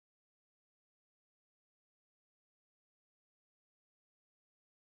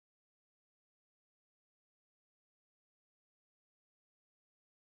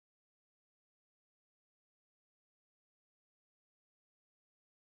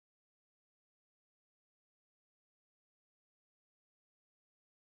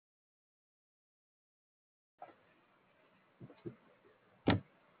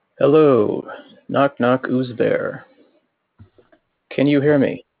Hello. Knock knock, who's there? Can you hear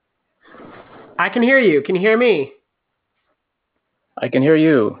me? I can hear you. Can you hear me? I can hear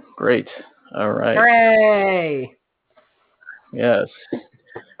you. Great. All right. Hooray! Yes.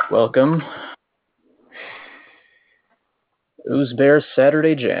 Welcome. Who's Bear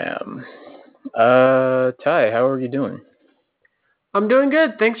Saturday Jam. Ty, how are you doing? I'm doing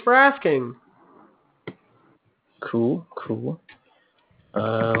good. Thanks for asking. Cool.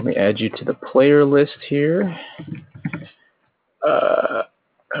 Let me add you to the player list here.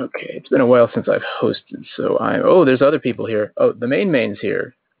 Okay, it's been a while since I've hosted, so oh, there's other people here. Oh, the main's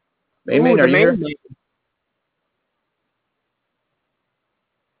here. Main, The are you here? main.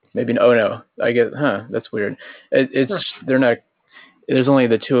 Maybe, oh no, I guess, that's weird. They're not, there's only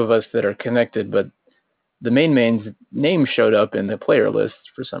the two of us that are connected, but the main's name showed up in the player list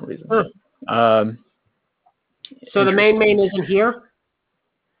for some reason. So the main isn't here?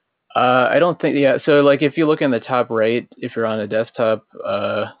 I don't think, yeah, so like if you look in the top right, if you're on a desktop,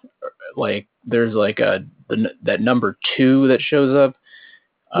 like there's like that number 2 that shows up.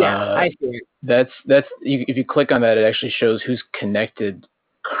 Yeah, I see it. If you click on that, it actually shows who's connected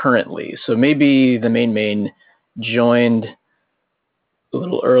currently. So maybe the main joined a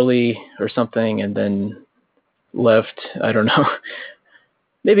little early or something and then left. I don't know.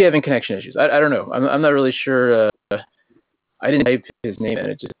 Maybe having connection issues. I don't know. I'm not really sure. I didn't type his name and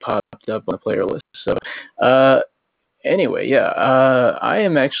it just popped up on the player list. So anyway, yeah, I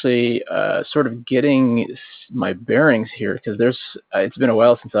am actually sort of getting my bearings here because it's been a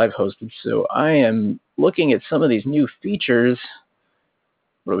while since I've hosted. So I am looking at some of these new features.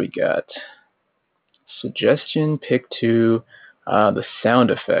 What do we got? Suggestion, pick 2, the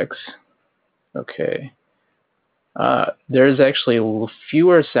sound effects. Okay. There's actually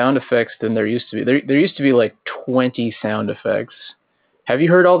fewer sound effects than there used to be. There used to be like 20 sound effects. Have you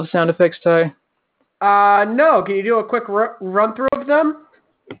heard all the sound effects, Ty? No. Can you do a quick run through of them?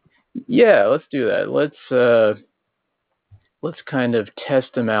 Yeah, let's do that. Let's kind of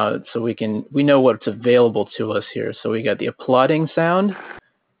test them out so we know what's available to us here. So we got the applauding sound.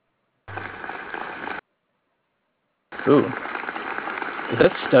 Ooh. Is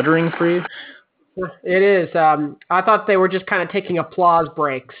that stuttering for you? It is. I thought they were just kind of taking applause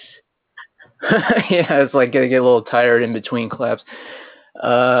breaks. Yeah, it's like getting a little tired in between claps.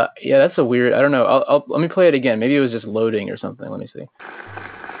 Yeah, that's a weird. I don't know. Let me play it again. Maybe it was just loading or something. Let me see.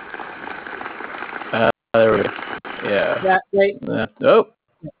 There we go. Yeah.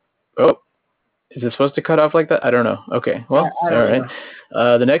 Oh. Is it supposed to cut off like that? I don't know. Okay. Well, all right.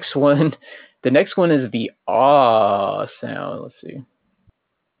 The next one is the aw sound. Let's see.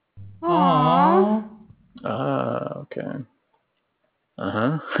 Aww. Okay.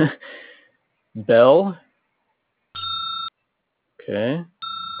 Bell. Okay.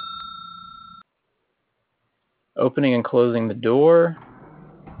 Opening and closing the door.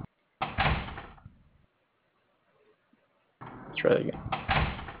 Let's try that again.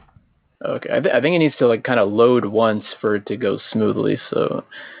 Okay, I think it needs to like kind of load once for it to go smoothly. So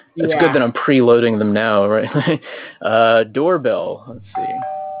it's good that I'm preloading them now, right? Doorbell. Let's see.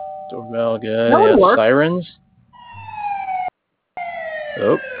 Doorbell, good. Yeah, sirens.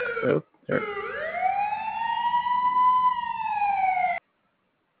 Oh, there.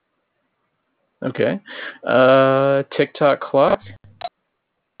 Okay. TikTok clock.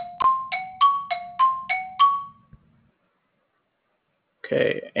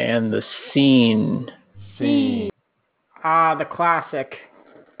 Okay, and the scene. The classic.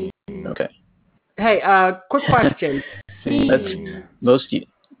 Okay. Hey, quick question. That's most.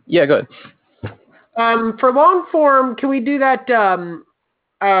 Yeah, go ahead. For long form, can we do that?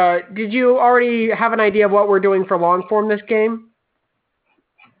 Did you already have an idea of what we're doing for long form this game?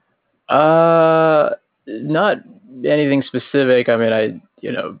 Not anything specific. I mean,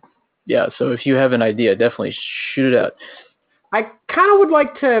 yeah. So if you have an idea, definitely shoot it out. I kind of would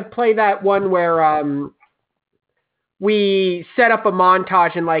like to play that one where we set up a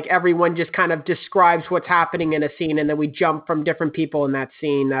montage and like everyone just kind of describes what's happening in a scene, and then we jump from different people in that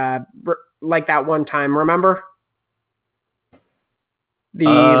scene, like that one time. Remember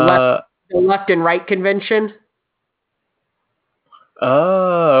the left and right convention?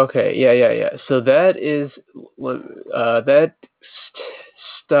 Oh, okay. Yeah. So that is that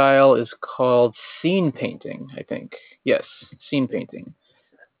style is called scene painting, I think. Yes, scene painting.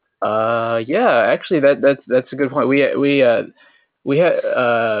 Yeah, actually that's a good point. We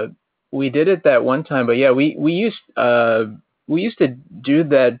did it that one time, but yeah, we used to do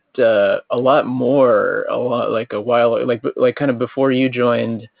that a lot like a while, like kind of before you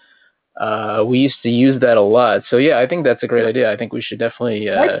joined. We used to use that a lot. So yeah, I think that's a great idea. I think we should definitely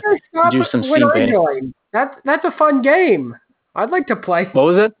Like to stop do some when scene I painting. join. That's a fun game. I'd like to play. What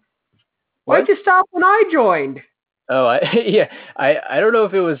was it? Why'd What? you stop when I joined? Oh, yeah. I don't know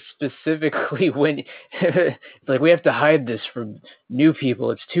if it was specifically when it's like we have to hide this from new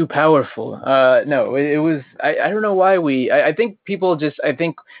people. It's too powerful. No, it was. I don't know why I think people just. I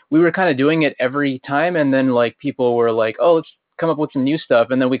think we were kind of doing it every time, and then like people were like, "Oh, let's come up with some new stuff,"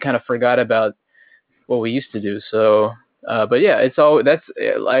 and then we kind of forgot about what we used to do. So, but yeah, it's all that's.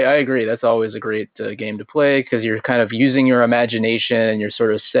 I agree. That's always a great game to play because you're kind of using your imagination and you're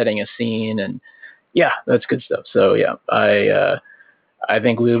sort of setting a scene and yeah, that's good stuff. So yeah, I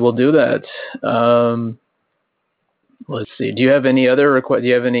think we will do that. Let's see. Do you have any other request? Do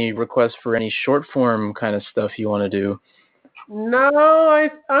you have any requests for any short form kind of stuff you want to do? No,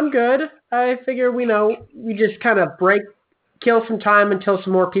 I'm good. I figure we just kind of kill some time until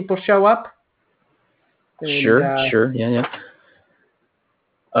some more people show up. And, Sure. Yeah.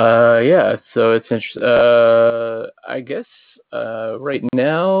 Yeah. So it's interesting. I guess right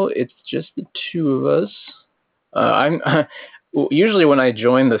now it's just the two of us. I'm usually when I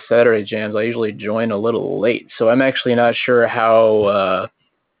join the Saturday jams, I usually join a little late, so I'm actually not sure how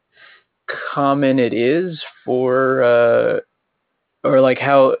common it is for or like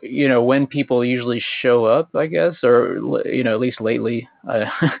how when people usually show up, I guess, or at least lately. Uh,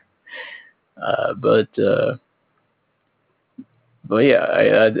 but uh, but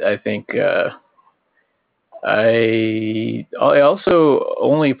yeah, I think I also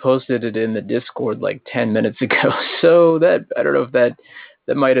only posted it in the Discord like 10 minutes ago, so that I don't know if that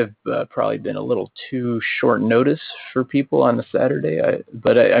might have probably been a little too short notice for people on the Saturday.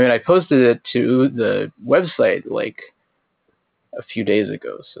 But I mean I posted it to the website like a few days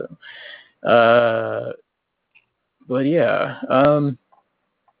ago. So, but yeah,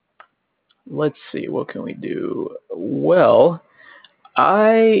 let's see, what can we do? Well,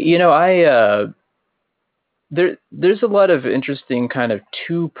 there's a lot of interesting kind of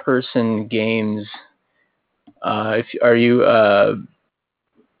two-person games. If are you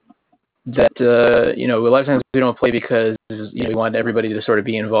that a lot of times we don't play because we want everybody to sort of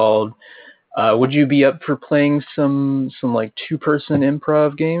be involved. Would you be up for playing some like two-person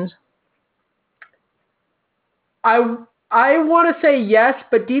improv games? I I want to say yes,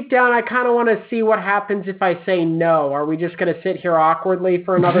 but deep down I kind of want to see what happens if I say no. Are we just going to sit here awkwardly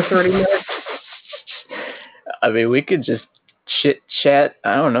for another 30 minutes? I mean, we could just chit chat.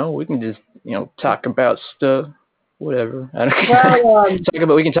 I don't know. We can just talk about stuff, whatever. I don't Well,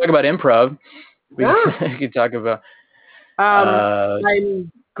 we can talk about improv. We yeah. we can talk about. I'm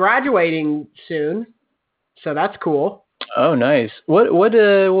graduating soon, so that's cool. Oh, nice. What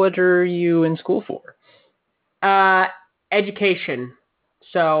are you in school for? Education.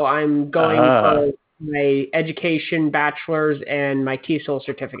 So I'm going for my education bachelor's and my TESOL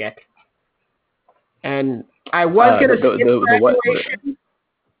certificate. And I was going to skip graduation.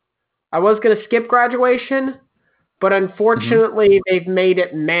 I was going to skip graduation, but unfortunately they've made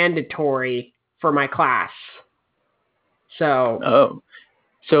it mandatory for my class. So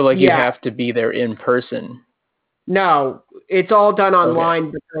like you have to be there in person. No, it's all done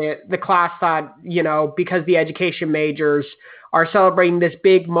online. Okay. But the class thought, because the education majors are celebrating this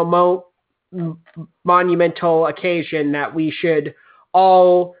big monumental occasion, that we should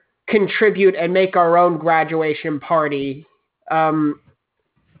all contribute and make our own graduation party. Yeah,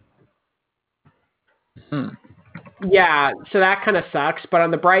 so that kind of sucks. But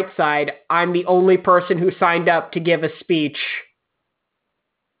on the bright side, I'm the only person who signed up to give a speech.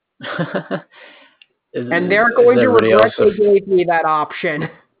 And they're going to regret they gave me that option.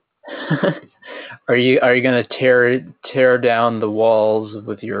 Are you going to tear down the walls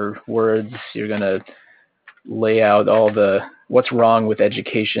with your words? You're going to lay out all the what's wrong with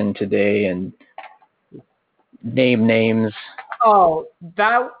education today and name names. Oh,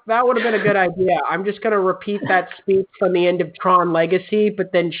 that would have been a good idea. I'm just going to repeat that speech from the end of Tron Legacy,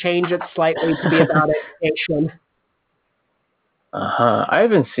 but then change it slightly to be about education. I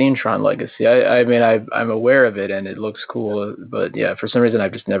haven't seen Tron Legacy. I mean, I'm aware of it and it looks cool, but yeah, for some reason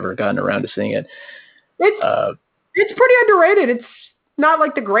I've just never gotten around to seeing it. It's pretty underrated. It's not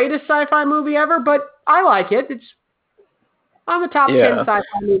like the greatest sci-fi movie ever, but I like it. It's on the top 10 sci-fi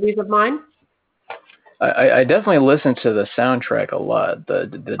movies of mine. I definitely listen to the soundtrack a lot. The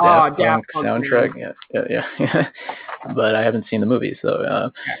Daft Punk soundtrack. Yeah. But I haven't seen the movie, so.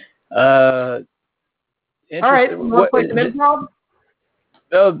 All right. You want to play some improv?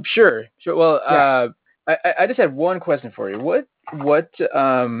 Oh, sure. Well, I just had one question for you. What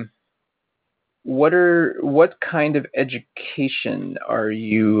what kind of education are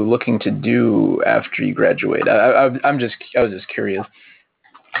you looking to do after you graduate? I was just curious.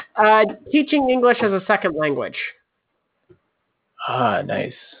 Teaching English as a second language. Ah,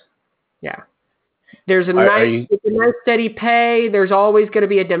 nice. Yeah. There's a nice steady pay. There's always going to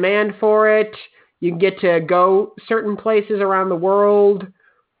be a demand for it. You can get to go certain places around the world,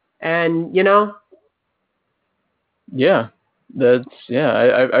 and Yeah,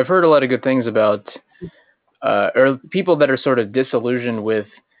 I've heard a lot of good things about, or people that are sort of disillusioned with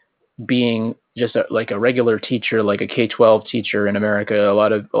being just like a regular teacher, like a K-12 teacher in America. A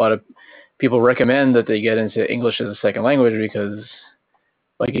lot of people recommend that they get into English as a second language because,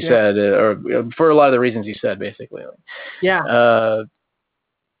 like you said, or for a lot of the reasons you said, basically. Yeah.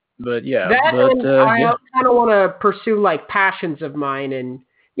 But yeah, I kind of want to pursue like passions of mine, and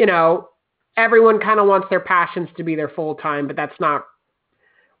everyone kind of wants their passions to be their full time, but that's not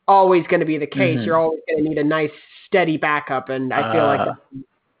always going to be the case. Mm-hmm. You're always going to need a nice steady backup, and I feel like that's a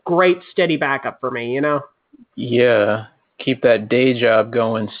great steady backup for me. Yeah, keep that day job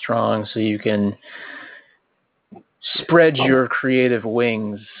going strong so you can spread your creative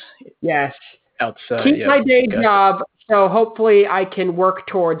wings. Yes. Outside. Keep my day job, so hopefully I can work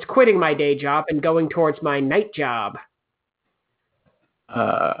towards quitting my day job and going towards my night job.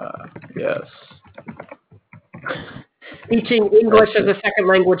 Yes. Teaching English as a second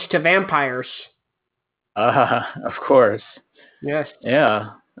language to vampires. Of course. Yes.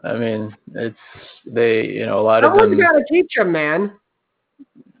 Yeah. I mean, a lot of them. Someone's got to teach them, man.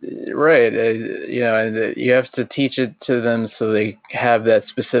 Right. And you have to teach it to them so they have that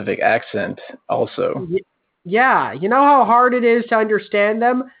specific accent also. Yeah. You know how hard it is to understand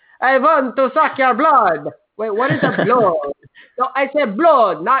them? I want to suck your blood. Wait, what is a blood? No, I said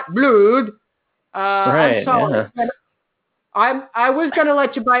blood, not blood. Right. I'm sorry. Yeah. I was gonna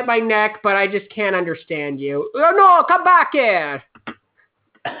let you bite my neck, but I just can't understand you. No, come back here.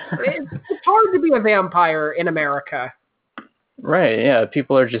 It's hard to be a vampire in America. Right. Yeah.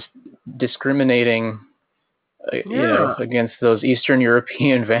 People are just discriminating, against those Eastern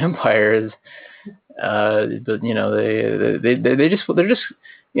European vampires. But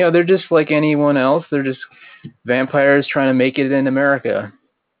they're just like anyone else. They're just vampires trying to make it in America.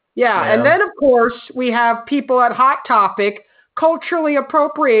 Yeah, and then of course we have people at Hot Topic culturally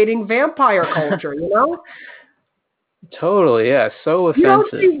appropriating vampire culture, Totally, yeah, so offensive. You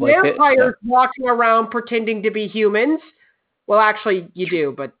don't see vampires walking around pretending to be humans. Well, actually, you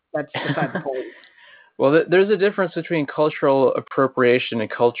do, but that's beside the point. Well, there's a difference between cultural appropriation and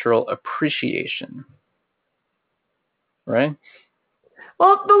cultural appreciation, right?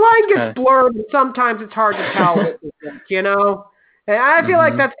 Well, the line gets blurred, and sometimes it's hard to tell what it is, And I feel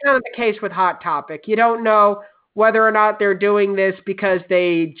like that's kind of the case with Hot Topic. You don't know whether or not they're doing this because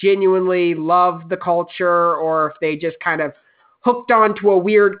they genuinely love the culture or if they just kind of hooked onto a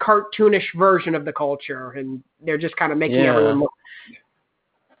weird cartoonish version of the culture and they're just kind of making everyone look.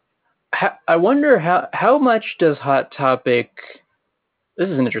 I wonder how much does Hot Topic, this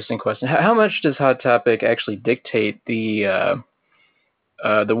is an interesting question, how much does Hot Topic actually dictate the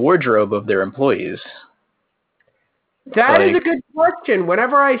wardrobe of their employees? That is a good question.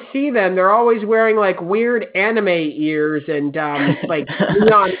 Whenever I see them, they're always wearing like weird anime ears and like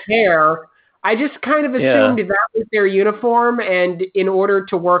neon hair. I just kind of assumed that was their uniform, and in order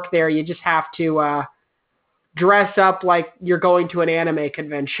to work there, you just have to dress up like you're going to an anime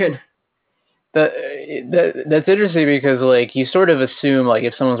convention. That's interesting because like you sort of assume like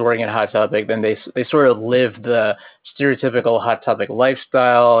if someone's working at Hot Topic, then they sort of live the stereotypical Hot Topic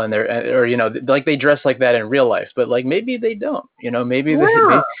lifestyle, and like they dress like that in real life, but like maybe they don't, maybe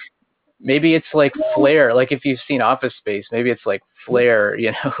it's like flair, like if you've seen Office Space, maybe it's like flair,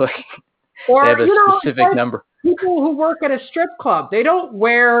 like or they have a specific like number. People who work at a strip club, they don't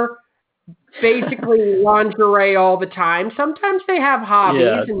wear basically lingerie all the time. Sometimes they have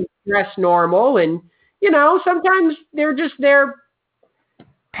hobbies and dress normal, and sometimes they're just there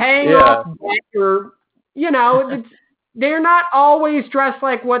paying off debt, or they're not always dressed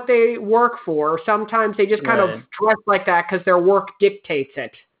like what they work for. Sometimes they just kind of dress like that because their work dictates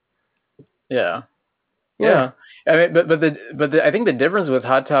it. Yeah. I mean, but I think the difference with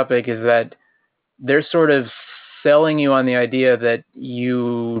Hot Topic is that they're sort of selling you on the idea that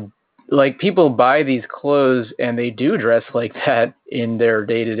like people buy these clothes and they do dress like that in their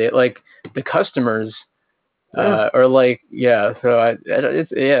day-to-day, like the customers are like, so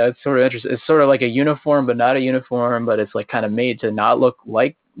it's sort of interesting. It's sort of like a uniform, but not a uniform, but it's like kind of made to not look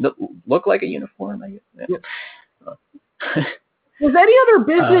like a uniform, I guess. Does any other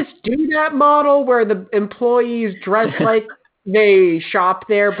business do that model where the employees dress like they shop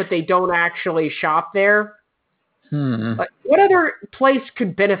there, but they don't actually shop there. Like, what other place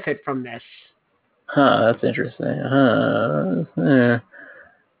could benefit from this? That's interesting.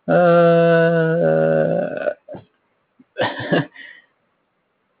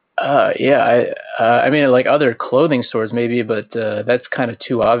 Yeah, I mean, like other clothing stores maybe, but that's kind of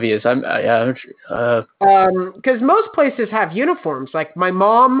too obvious. Because most places have uniforms. Like my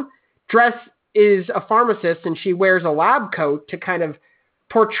mom is a pharmacist and she wears a lab coat to kind of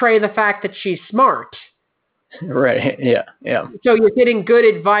portray the fact that she's smart. Right. Yeah. So you're getting good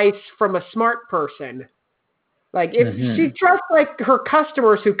advice from a smart person. Like if she's dressed like her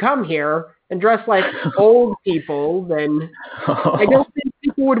customers who come here and dress like old people, then I don't think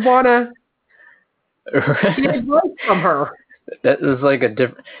people would want to get advice from her. That is like a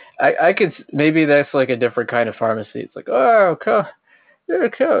different. I could maybe that's like a different kind of pharmacy. It's like, oh,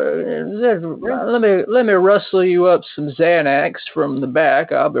 let me rustle you up some Xanax from the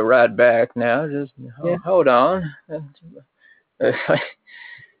back. I'll be right back now. Just hold on. Like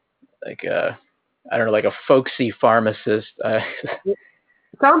I don't know, like a folksy pharmacist.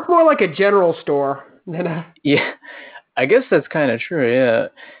 Sounds more like a general store than a. Yeah, I guess that's kind of true. Yeah.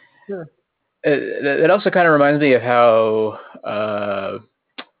 Sure. It also kind of reminds me of how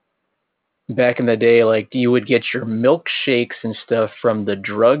back in the day, like you would get your milkshakes and stuff from the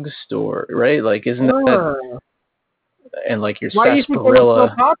drugstore, right? Like, isn't that and like your sarsaparilla? Why do you think they were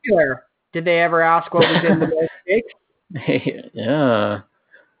so popular? Did they ever ask what was in the milkshake? Yeah.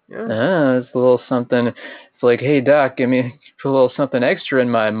 It's a little something. It's like, hey doc, put a little something extra in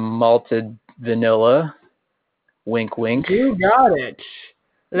my malted vanilla. Wink, wink. You got it.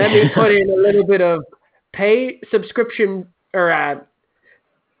 Let me put in a little bit of subscription or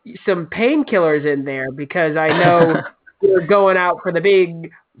some painkillers in there because I know you're going out for the big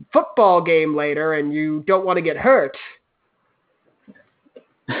football game later and you don't want to get hurt.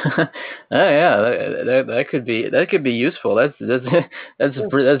 That could be useful. That's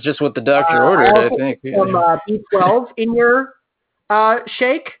just what the doctor ordered. I think some B12 in your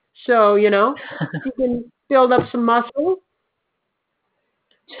shake, so you can build up some muscle.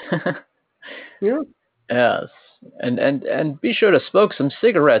 Yeah. Yes, and be sure to smoke some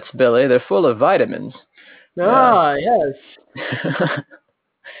cigarettes, Billy. They're full of vitamins. Yes.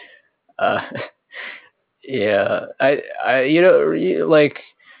 Yeah, I like.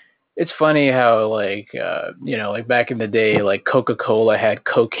 It's funny how like like back in the day, like Coca-Cola had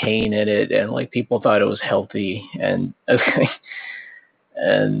cocaine in it, and like people thought it was healthy, and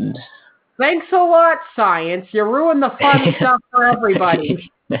and. Thanks a lot, science. You ruined the fun stuff for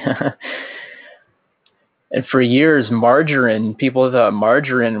everybody. And for years, margarine, people thought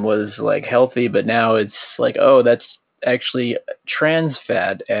margarine was like healthy, but now it's like, oh, that's actually trans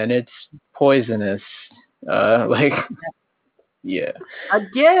fat and it's poisonous. Yeah.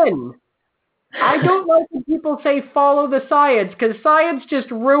 Again, I don't like when people say follow the science because science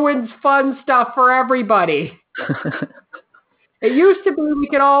just ruins fun stuff for everybody. It used to be we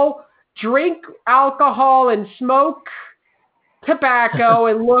could all drink alcohol and smoke tobacco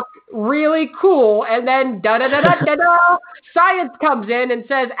and look really cool, and then science comes in and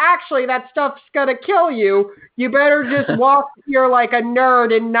says, actually, that stuff's gonna kill you. You better just walk here like a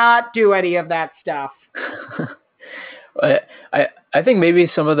nerd and not do any of that stuff. I think maybe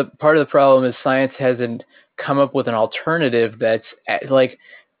some of the part of the problem is science hasn't come up with an alternative that's like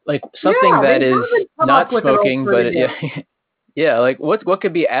something that is not smoking, but yeah, like what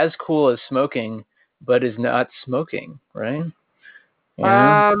could be as cool as smoking, but is not smoking, right?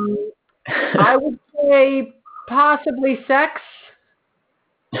 Yeah. I would say possibly sex.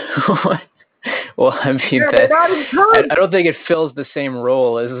 Well, I mean, I don't think it fills the same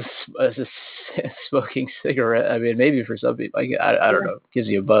role as a smoking cigarette. I mean, maybe for some people, I don't know, it gives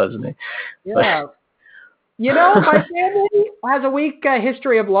you a buzz. Yeah. My family has a weak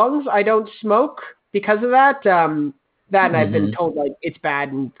history of lungs. I don't smoke because of that. And I've been told like it's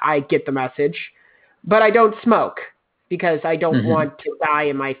bad, and I get the message. But I don't smoke because I don't want to die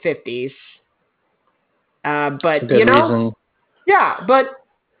in my 50s. But reason. Yeah, but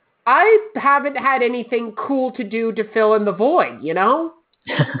I haven't had anything cool to do to fill in the void, Yeah,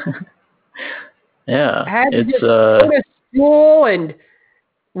 I had to just go to school and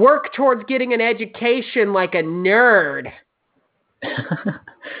work towards getting an education like a nerd.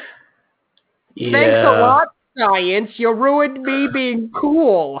 Yeah. Thanks a lot, science. You ruined me being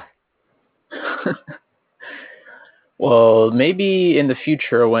cool. Well, maybe in the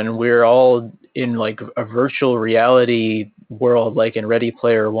future when we're all in like a virtual reality world, like in Ready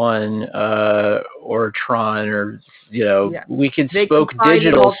Player One or Tron, or we could smoke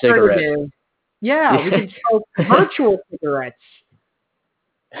digital cigarettes. Yeah, we can smoke virtual cigarettes.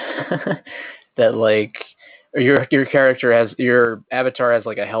 That like, or your character has, your avatar has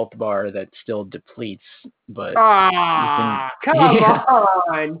like a health bar that still depletes, but you can. Come Yeah.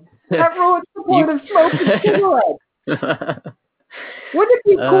 on! That ruins the point of smoking cigarettes. Wouldn't it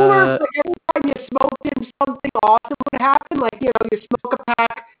be cooler if uh, like, every time you smoked in something awesome would happen? Like, you smoke a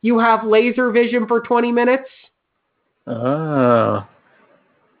pack, you have laser vision for 20 minutes? oh,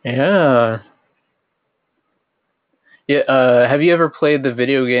 yeah. Yeah, have you ever played the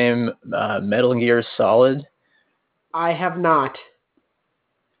video game Metal Gear Solid? I have not.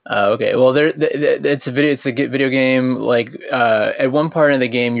 Okay, well, it's a video game. Like, at one part in the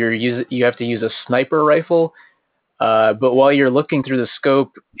game, you have to use a sniper rifle. But while you're looking through the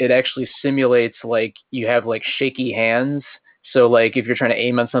scope, it actually simulates like you have like shaky hands. So like if you're trying to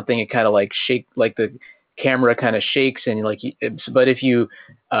aim on something, it kind of like shake, like the camera kind of shakes, and like. But if you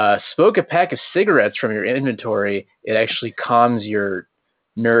smoke a pack of cigarettes from your inventory, it actually calms your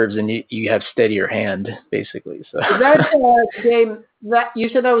nerves, and you have steadier hand basically. So Is that the game that you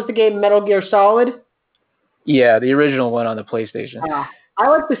said that was the game Metal Gear Solid? yeah, the original one on the PlayStation. I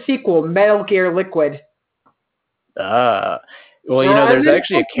like the sequel, Metal Gear Liquid. Well, And there's then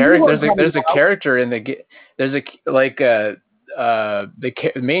actually a a new character. one coming There's a out. character in the there's a like the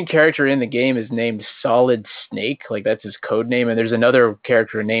main character in the game is named Solid Snake, like that's his code name, and there's another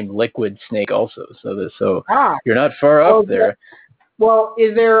character named Liquid Snake also. So Ah, you're not far well, off there.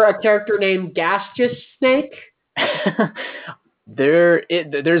 is there a character named Gaseous Snake? There's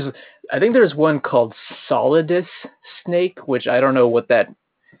I think there's one called Solidus Snake, which I don't know what that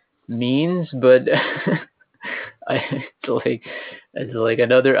means, but it's like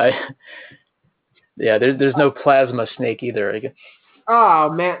another. Yeah, there's no Plasma Snake either. I guess. Oh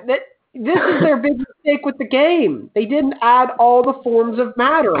man, this is their big mistake with the game. They didn't add all the forms of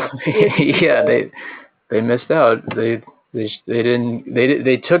matter. Yeah, they missed out. They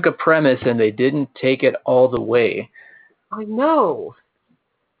took a premise and they didn't take it all the way. I know.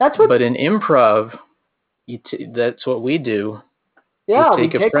 That's what. But in improv, that's what we do. We Yeah, we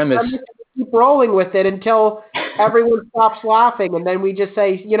take a take a premise. premise and we keep rolling with it until everyone stops laughing, and then we just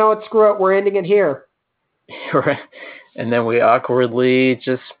say, you know what, screw it, we're ending it here. Right. And then we awkwardly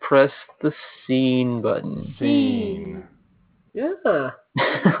just press the scene button. Scene. Yeah.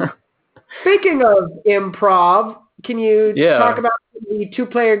 Speaking of improv, can you talk Yeah. about the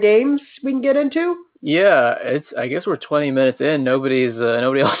two-player games we can get into? Yeah, I guess we're 20 minutes in. Nobody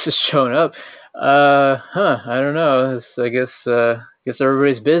else has shown up. I don't know. Guess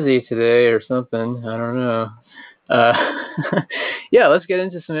everybody's busy today or something. I don't know. Uh, yeah, let's get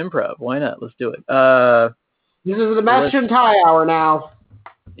into some improv. Why not? Let's do it. This is the Let's. Mesh and Tie Hour now.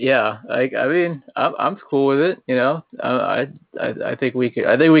 Yeah, I mean, I'm cool with it. I think we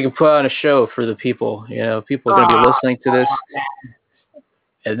can put on a show for the people. People are gonna be Ah, listening to this.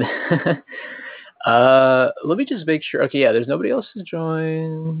 And let me just make sure. Okay, yeah, there's nobody else to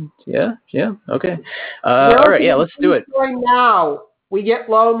join. Yeah, okay. All right, yeah, let's do it. Now we get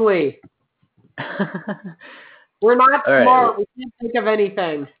lonely. We're not All right. smart. We can't think of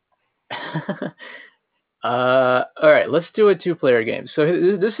anything. All right, let's do a two-player game. So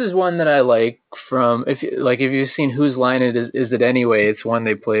this is one that I like from if you've seen Whose Line Is It Anyway? It's one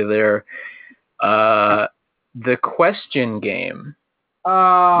they play there. The question game,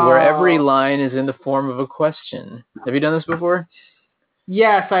 where every line is in the form of a question. Have you done this before?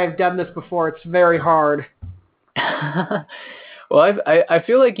 Yes, I've done this before. It's very hard. Well, I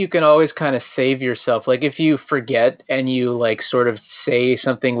feel like you can always kind of save yourself. Like if you forget and you like sort of say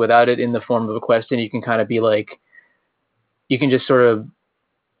something without it in the form of a question, you can kind of be like, you can just sort of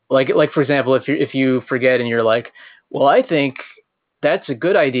like for example, if you forget and you're like, well, I think that's a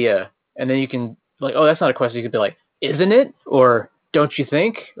good idea, and then you can like, oh, that's not a question. You could be like, isn't it? Or don't you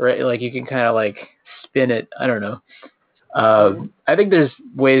think? Right? Like you can kind of like spin it. I don't know. I think there's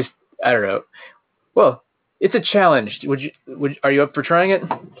ways. I don't know. Well, it's a challenge. Are you up for trying it?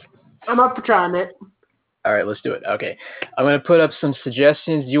 I'm up for trying it. All right, let's do it. Okay. I'm going to put up some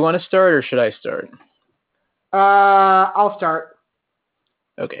suggestions. Do you want to start or should I start? I'll start.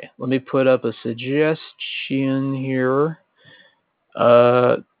 Okay. Let me put up a suggestion here.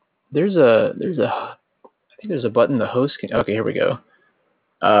 There's a I think there's a button the host can. Okay, here we go.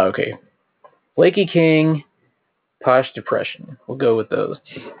 Okay. Flaky King, Posh Depression. We'll go with those.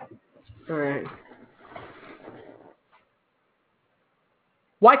 All right.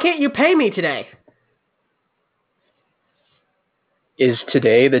 Why can't you pay me today? Is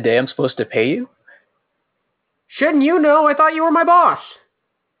today the day I'm supposed to pay you? Shouldn't you know? I thought you were my boss.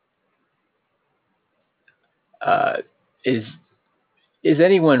 Is Is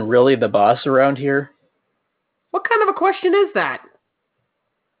anyone really the boss around here? What kind of a question is that?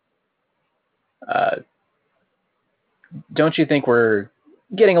 Don't you think we're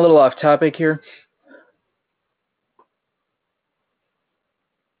getting a little off topic here?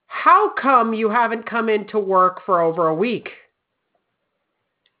 How come you haven't come into work for over a week?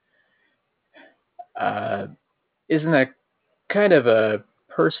 Isn't that kind of a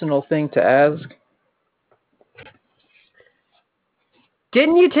personal thing to ask?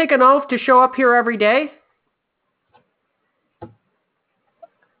 Didn't you take an oath to show up here every day?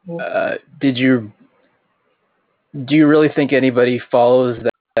 Do you really think anybody follows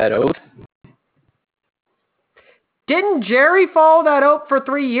that oath? Didn't Jerry follow that oath for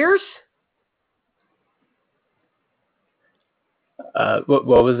 3 years? What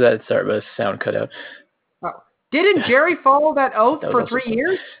was that? Sorry, my sound cut out. Oh. Didn't Jerry follow that oath for 3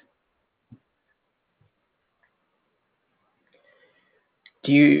 years?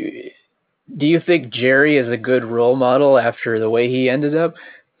 Do you think Jerry is a good role model after the way he ended up?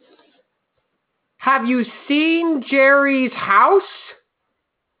 Have you seen Jerry's house?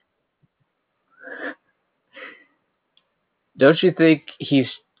 Don't you think he's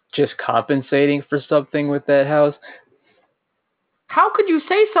just compensating for something with that house? How could you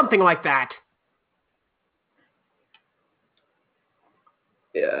say something like that?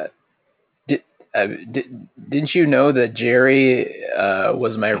 Didn't you know that Jerry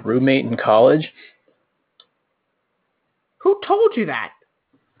was my roommate in college? Who told you that?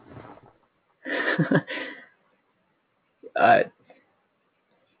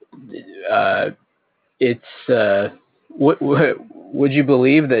 Would you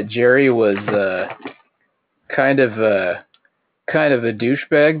believe that Jerry was kind of a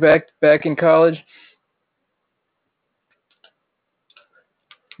douchebag back in college?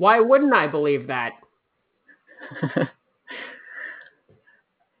 Why wouldn't I believe that?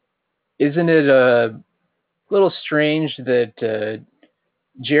 Isn't it a little strange that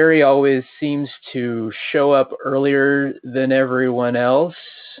Jerry always seems to show up earlier than everyone else?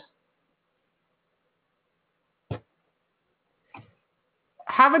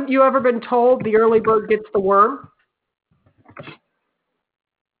 Haven't you ever been told the early bird gets the worm?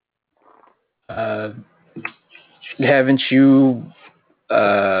 Haven't you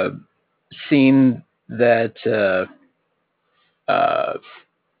seen that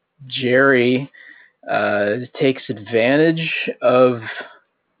Jerry takes advantage of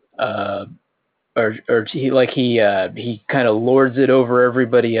or he kind of lords it over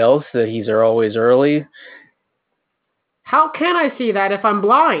everybody else, that he's always early? How can I see that if I'm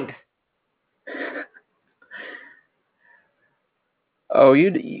blind? Oh,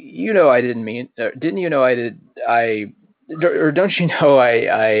 you know I didn't mean. Didn't you know I did? Or don't you know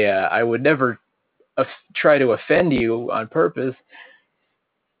I would never try to offend you on purpose.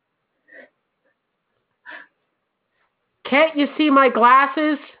 Can't you see my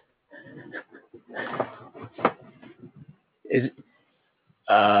glasses?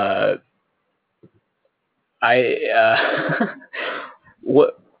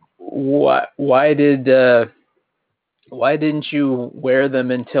 Why didn't you wear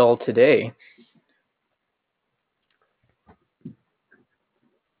them until today?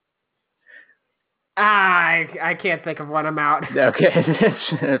 I can't think of one. I'm out. Okay,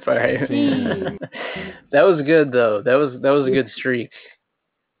 that's all right. That was good though. That was a good streak.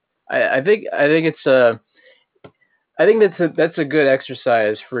 I think that's a good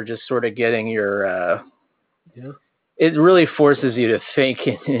exercise for just sort of getting your. It really forces you to think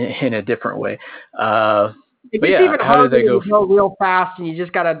in a different way. It gets even harder to go real fast, and you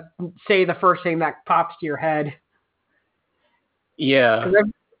just gotta say the first thing that pops to your head.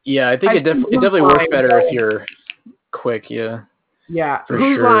 Yeah, I think it definitely works better if you're quick. Yeah. Yeah.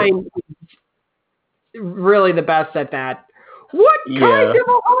 Whose line is really the best at that? What kind of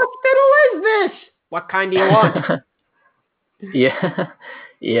a hospital is this? What kind do you want? Yeah.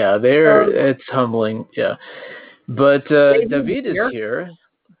 It's humbling. Yeah. But David is here.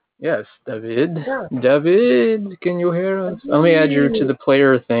 Yes, David. Yeah. David, can you hear us? Let me add you to the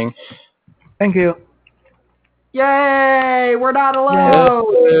player thing. Thank you. Yay! We're not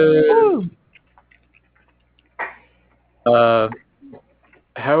alone.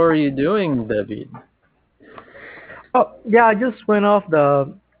 How are you doing, David? Oh yeah, I just went off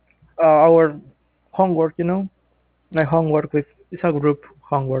the our homework. My homework it's a group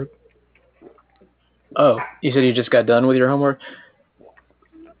homework. Oh, you said you just got done with your homework?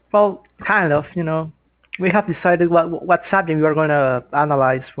 Well, kind of. We have decided what subject we are going to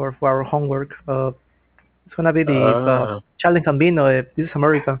analyze for our homework. It's going to be the Charles Gambino, This is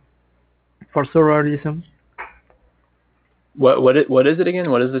America, for surrealism. What is it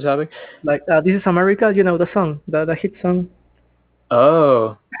again? What is the topic? Like This Is America, the song, the hit song.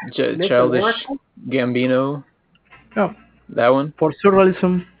 Oh, Childish America? Gambino. Oh, That one. for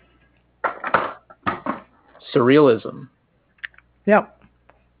surrealism. Surrealism. Yeah.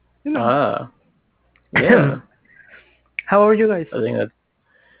 Ah. Yeah. How are you guys? I think that.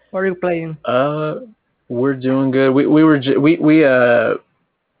 What are you playing? We're doing good. We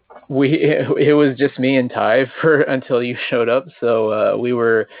it was just me and Ty until you showed up. So we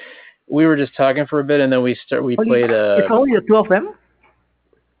were just talking for a bit, and then we played. It's only the two of them.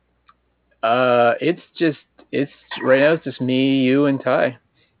 It's right now. It's just me, you, and Ty.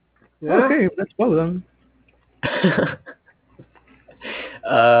 Yeah. Okay, let's go then.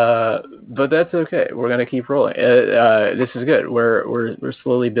 But that's okay. We're gonna keep rolling. This is good. We're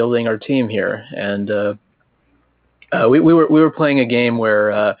slowly building our team here, and we were playing a game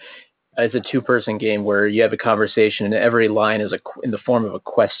where it's a two-person game where you have a conversation, and every line is in the form of a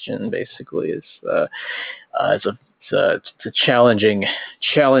question. Basically, it's a challenging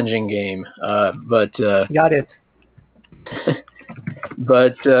game. But got it.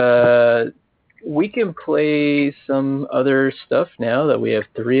 But we can play some other stuff now that we have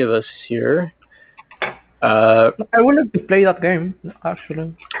three of us here. I wanted to play that game,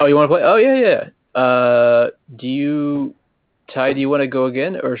 actually. Oh, you want to play? Oh, yeah. Ty, do you want to go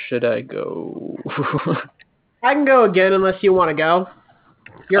again, or should I go? I can go again unless you want to go.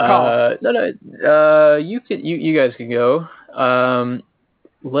 Your call. No. You guys can go.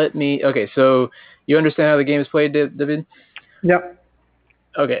 Okay, so you understand how the game is played, David? Yep.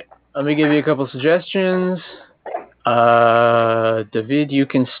 Okay, let me give you a couple suggestions. David, you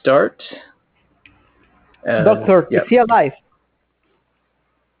can start. Doctor, yep. Is he alive?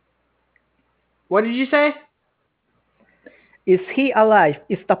 What did you say? Is he alive?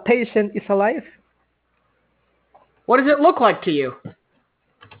 Is the patient alive? What does it look like to you?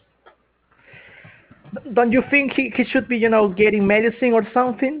 Don't you think he should be, getting medicine or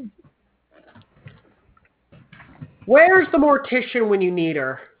something? Where's the mortician when you need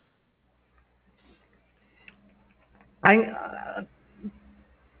her?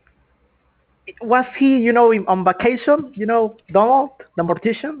 Was he, on vacation? Donald, the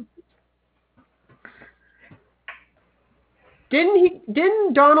mortician?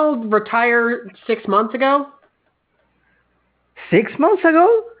 Didn't Donald retire 6 months ago? 6 months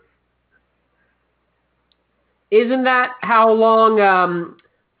ago? Isn't that how long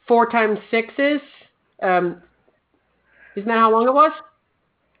 4 times 6 is? Isn't that how long it was?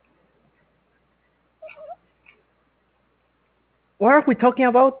 What are we talking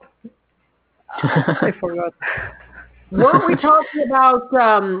about? I forgot. Weren't we talking about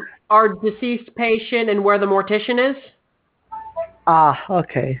our deceased patient and where the mortician is?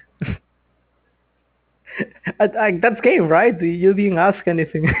 Okay. That's game, right? You didn't ask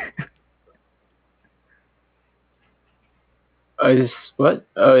anything. What?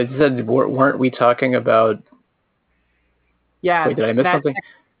 Oh, it said, weren't we talking about... Yeah. Wait, did I miss something?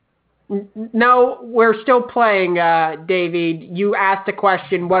 No, we're still playing, David. You asked a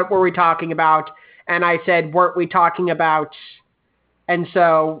question, what were we talking about? And I said, weren't we talking about... And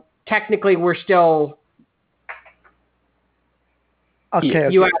so, technically, we're still... Okay.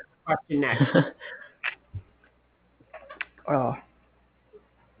 You asked the question next. Oh.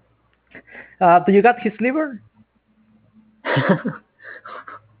 Do you got his liver?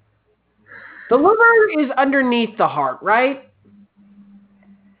 The liver is underneath the heart, right?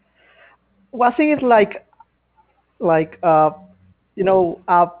 Wasn't it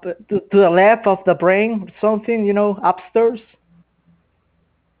up to the left of the brain, something, upstairs?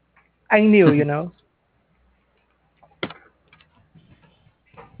 I knew,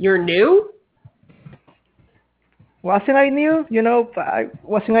 You're new? Wasn't I new?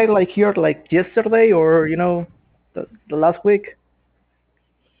 Wasn't I here yesterday or the last week?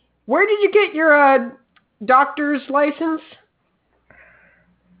 Where did you get your doctor's license?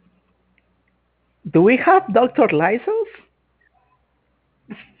 Do we have doctor license?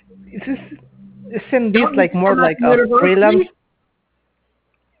 Isn't this more like a freelance?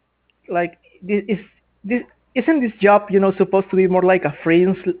 Isn't this job supposed to be more like a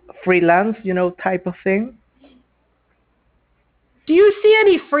freelance type of thing? Do you see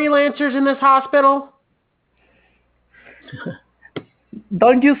any freelancers in this hospital?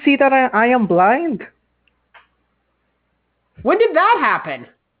 Don't you see that I am blind? When did that happen?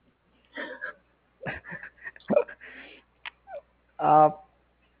 I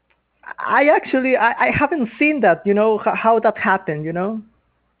haven't seen that, how that happened,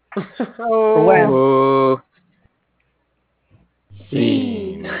 Oh. When?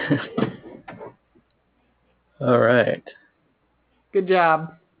 Scene. All right. Good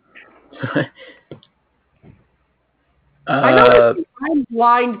job. I know the I'm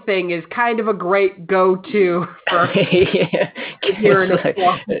blind thing is kind of a great go-to for Well,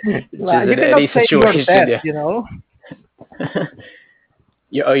 you cannot say you're deaf, you know.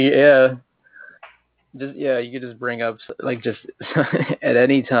 Yeah. You could just bring up just at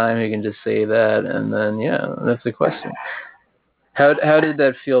any time you can just say that, and then that's the question. How did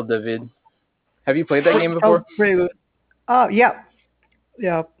that feel, David? Have you played that game before? Pretty good. Yeah.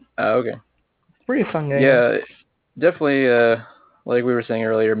 Okay. Pretty fun game. Yeah, definitely. Like we were saying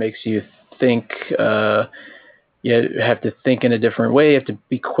earlier, makes you think. You have to think in a different way. You have to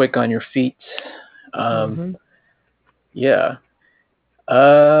be quick on your feet. Yeah.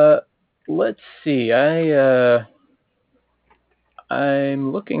 Let's see.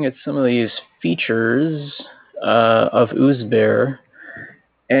 I'm looking at some of these features of OozBear,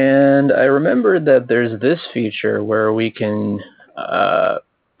 and I remembered that there's this feature where we can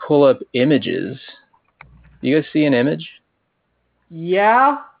pull up images. Do you guys see an image?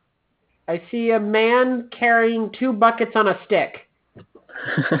 Yeah. I see a man carrying 2 buckets on a stick.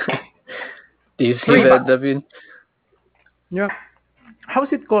 Do you see that, David? Yeah. How's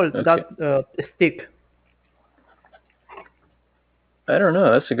it called, that stick? I don't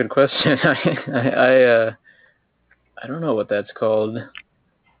know. That's a good question. I don't know what that's called.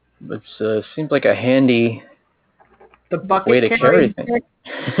 It seems like a handy way to carry things.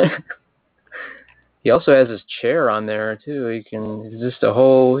 He also has his chair on there too. He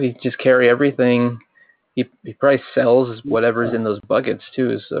just carry everything. He probably sells whatever's in those buckets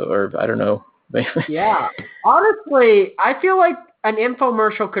too. So, or I don't know. Yeah. Honestly, I feel like an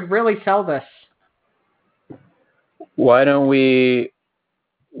infomercial could really sell this. Why don't we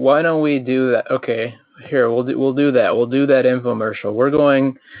do that? Okay, here we'll do that. We'll do that infomercial. We're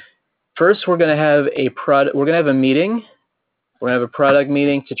going to have a product. We're going to have a meeting. We're going to have a product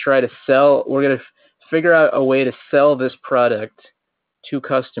meeting to try to sell. We're going to figure out a way to sell this product to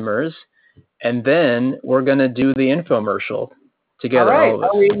customers, and then we're going to do the infomercial together. All of us.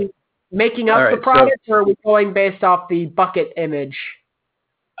 Are we making up the product, or are we going based off the bucket image?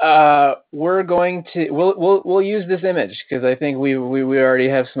 We're going to we'll use this image because I think we already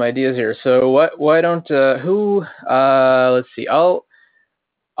have some ideas here. So why don't let's see.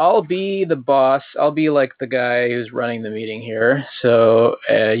 I'll be the boss. I'll be like the guy who's running the meeting here. So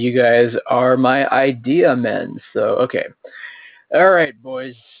you guys are my idea men. So okay. All right,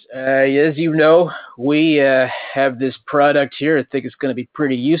 boys. As you know, we have this product here. I think it's going to be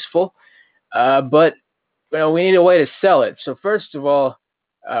pretty useful. But we need a way to sell it. So first of all,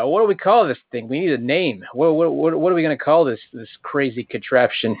 what do we call this thing? We need a name. What are we going to call this crazy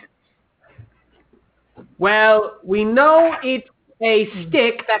contraption? Well, we know it's a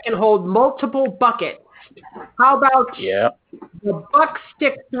stick that can hold multiple buckets. How about the Buck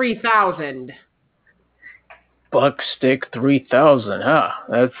Stick 3000? Buck Stick 3000, huh?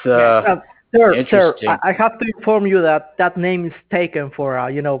 That's Sir, I have to inform you that name is taken for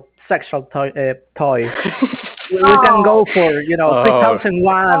sexual toy. We can go for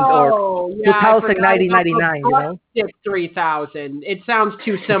 3001 or 2099. Butt Stick 3000. It sounds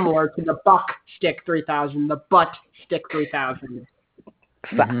too similar to the Buck Stick 3000. The Butt Stick 3000.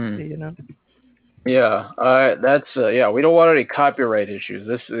 Exactly. Yeah, that's we don't want any copyright issues.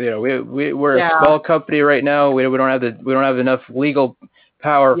 This we're a small company right now. We don't have enough legal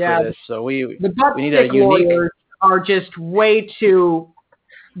power for this. So we need a unique. Lawyers are just way too.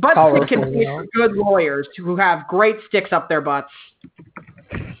 Butt stick can be for good lawyers who have great sticks up their butts.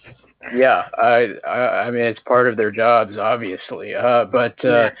 Yeah, I mean it's part of their jobs, obviously.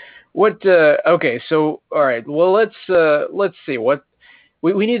 What? Okay, so all right. Well, let's see what.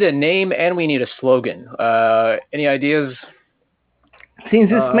 We need a name and we need a slogan. Any ideas?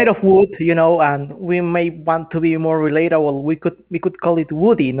 Since it's made of wood, and we may want to be more relatable, we could call it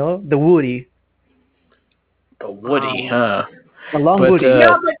Woody, no? The Woody. The Woody, huh? The long Woody.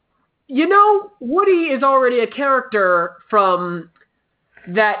 Yeah, but Woody is already a character from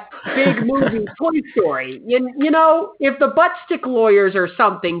that big movie Toy Story. If the butt stick lawyers are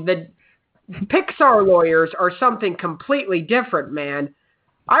something, the Pixar lawyers are something completely different, man.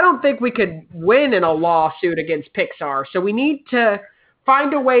 I don't think we could win in a lawsuit against Pixar, so we need to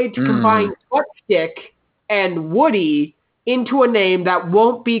find a way to combine Butt Stick and Woody into a name that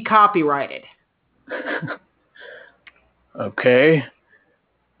won't be copyrighted. Okay.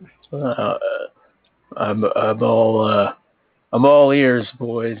 I'm all ears,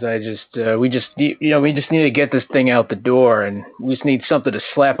 boys. We just need to get this thing out the door, and we just need something to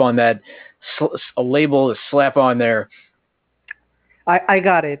slap on that, a label to slap on there. I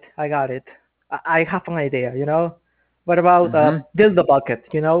got it. I have an idea. What about dildo bucket?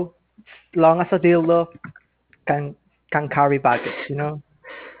 You know, long as a dildo can carry buckets. You know.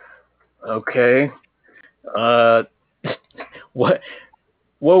 Okay. What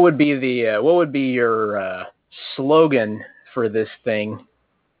would be your slogan for this thing?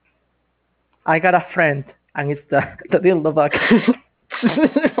 I got a friend, and it's the dildo bucket.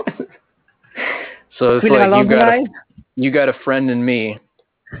 So it's Feeling like you got a friend in me.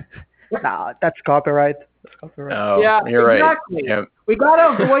 No, that's copyright. Oh, yeah, you're exactly. Right. Yeah. We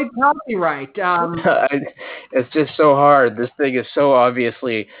gotta avoid copyright. It's just so hard. This thing is so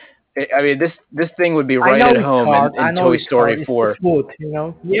obviously. I mean, this thing would be right at home in Toy Story 4. It's wood, you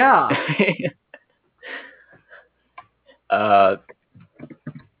know. Yeah.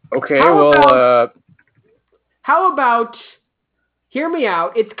 Okay. How about? Hear me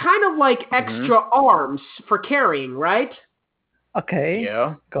out. It's kind of like extra arms for carrying, right? Okay.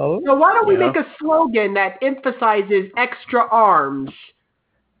 Yeah. Go. So why don't we make a slogan that emphasizes extra arms?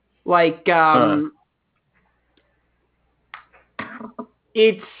 Like,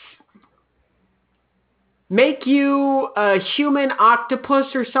 it's make you a human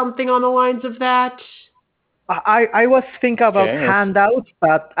octopus or something on the lines of that. I was thinking about handouts,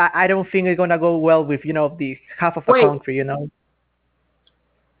 but I don't think it's gonna go well with the half of the country, you know.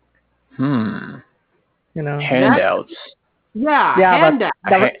 You know. Handouts. Handouts.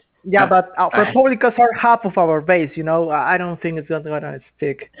 But Republicans are half of our base, you know. I don't think it's gonna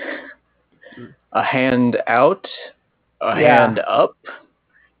stick. A hand out, a hand up,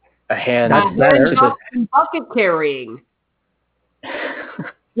 a hand. That's better. Up and bucket carrying.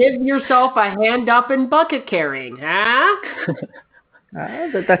 Give yourself a hand up and bucket carrying, huh?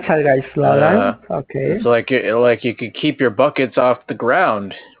 That's how guys slogan. Okay. It's like you could keep your buckets off the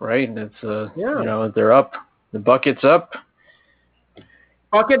ground, right? It's you know, they're up. The bucket's up.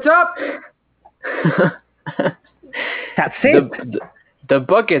 Buckets up. That's it. The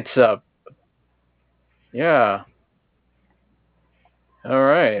bucket's up. Yeah. All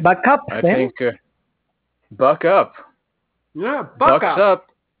right. Buck up. I think buck up. Yeah, Bucks up.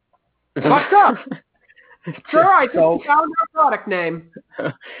 Bucks up. Sure, I think we found our product name.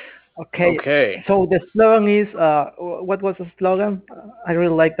 Okay. So the slogan is what was the slogan? I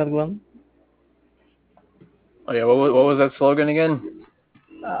really like that one. Oh yeah, what was that slogan again?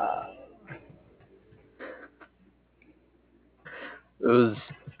 It was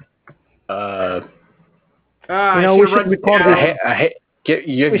we should record it. Get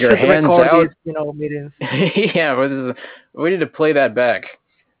your hands out. It, you know, meetings. Yeah, we need to play that back.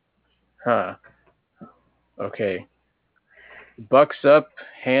 Huh. Okay. Bucks up,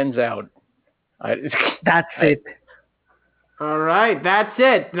 hands out. That's it. All right, that's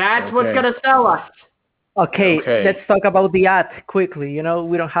it. That's what's gonna sell us. Okay, let's talk about the ad quickly. You know,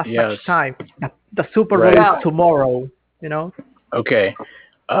 we don't have much time. The Super Bowl is tomorrow. You know. Okay.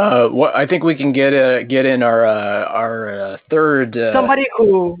 What I think we can get in our third. Somebody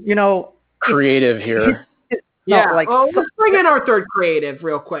who creative here. Let's bring in our third creative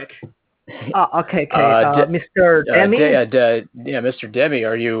real quick. Okay. Mr. Demi. Mr. Demi,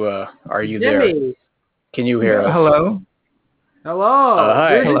 are you there? Can you hear us? Hello.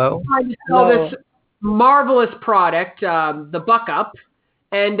 Hi. We're just trying to sell this marvelous product, the Buck Up,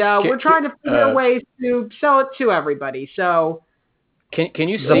 and we're trying to figure ways to sell it to everybody. So, can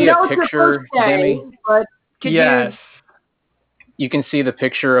you see a picture, Demi? But yes. You can see the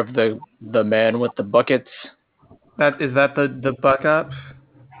picture of the man with the buckets. Is that the Buck Up?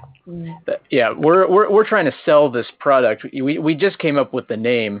 Yeah, we're trying to sell this product. We just came up with the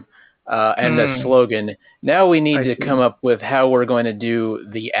name and the slogan. Now we need to come up with how we're going to do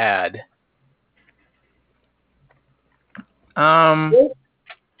the ad. Sorry,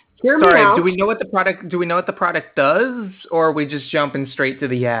 do we know what the product does, or are we just jumping straight to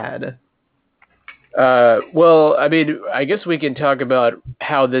the ad? Well, I mean, I guess we can talk about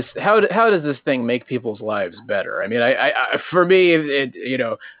how does this thing make people's lives better? I mean, I for me,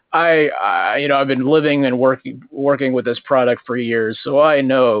 I've been living and working with this product for years, so I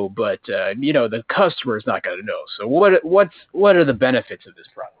know. But the customer is not going to know. So what are the benefits of this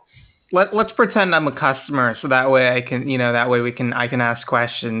product? Let's pretend I'm a customer, so that way I can ask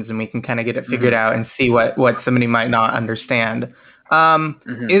questions and we can kind of get it figured out and see what somebody might not understand.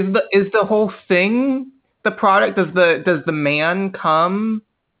 Is the whole thing the product? Does the man come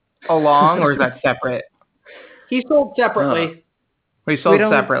along, or is that separate? He's sold separately. We sold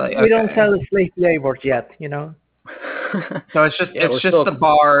separately. We don't sell the slave labor yet, you know. So it's just the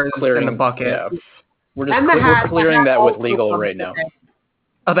bars and the bucket. Yeah. We're clearing that with legal right now.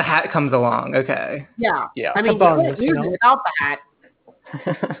 Oh, the hat comes along. Okay. Yeah. Yeah. I mean, you can't use it without the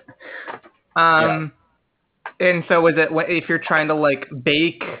hat. And so is it if you're trying to like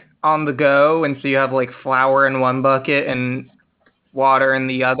bake on the go, and so you have like flour in one bucket and water in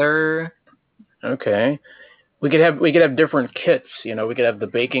the other? Okay. We could have different kits. You know, we could have the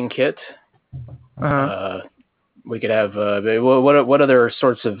baking kit. We could have what other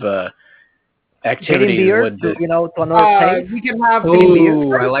sorts of activities beer, would to another place? We can have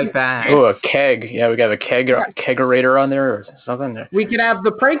Ooh, I like that. Oh, a keg. Yeah, we got a kegerator on there or something. We could have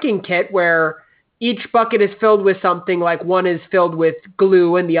the pranking kit where each bucket is filled with something, like one is filled with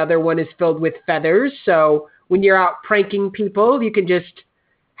glue and the other one is filled with feathers. So when you're out pranking people, you can just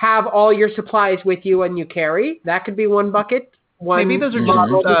have all your supplies with you and you carry. That could be one bucket. Maybe those are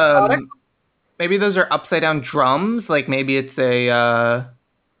just maybe those are upside down drums. Like maybe it's a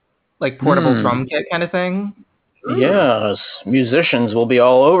like portable drum kit kind of thing. Yes, musicians will be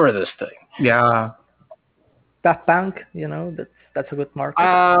all over this thing. Yeah. Daft Punk, that's a good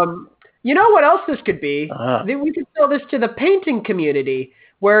market. You know what else this could be? We could sell this to the painting community,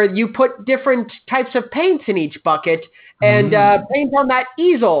 where you put different types of paints in each bucket and paint on that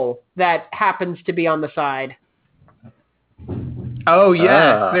easel that happens to be on the side. Oh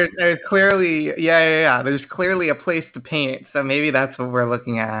yes, there's clearly there's clearly a place to paint, so maybe that's what we're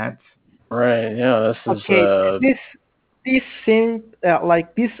looking at. Right. Yeah. This is. This seems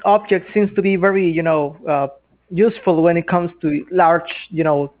like this object seems to be very useful when it comes to large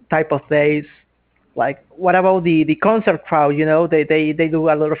type of days. Like, what about the concert crowd? They do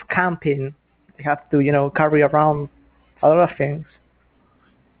a lot of camping. They have to carry around a lot of things.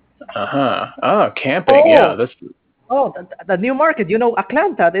 Camping. Oh. Yeah. This. Oh, the new market.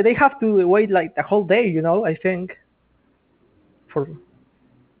 Atlanta. They have to wait like the whole day. I think. For.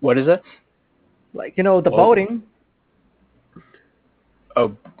 What is it? Like the boating.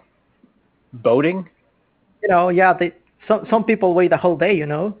 Oh, boating? Yeah. Some people wait the whole day.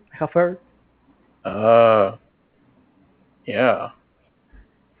 I have heard. Yeah.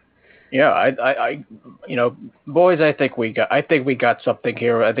 Yeah. I boys, I think we got something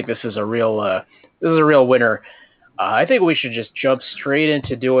here. I think this is a real winner. I think we should just jump straight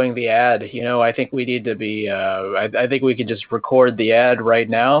into doing the ad. I think we need to be. I think we can just record the ad right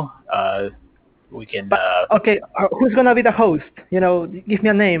now. We can. Okay, who's gonna be the host? Give me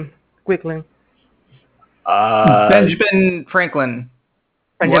a name quickly. Benjamin Franklin.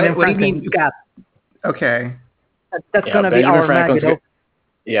 Benjamin Franklin. What do you mean? Got. Okay. That's gonna be Benjamin our Franklin's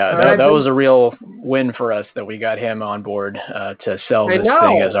Yeah, that was a real win for us that we got him on board to sell this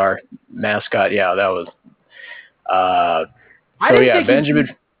thing as our mascot. Yeah, that was.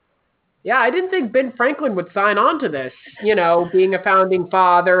 Benjamin. I didn't think Ben Franklin would sign on to this, being a founding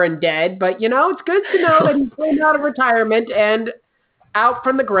father and dead. But, it's good to know that he came out of retirement and out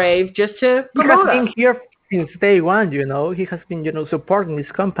from the grave just to promote us. He has been here since day one, He has been, supporting this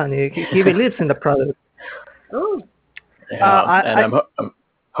company. He believes in the product. Oh. Yeah, I'm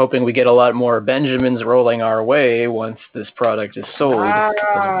hoping we get a lot more Benjamins rolling our way once this product is sold.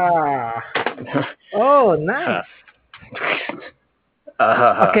 Oh, nice.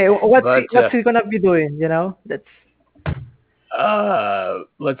 Okay, what's he gonna be doing? That's.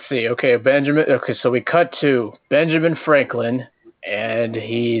 Let's see. Okay, Benjamin. Okay, so we cut to Benjamin Franklin, and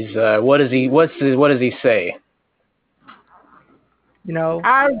he's what does he say?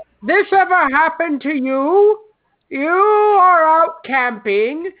 Has this ever happened to you? You are out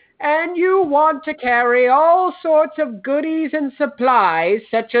camping, and you want to carry all sorts of goodies and supplies,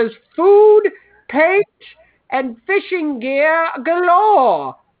 such as food, paint, and fishing gear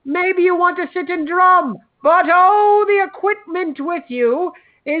galore. Maybe you want to sit and drum, but the equipment with you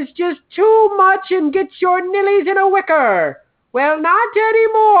is just too much and gets your nillies in a wicker. Well, not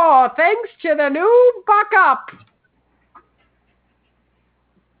anymore, thanks to the new Buck-Up.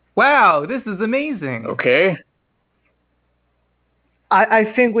 Wow, this is amazing. Okay.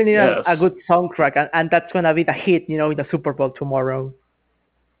 I think we need a good soundtrack, and that's gonna be the hit, in the Super Bowl tomorrow.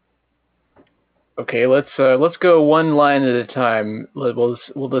 Okay, let's go one line at a time. We'll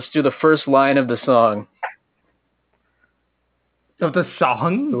just do the first line of the song. Of the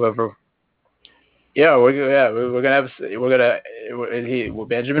song? Whoever. Yeah,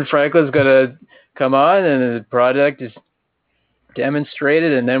 Benjamin Franklin's gonna come on, and the product is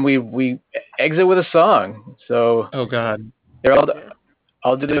demonstrated, and then we exit with a song. So. Oh God.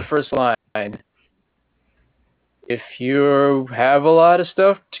 I'll do the first line. If you have a lot of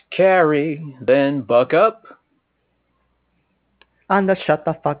stuff to carry, then buck up. And shut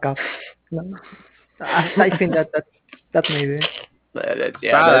the fuck up. No. I think that maybe. That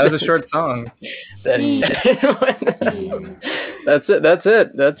was a short song. That's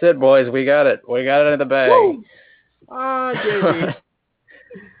it, boys. We got it in the bag. JB.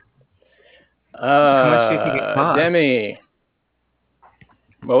 How much do you think it costs? Demi.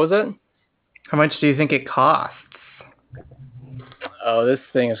 What was it? How much do you think it costs? Oh, this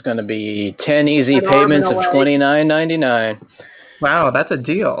thing is going to be 10 easy payments of $29.99. Wow, that's a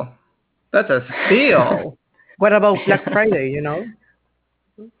deal. That's a steal. What about Black Friday, you know?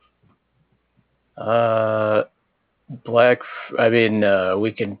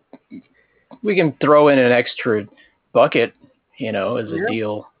 We can throw in an extra bucket, you know, as a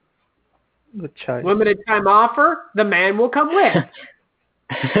deal. Good choice. Limited time offer, the man will come with.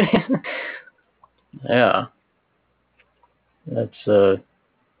 Yeah. That's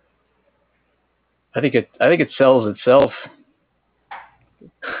I think it sells itself.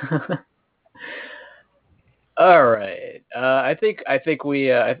 All right. I think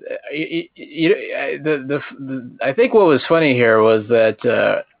we I think what was funny here was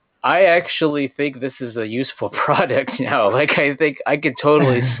that I actually think this is a useful product now. Like I think I could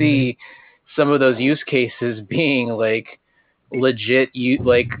totally see some of those use cases being like legit,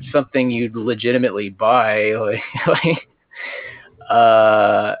 like something you'd legitimately buy. Like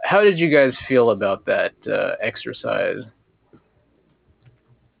how did you guys feel about that exercise?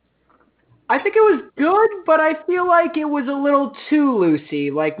 I think it was good, but I feel like it was a little too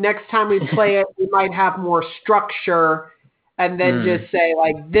loosey. Like next time we play it, we might have more structure and then just say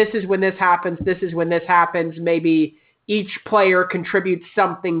like, this is when this happens, this is when this happens. Maybe each player contributes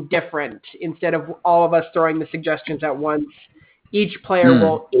something different instead of all of us throwing the suggestions at once. Each player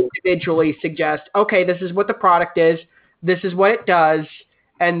will individually suggest, okay, this is what the product is, this is what it does,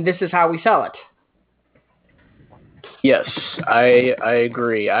 and this is how we sell it. Yes, I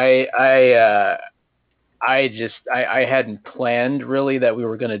agree. I hadn't planned really that we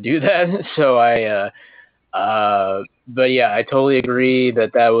were going to do that, so but yeah, I totally agree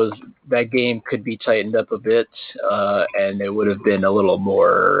that game could be tightened up a bit, and it would have been a little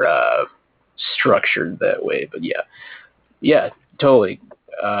more structured that way. But yeah, totally.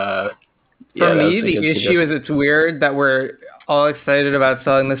 For me, the issue is it's weird that we're all excited about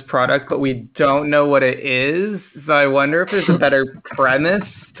selling this product, but we don't know what it is. So I wonder if there's a better premise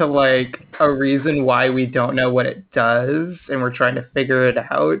to like a reason why we don't know what it does, and we're trying to figure it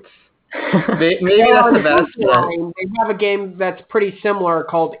out. Maybe that's the best. They have a game that's pretty similar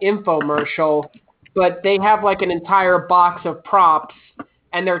called Infomercial, but they have like an entire box of props,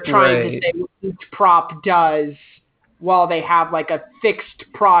 and they're trying to say what each prop does, while they have like a fixed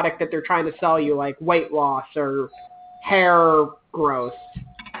product that they're trying to sell you, like weight loss or hair growth.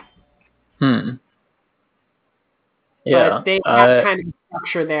 Yeah. But they have kind of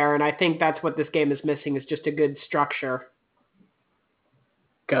structure there, and I think that's what this game is missing, is just a good structure.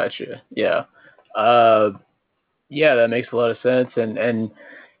 Gotcha. Yeah. Yeah, that makes a lot of sense. And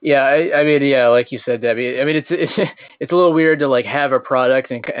yeah, I mean, yeah, like you said, Debbie, I mean, it's a little weird to like have a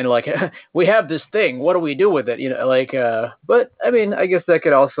product and like, we have this thing, what do we do with it? You know, like, but I mean, I guess that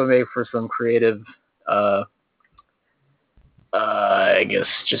could also make for some creative, I guess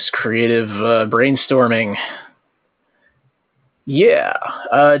just creative, brainstorming. Yeah.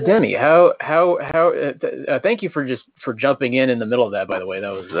 Demi, thank you for jumping in the middle of that, by the way.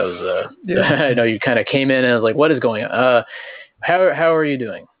 That was yeah. I know you kind of came in and I was like, what is going on? How are you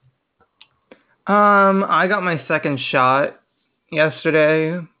doing? I got my second shot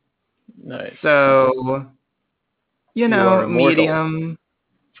yesterday. Nice. So, you know, medium.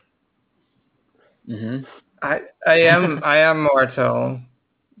 Mhm. I am mortal.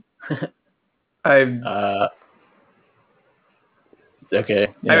 Okay.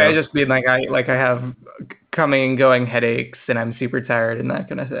 I just mean like I have coming and going headaches and I'm super tired and that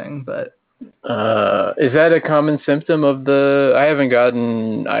kind of thing. But is that a common symptom of the? I haven't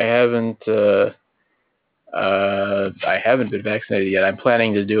been vaccinated yet. I'm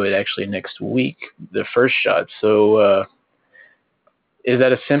planning to do it actually next week, the first shot. So is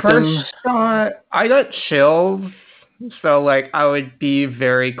that a symptom? First shot, I got chills. So like I would be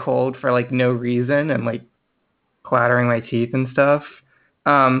very cold for like no reason and like clattering my teeth and stuff.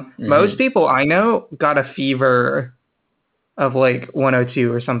 Most people I know got a fever of like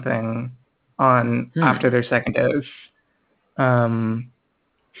 102 or something on after their second dose.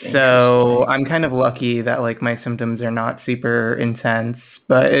 So I'm kind of lucky that like my symptoms are not super intense,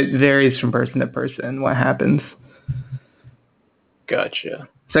 but it varies from person to person what happens. Gotcha.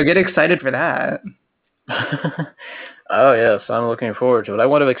 So get excited for that. Oh yes, I'm looking forward to it. I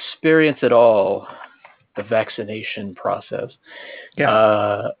want to experience it all. The vaccination process.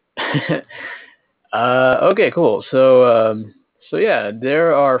 Yeah. Okay, cool. So yeah,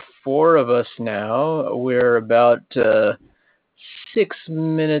 there are 4 of us now. We're about 6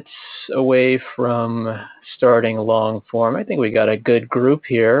 minutes away from starting long form. I think we got a good group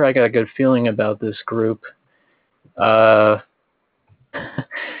here. I got a good feeling about this group. Do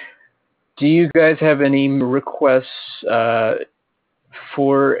you guys have any requests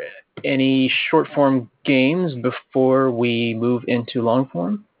for any short form games before we move into long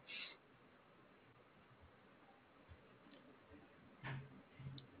form?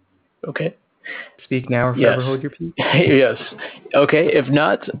 Okay. Speak now or forever hold your peace. Yes. Okay. If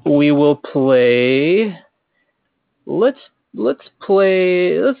not, we will play. Let's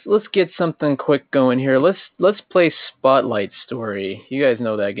get something quick going here. Let's play Spotlight Story. You guys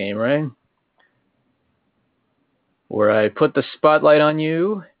know that game, right? Where I put the spotlight on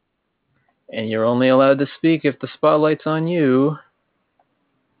you, and you're only allowed to speak if the spotlight's on you.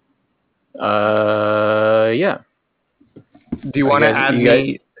 Yeah. Do you want to add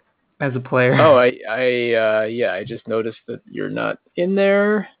me as a player? Oh, I just noticed that you're not in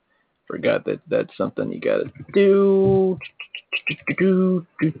there. Forgot that that's something you gotta do.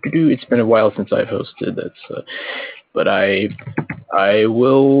 It's been a while since I've hosted. But I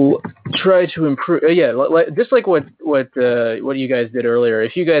will try to improve. Just like what you guys did earlier.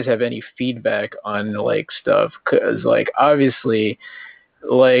 If you guys have any feedback on like stuff, because like obviously,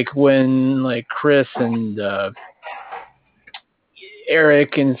 like when like Chris and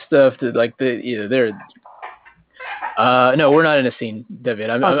Eric and stuff, that like they're. No, we're not in a scene, David.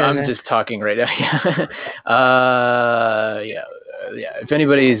 I'm just talking right now. Yeah. If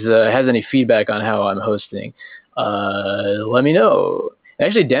anybody's has any feedback on how I'm hosting, let me know.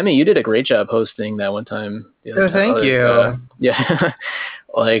 Actually, Demi, you did a great job hosting that one time. Thank you. Yeah.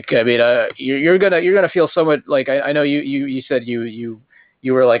 Like, I mean, you're gonna feel so much. Like, I know you said you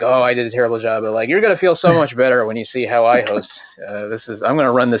were like, oh, I did a terrible job, but like, you're gonna feel so much better when you see how I host. I'm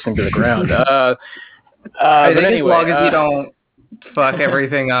gonna run this into the ground. I think as long as you don't fuck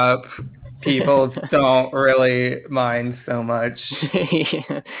everything up, people don't really mind so much.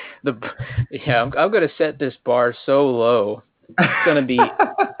 I'm going to set this bar so low. It's going to be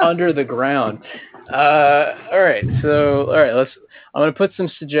under the ground. All right. I'm going to put some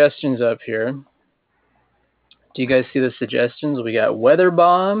suggestions up here. Do you guys see the suggestions? We got Weather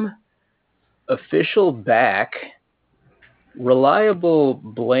Bomb, Official Back, Reliable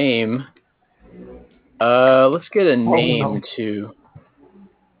Blame. Let's get a name too.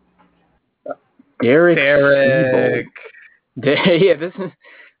 Derek. Yeah, this is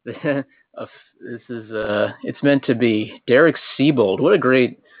it's meant to be. Derek Siebold. What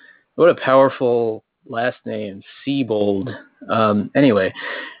a powerful last name, Siebold. Anyway,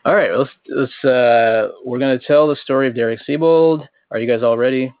 all right. Let's we're gonna tell the story of Derek Siebold. Are you guys all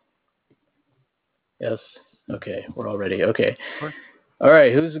ready? Yes. Okay, we're all ready. Okay. All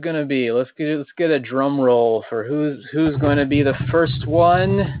right, who's it gonna be? Let's get a drum roll for who's going to be the first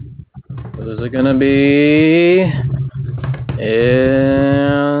one. Who's it gonna be? And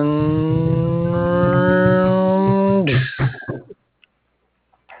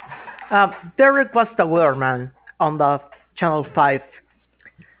Derek was the weatherman on the Channel 5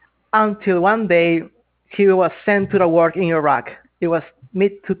 until one day he was sent to the war in Iraq. It was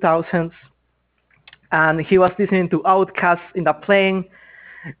mid-2000s, and he was listening to Outkast in the plane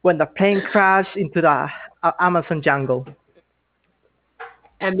when the plane crashed into the Amazon jungle.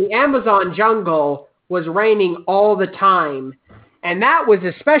 And the Amazon jungle was raining all the time. And that was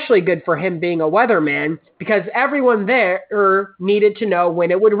especially good for him being a weatherman because everyone there needed to know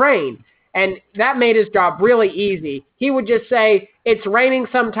when it would rain. And that made his job really easy. He would just say, it's raining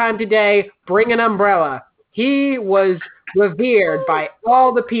sometime today, bring an umbrella. He was revered by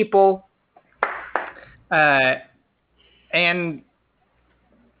all the people. And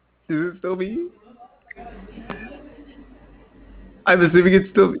is it still me? I'm assuming it's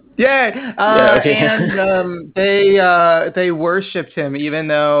still okay. And they worshipped him even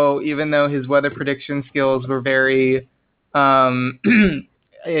though his weather prediction skills were very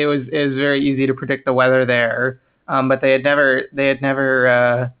it was very easy to predict the weather there, but they had never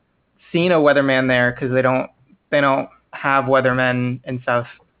seen a weatherman there because they don't have weathermen in South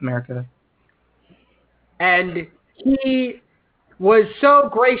America. And he was so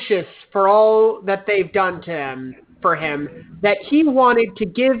gracious for all that they've done for him that he wanted to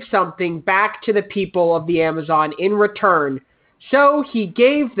give something back to the people of the Amazon in return. So he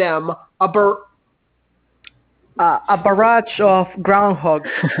gave them a barrage of groundhogs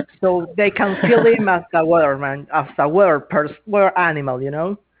so they can feel him as a weatherman, as a weather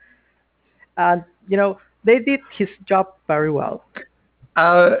animal, And, they did his job very well.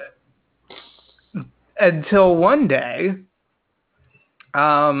 Until one day,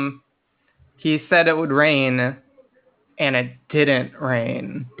 he said it would rain, and it didn't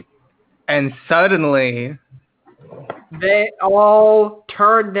rain. And suddenly, they all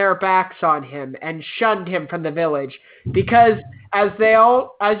turned their backs on him and shunned him from the village because, as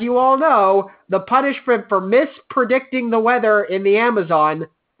you all know, the punishment for mispredicting the weather in the Amazon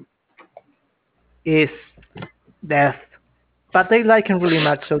is death. But they like him really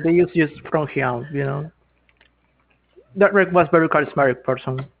much, so they just from him, you know. That Rick was very charismatic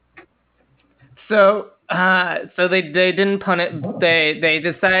person. So they didn't punish. They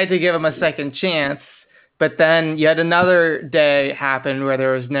decided to give him a second chance, but then yet another day happened where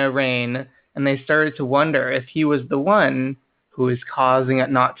there was no rain, and they started to wonder if he was the one who was causing it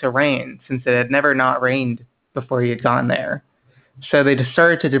not to rain, since it had never not rained before he had gone there. So they just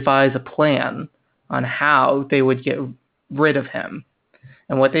started to devise a plan on how they would get rid of him.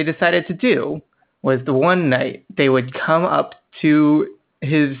 And what they decided to do was the one night they would come up to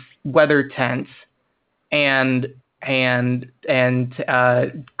his weather tent and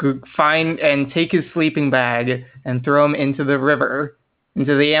find and take his sleeping bag and throw him into the river,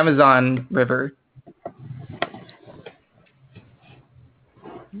 into the Amazon River.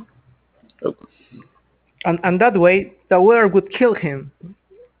 And that way, the weather would kill him.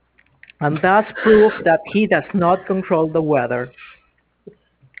 And that's proof that he does not control the weather.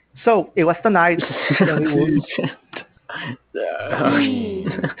 So, it was the night when we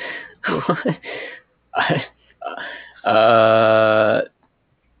oh,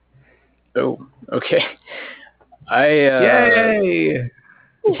 okay. Yay!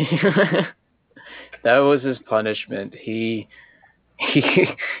 That was his punishment. He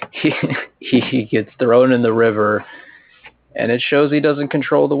gets thrown in the river, and it shows he doesn't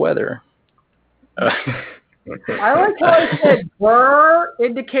control the weather. I like how I said burr,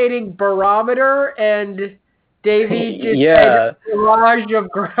 indicating barometer, and Davey just said barrage of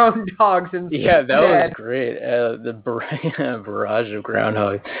groundhogs instead. Yeah, that was great. The barrage of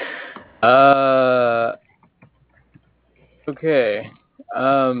groundhogs. Okay.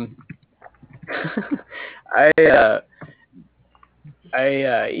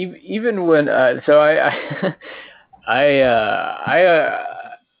 Even when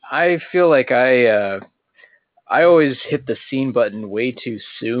I feel like I always hit the scene button way too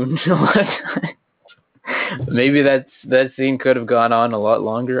soon a lot of times. Maybe that scene could have gone on a lot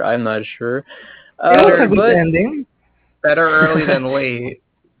longer. I'm not sure. It was a good ending. Better early than late.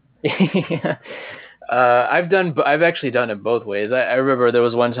 Yeah. I've actually done it both ways. I remember there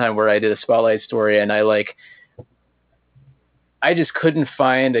was one time where I did a spotlight story and I just couldn't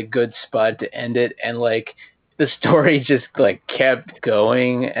find a good spot to end it, and the story just kept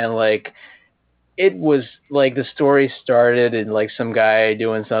going, and it was the story started and some guy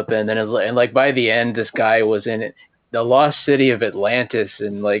doing something, and by the end this guy was in it, the lost city of Atlantis,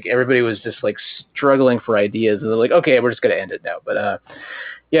 and everybody was just struggling for ideas, and they're like, okay, we're just gonna end it now. But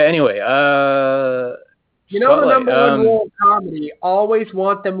yeah, anyway, the number one rule of comedy: always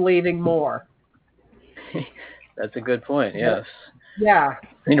want them leaving more. That's a good point. Yes. Yeah.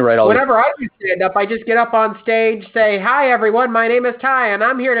 I need to write all. Whenever I do stand up, I just get up on stage, say, "Hi everyone, my name is Ty, and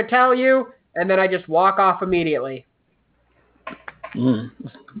I'm here to tell you," and then I just walk off immediately. It's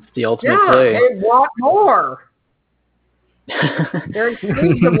the ultimate play. Yeah, they want more. They're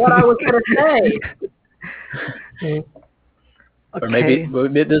intrigued of what I was going to say. Okay. Or maybe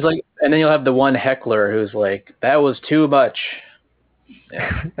there's and then you'll have the one heckler who's that was too much.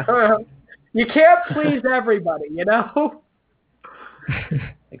 Yeah. You can't please everybody, you know?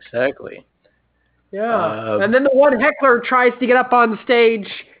 Exactly. Yeah. And then the one heckler tries to get up on stage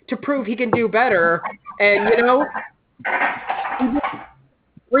to prove he can do better, and he just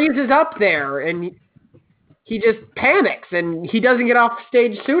freezes up there, and he just panics, and he doesn't get off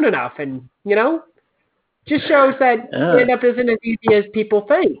stage soon enough, and just shows that stand-up isn't as easy as people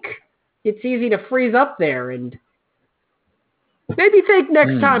think. It's easy to freeze up there, and maybe think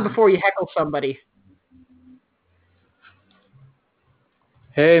next time before you heckle somebody.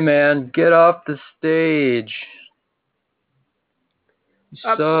 Hey, man, get off the stage. You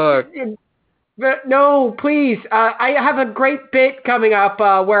suck. No, please. I have a great bit coming up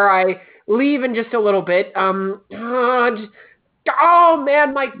where I leave in just a little bit. Oh,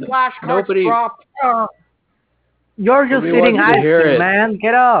 man, my flashcards dropped. You're just sitting idle, man.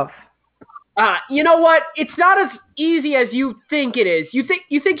 Get off. You know what? It's not as easy as you think it is. You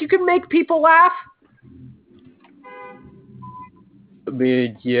think you can make people laugh? I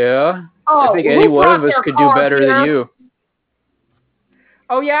mean, yeah. I think any one of us could do better than you.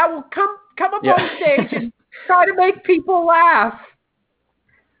 Oh yeah, well come up on stage and try to make people laugh.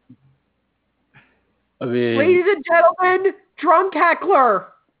 I mean, ladies and gentlemen, drunk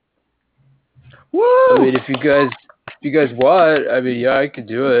heckler. Woo! I mean, if you guys you guys want, I mean, yeah, I could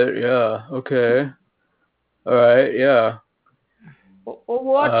do it. Yeah. Okay. All right. Yeah.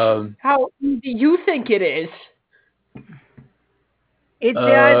 Well, how easy do you think it is? Eat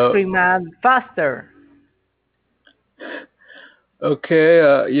the ice cream, man, faster.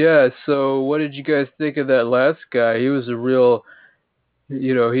 Okay. Yeah. So, what did you guys think of that last guy? He was a real,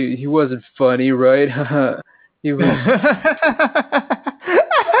 he wasn't funny, right? He was.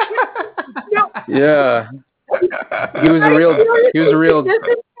 Yeah. He was a real.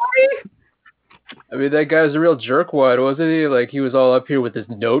 I mean, that guy was a real jerkwad, wasn't he? Like, he was all up here with his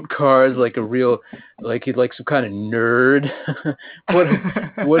note cards, like he'd like some kind of nerd.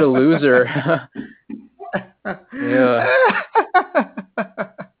 What a loser. Yeah.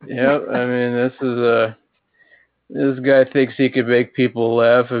 Yep. I mean, this guy thinks he can make people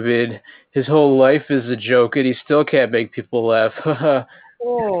laugh. I mean, his whole life is a joke, and he still can't make people laugh.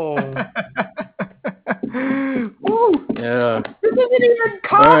 Oh. Yeah. This isn't even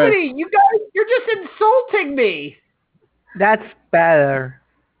comedy. Right. You guys, you're just insulting me. That's better.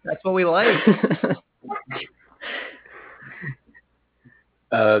 That's what we like.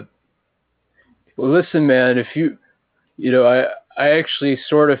 Well, listen, man. If I actually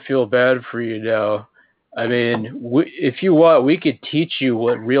sort of feel bad for you now. I mean, if you want, we could teach you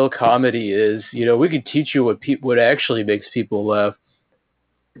what real comedy is. We could teach you what actually makes people laugh.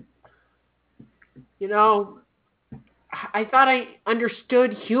 I thought I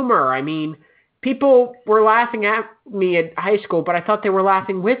understood humor. I mean, people were laughing at me at high school, but I thought they were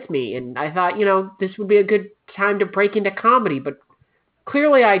laughing with me. And I thought, this would be a good time to break into comedy. But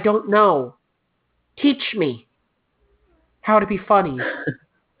clearly I don't know. Teach me how to be funny.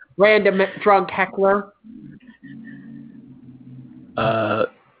 Random drunk heckler. And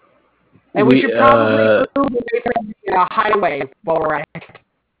we should probably move away from the highway while we're at it.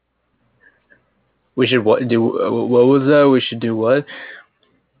 We should what was that? We should do what?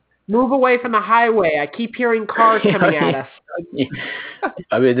 Move away from the highway. I keep hearing cars coming at us.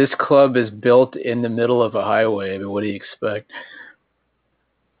 I mean, this club is built in the middle of a highway. I mean, what do you expect?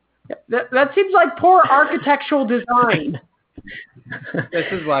 That seems like poor architectural design. This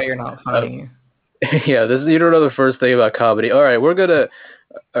is why you're not funny. Yeah, you don't know the first thing about comedy. All right, we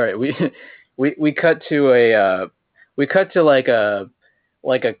cut to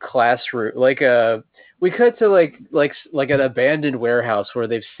like a classroom, we cut to like an abandoned warehouse where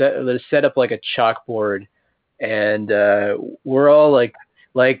they've set up like a chalkboard, and we're all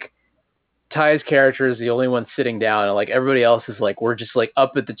like Ty's character is the only one sitting down, and like everybody else is like, we're just like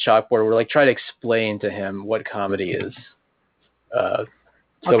up at the chalkboard. We're like trying to explain to him what comedy is.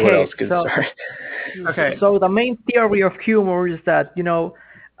 Someone else can start. Okay. So the main theory of humor is that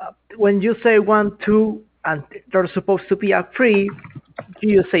when you say 1, 2, and there's supposed to be a 3,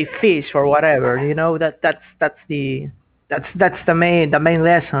 you say fish or whatever. That's the main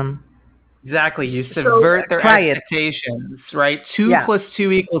lesson. Exactly. You subvert their expectations, right? 2 plus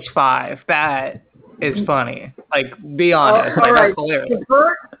 2 equals 5. That is funny. Like, be honest. All right. That's hilarious.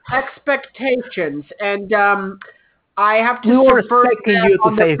 Subvert expectations, and I have to. We were expecting you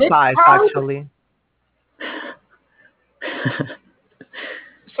to say 5, actually.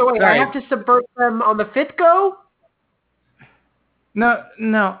 So wait, I have to subvert them on the 5th go? No.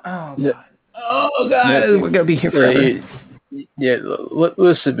 Oh god. Oh god. We're gonna be here forever. Yeah,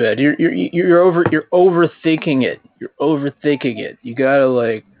 listen, man. You're overthinking it. You're overthinking it. You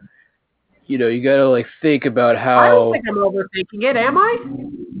gotta think about how. I don't think I'm overthinking it, am I?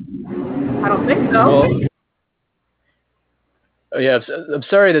 I don't think so. Well, yeah, I'm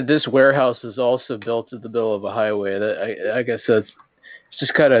sorry that this warehouse is also built in the middle of a highway. I guess it's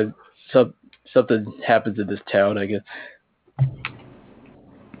just kind of something happens in this town, I guess.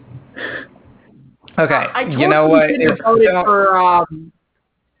 Okay, you know what? For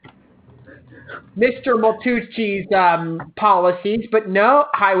Mr. Moltucci's policies, but no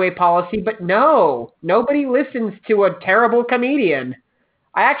highway policy, but no, nobody listens to a terrible comedian.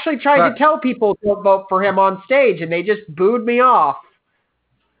 I actually tried to tell people to vote for him on stage, and they just booed me off.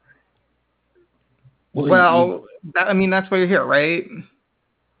 Well, that's why you're here, right?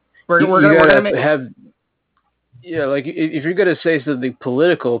 We're gonna have. Yeah, like if you're gonna say something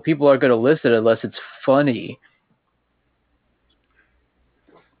political, people aren't gonna listen unless it's funny.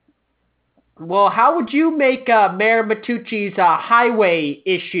 Well, how would you make Mayor Matucci's highway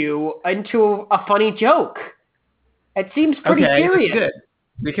issue into a funny joke? It seems pretty serious. Good.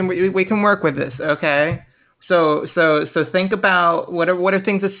 We can work with this. Okay. So think about what are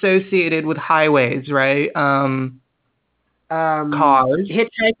things associated with highways, right? Cars,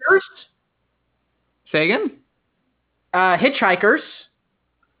 hitchhikers. Say again. Hitchhikers.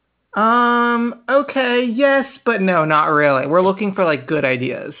 Okay, yes, but no, not really. We're looking for like good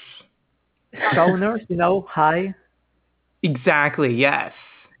ideas. Stoners, high. Exactly, yes.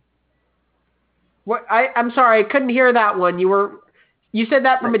 What? I'm sorry, I couldn't hear that one. You said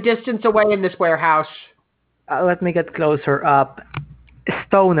that from a distance away in this warehouse. Let me get closer up.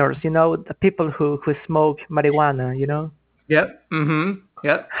 Stoners, the people who smoke marijuana, Yep. Mm-hmm.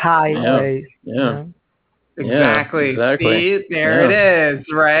 Yep. Highways. Yeah. Exactly. Yeah, exactly. See, there it is,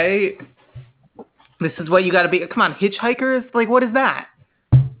 right? This is what you got to be. Come on, hitchhikers. Like, what is that?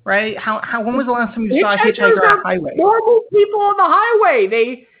 Right? When was the last time you saw a hitchhiker on a highway? Normal people on the highway.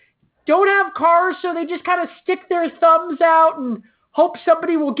 They don't have cars, so they just kind of stick their thumbs out and hope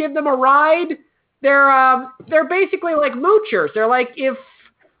somebody will give them a ride. They're basically like moochers. They're like if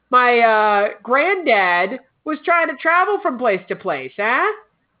my granddad was trying to travel from place to place, huh?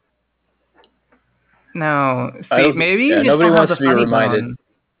 No, see, maybe you just nobody don't have wants the to be reminded. zone.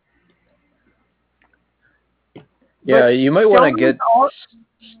 Yeah, you might want to get.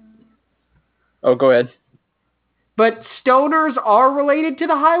 Oh, go ahead. But stoners are related to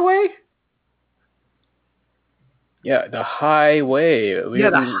the highway? Yeah, the highway.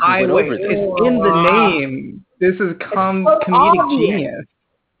 The highway. It's in the name. This is comedic genius.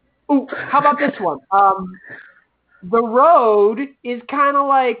 Ooh, how about this one? The road is kind of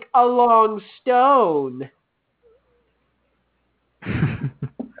like a long stone. Oh,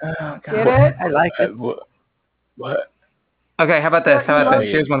 God. Get it? I like it. What? Okay, how about this?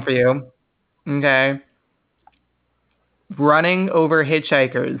 Here's one for you. Okay. Running over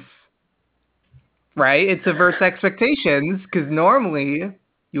hitchhikers. Right? It subverts expectations because normally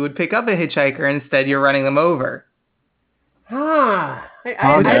you would pick up a hitchhiker, instead you're running them over. I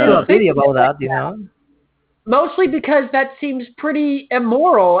do a video about that, Mostly because that seems pretty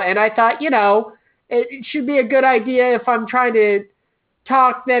immoral, and I thought, it should be a good idea if I'm trying to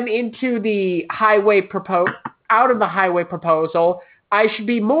talk them into the out of the highway proposal, I should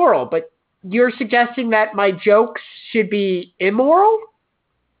be moral. But you're suggesting that my jokes should be immoral?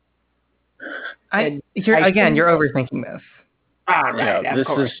 You're overthinking this. All right, yeah, of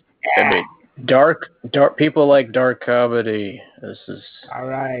course. I mean, dark people like dark comedy. This is all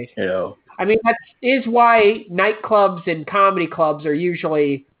right. I mean, that is why nightclubs and comedy clubs are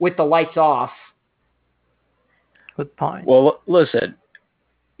usually with the lights off. Good point. Well, listen,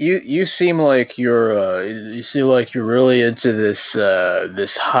 you seem like you're really into this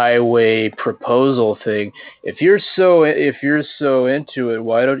highway proposal thing. If you're so into it,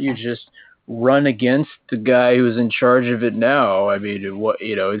 why don't you just run against the guy who's in charge of it now? I mean,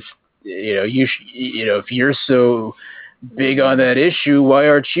 if you're so big on that issue, why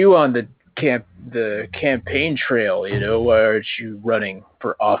aren't you on the campaign trail? Why aren't you running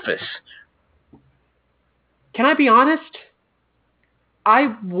for office? Can I be honest?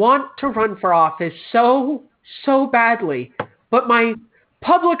 I want to run for office so badly, but my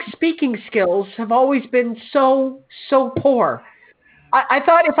public speaking skills have always been so poor. I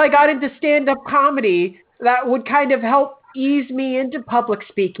thought if I got into stand-up comedy, that would kind of help ease me into public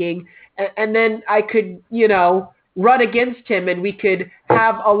speaking, and then I could, run against him, and we could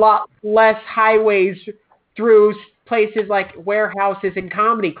have a lot less highways through places like warehouses and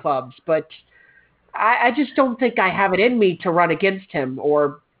comedy clubs. But I just don't think I have it in me to run against him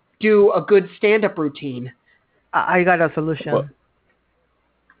or do a good stand-up routine. I got a solution.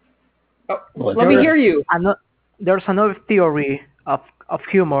 Let me hear you. There's another theory of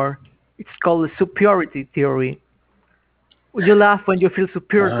humor. It's called the superiority theory. You laugh when you feel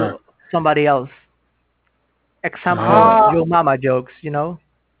superior to somebody else. Example, your mama jokes,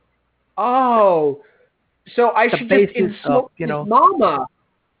 Oh, so I should just insult his mama.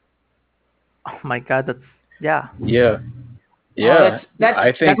 Oh my God, Yeah. Oh,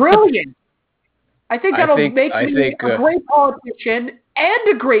 that's brilliant. I think that'll make me a great politician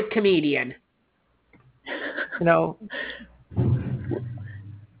and a great comedian.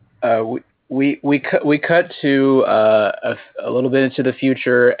 We cut to a little bit into the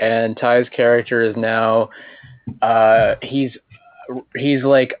future, and Ty's character is now he's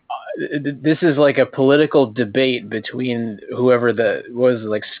like this is like a political debate between whoever was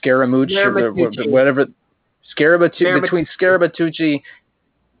like Scaramucci or whatever between Scaramucci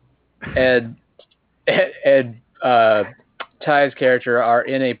and Ty's character are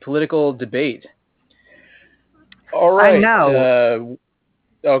in a political debate. All right. Now,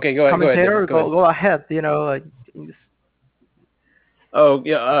 okay, go ahead. Commentator, go ahead. Oh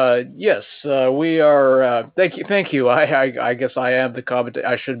yeah. Yes. We are. Thank you. I guess I am the commentator.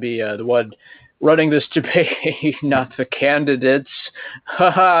 I should be the one running this debate, not the candidates.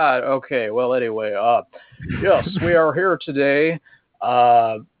 Haha. Okay. Well, anyway. Yes, we are here today.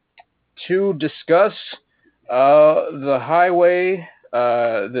 to discuss the highway,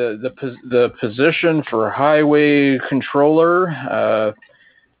 the position for highway controller.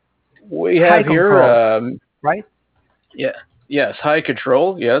 We have here, right? Yeah. Yes. High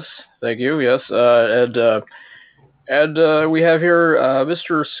control. Yes. Thank you. Yes. And we have here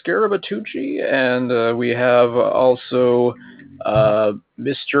Mr. Scarabatucci, and we have also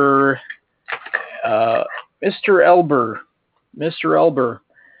Mr. Elber. Mr. Elber.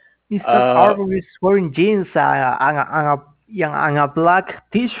 Mr. Elber is wearing jeans and a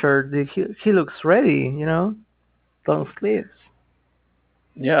black T-shirt. He looks ready, long sleeves.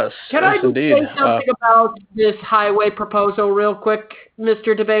 Yes. Can yes, I just indeed. say something about this highway proposal real quick,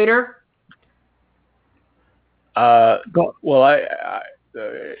 Mr. Debater? Well,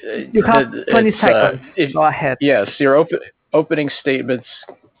 you have 20 seconds. Go ahead. Yes, your opening statements.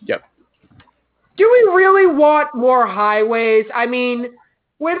 Yep. Do we really want more highways? I mean,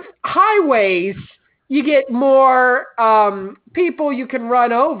 with highways, you get more people you can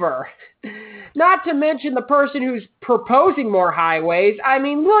run over. Not to mention the person who's proposing more highways. I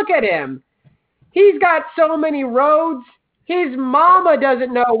mean, look at him. He's got so many roads, his mama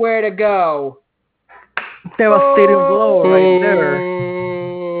doesn't know where to go. Devastating blow right there.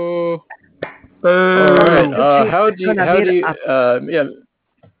 All right. How do you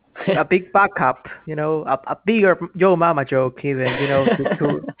yeah. A big backup, a bigger Yo Mama joke even,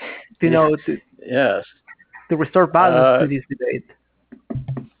 yes. To restore balance to this debate.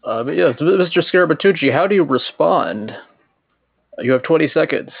 But yes, Mr. Scarabatucci, how do you respond? You have 20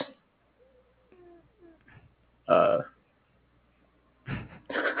 seconds.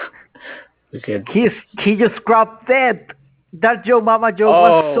 Okay. He just grabbed that. That Yo Mama joke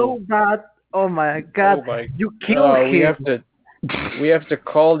was so bad. Oh my God! You killed him. We have to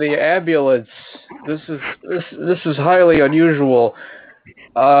call the ambulance. This is highly unusual.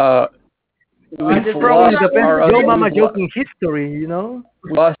 It's probably the best Yo Mama joke in history. We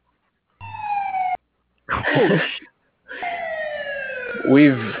lost.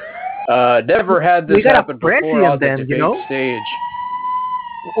 We've never had this happen before on the debate stage.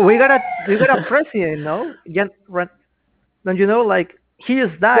 We got a president, no? Don't you know? Like he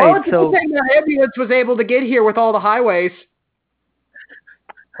just died. Well, so the ambulance was able to get here with all the highways.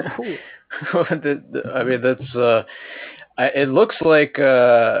 I mean, that's. It looks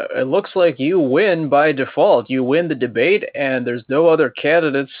like you win by default. You win the debate, and there's no other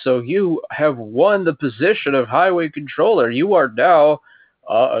candidates, so you have won the position of highway controller. You are now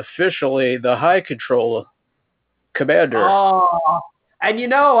officially the high control commander. Oh, and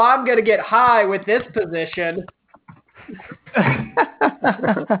I'm gonna get high with this position.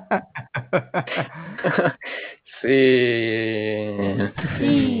 See.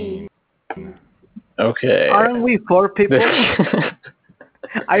 Okay. Aren't we 4 people?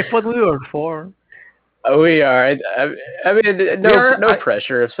 I thought we were 4. We are. I mean, no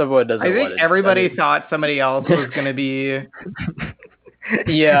pressure if someone doesn't want it. I think everybody thought somebody else was going to be.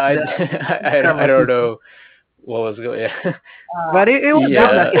 Yeah, I don't know what was going. Yeah. But it was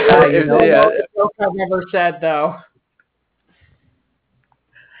joke I've ever said though.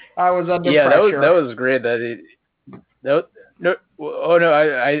 I was under pressure. That was great. No. Oh no!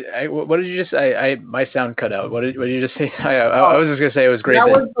 I what did you just? My sound cut out. What did you just say? I was just gonna say it was great. That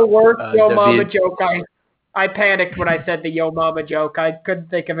was the worst Yo Mama joke. I panicked when I said the Yo Mama joke. I couldn't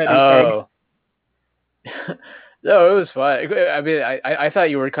think of anything. Oh. No, it was fun. I mean, I thought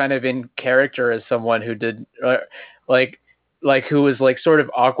you were kind of in character as someone who did like who was like sort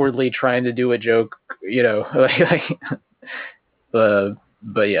of awkwardly trying to do a joke, but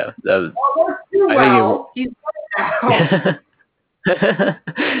yeah, that was. He's I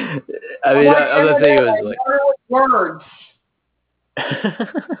mean, I'm not saying it was like words.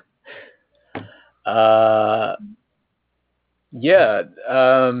 Yeah.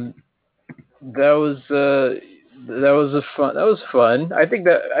 That was fun. I think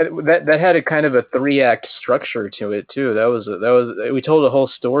that had a kind of a 3-act structure to it too. We told a whole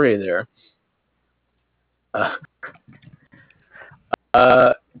story there.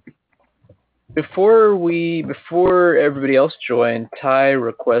 Before everybody else joined, Ty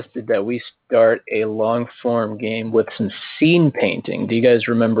requested that we start a long form game with some scene painting. Do you guys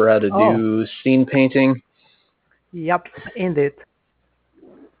remember how to do scene painting? Yep, indeed.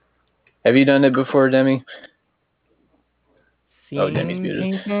 Have you done it before, Demi? Scene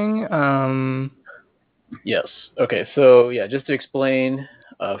painting? Yes. Okay, so yeah, just to explain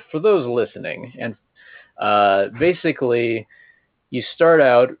for those listening, and basically you start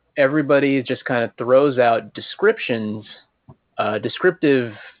out, everybody just kind of throws out descriptive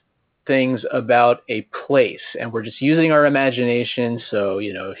things about a place, and we're just using our imagination. So,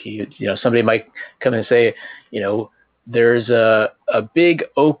 if somebody might come and say, there's a big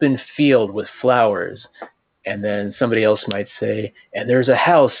open field with flowers, and then somebody else might say, and there's a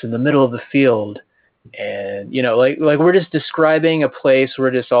house in the middle of the field, and like we're just describing a place.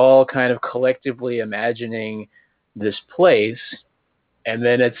 We're just all kind of collectively imagining this place. And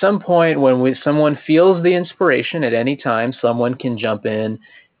then at some point when someone feels the inspiration at any time, someone can jump in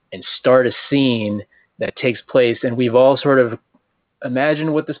and start a scene that takes place, and we've all sort of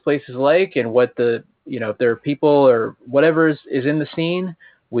imagined what this place is like, and what if there are people or whatever is in the scene,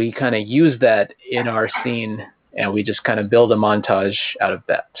 we kind of use that in our scene, and we just kind of build a montage out of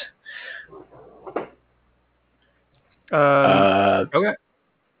that. Okay.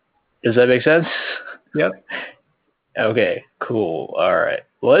 Does that make sense? Yep. Okay, cool. All right.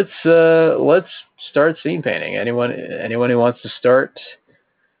 Let's start scene painting. Anyone who wants to start?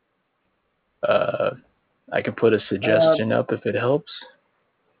 I can put a suggestion up if it helps.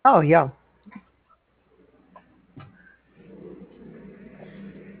 Oh yeah.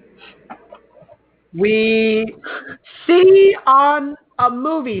 We see on a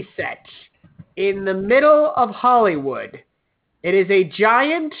movie set in the middle of Hollywood. It is a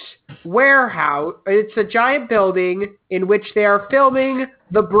giant warehouse. It's a giant building in which they are filming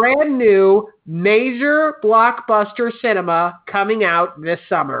the brand new major blockbuster cinema coming out this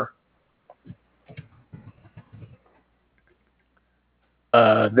summer.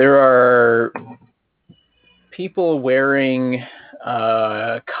 There are people wearing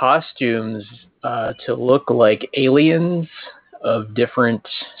costumes to look like aliens of different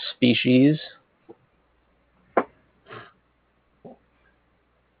species.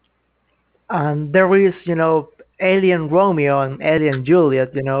 And there is, Alien Romeo and Alien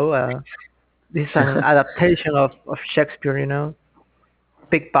Juliet, this is an adaptation of Shakespeare,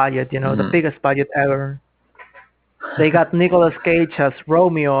 big budget, the biggest budget ever. They got Nicolas Cage as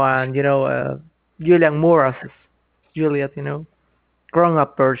Romeo and, Julianne Moore as Juliet,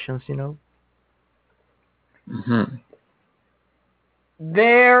 grown-up versions, Mm-hmm.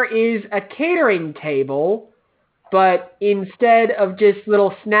 There is a catering table, but instead of just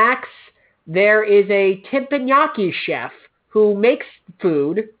little snacks, there is a teppanyaki chef who makes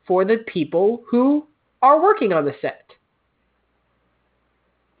food for the people who are working on the set.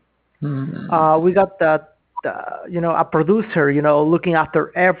 We got that, a producer, looking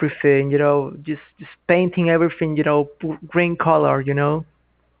after everything, just painting everything, green color,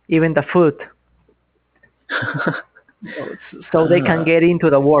 even the food. So they can get into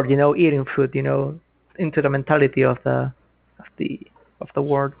the world, eating food, into the mentality of the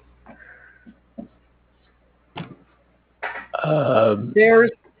world.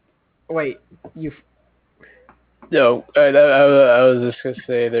 There's wait, you. No, I was just gonna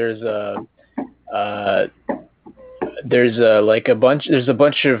say there's a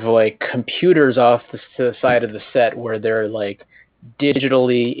bunch of like computers off to the side of the set where they're like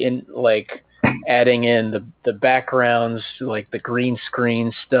digitally in like adding in the backgrounds, like the green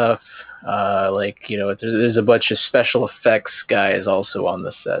screen stuff. There's a bunch of special effects guys also on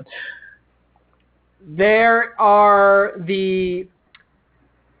the set. There are the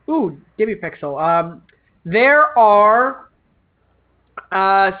DiviPixel. There are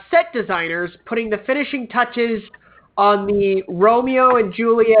set designers putting the finishing touches on the Romeo and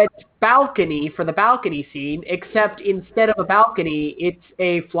Juliet balcony for the balcony scene, except instead of a balcony, it's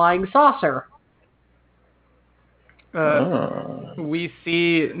a flying saucer. We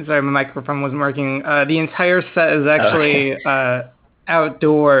see. Sorry, my microphone wasn't working. The entire set is actually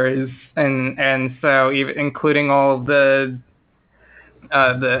outdoors, and so even including all the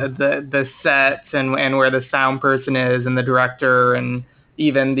sets and where the sound person is and the director and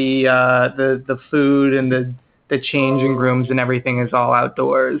even the food and the changing rooms and everything is all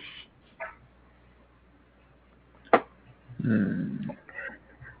outdoors.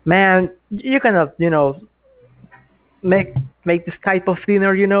 Man, you cannot, make this type of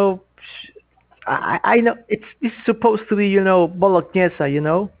dinner, I know it's supposed to be, bolognese,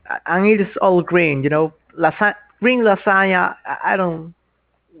 and it is all green, green lasagna.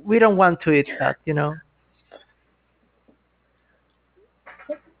 We don't want to eat that,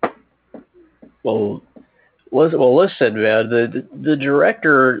 Well, listen, man. The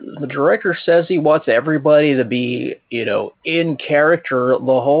director says he wants everybody to be, in character the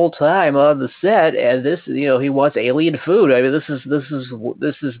whole time on the set, and this, he wants alien food. I mean, this is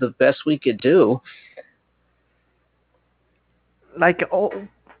the best we could do. Like,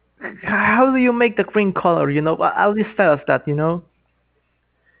 how do you make the green color? At least tell us that,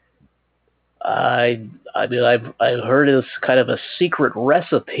 I mean, I've heard it's kind of a secret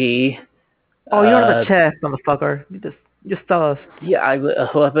recipe. Oh, you're the chef, motherfucker. You just tell us. Yeah,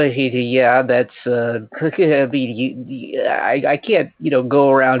 yeah, that's. I mean, I can't, go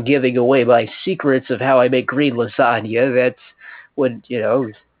around giving away my secrets of how I make green lasagna. That's what.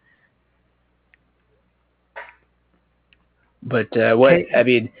 But what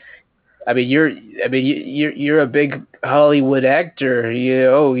Okay. you're a big Hollywood actor.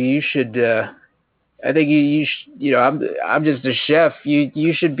 You should. I think you should, I'm just a chef.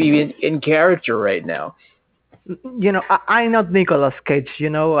 You should be in character right now. I'm not Nicolas Cage.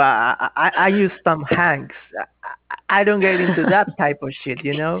 I use Tom Hanks. I don't get into that type of shit.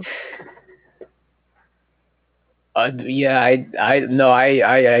 Yeah,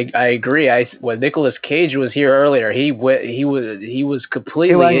 I agree. When Nicolas Cage was here earlier, he was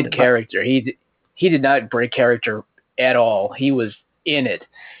completely in character. He did not break character at all. He was in it.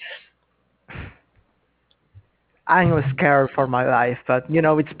 I'm scared for my life, but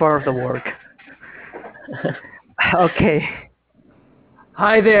it's part of the work. Okay.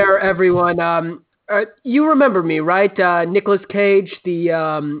 Hi there, everyone. You remember me, right? Nicolas Cage.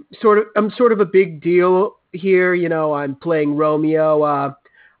 I'm sort of a big deal here. I'm playing Romeo. I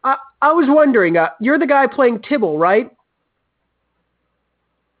was wondering, you're the guy playing Tibble, right?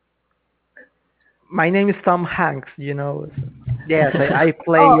 My name is Tom Hanks. Yes, I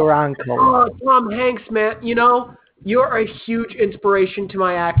play your uncle. Oh, Tom Hanks, man. You're a huge inspiration to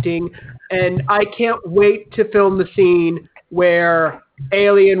my acting, and I can't wait to film the scene where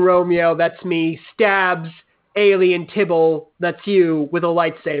Alien Romeo, that's me, stabs Alien Tibble, that's you, with a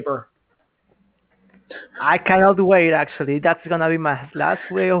lightsaber. I cannot wait, actually. That's going to be my last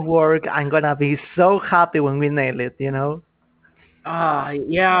day of work. I'm going to be so happy when we nail it, Yeah,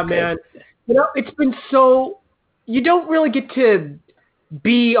 man. It's been so... You don't really get to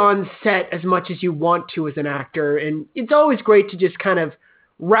be on set as much as you want to as an actor, and it's always great to just kind of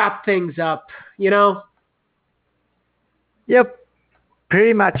wrap things up, Yep,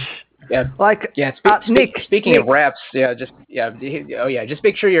 pretty much. Yeah, Nick. Speaking of wraps, just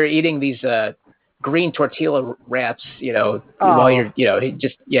make sure you're eating these green tortilla wraps. While you're,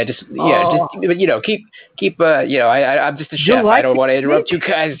 keep. I'm just a chef. I don't want to interrupt you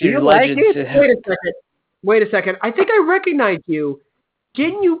guys. Do you like it? Wait a second. I think I recognize you.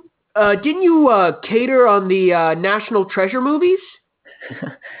 Didn't you cater on the National Treasure movies?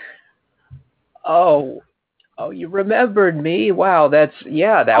 Oh, you remembered me? Wow, that was me.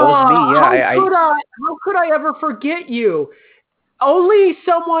 Yeah, how could I ever forget you? Only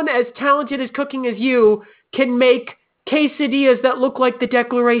someone as talented as cooking as you can make quesadillas that look like the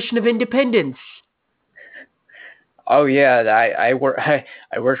Declaration of Independence. Oh yeah, I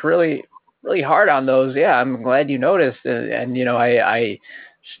worked really hard on those. Yeah, I'm glad you noticed. And I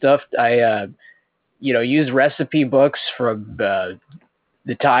used recipe books from the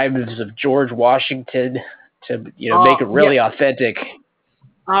times of George Washington to make it really authentic.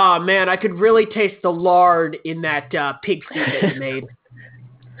 Oh man, I could really taste the lard in that pig feet that you made.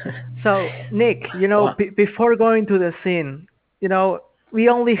 So Nick, before going to the scene, we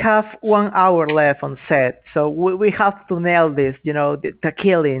only have 1 hour left on set, so we have to nail this. The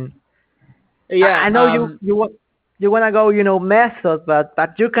killing. Yeah, I know you want to go, method,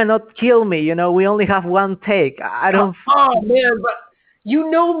 but you cannot kill me. We only have one take. I don't. Oh man, but you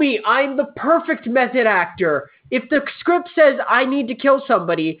know me. I'm the perfect method actor. If the script says I need to kill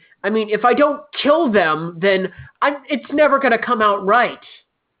somebody, I mean, if I don't kill them, then it's never gonna come out right.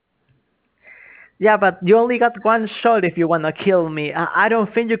 Yeah, but you only got one shot if you want to kill me. I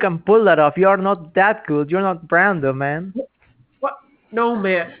don't think you can pull that off. You're not that good. You're not Brando, man. What? No,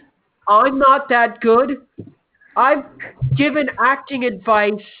 man. I'm not that good. I've given acting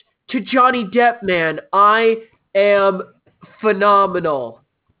advice to Johnny Depp, man. I am phenomenal.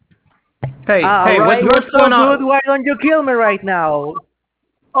 Hey, right. what's going on? Good. Why don't you kill me right now?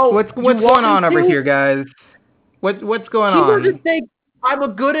 Oh, what's going on over here, guys? What's going on? He doesn't think I'm a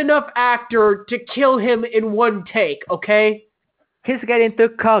good enough actor to kill him in one take, okay? He's getting too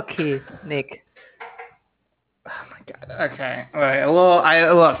cocky, Nick. Oh my god. Okay. All right. Well,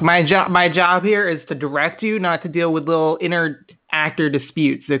 look. My job here is to direct you, not to deal with little inner actor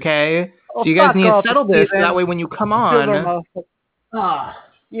disputes. Okay. So you guys need to settle this. So that way, when you come on.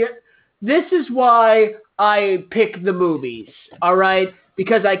 Yeah. This is why I pick the movies. All right,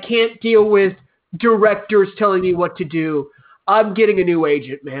 because I can't deal with directors telling me what to do. I'm getting a new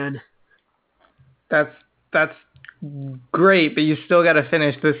agent, man. That's great, but you still got to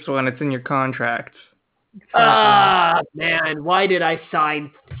finish this one. It's in your contract. Man, why did I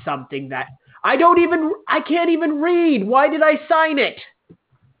sign something that I can't even read? Why did I sign it?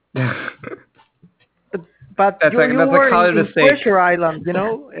 But that's you a college in mistake. Treasure Island,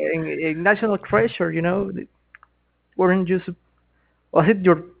 in National Treasure, weren't you? Was it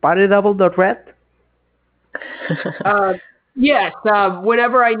your body double that read? Yes.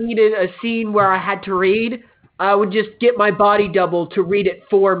 Whenever I needed a scene where I had to read, I would just get my body double to read it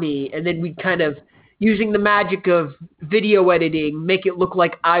for me, and then we'd kind of, using the magic of video editing, make it look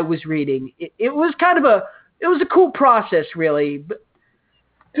like I was reading. It was kind of a cool process, really. But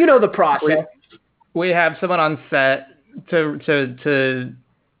you know the process. We have someone on set to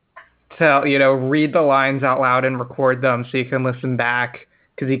read the lines out loud and record them so you can listen back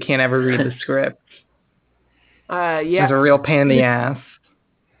because you can't ever read the script. Yeah. It's a real pain in the ass.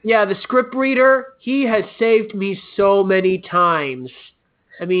 Yeah, the script reader, he has saved me so many times.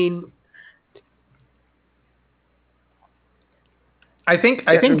 I mean, I think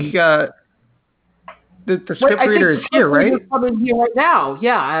the script reader is here, right? Coming here right now.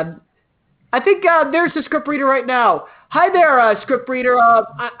 Yeah, I think there's the script reader right now. Hi there, script reader.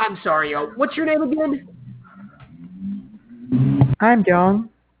 I'm sorry. What's your name again? I'm John.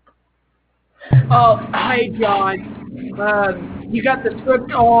 Oh, hi, John. You got the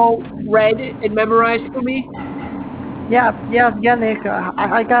script all read and memorized for me? Yeah, Nick.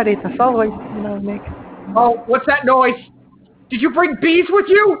 I got it as always, Nick. Oh, what's that noise? Did you bring bees with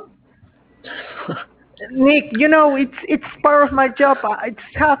you? Nick, it's part of my job. It's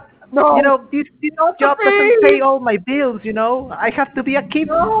tough. No. This job doesn't pay all my bills. I have to be a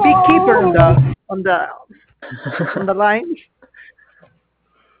beekeeper on the line.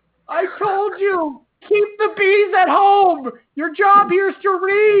 I told you, keep the bees at home. Your job here is to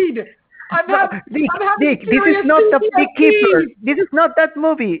read. Nick, this is not the beekeeper. This is not that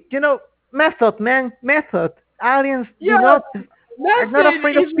movie. Method, man, method. Aliens are not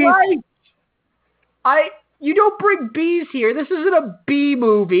afraid of bees. Right. You don't bring bees here. This isn't a bee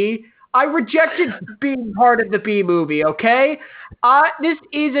movie. I rejected being part of the bee movie, okay? This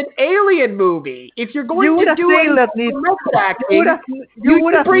is an alien movie. If you're going to do it, you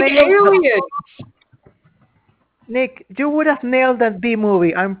would have bring aliens. Nick, you would have nailed that bee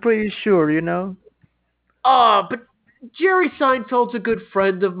movie. I'm pretty sure, But Jerry Seinfeld's a good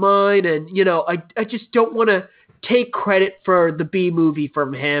friend of mine, and I just don't want to take credit for the bee movie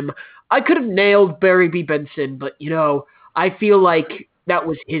from him. I could have nailed Barry B. Benson, but I feel like that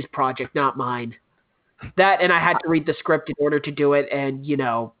was his project, not mine. That, and I had to read the script in order to do it, and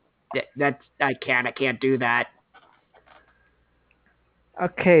I can't do that.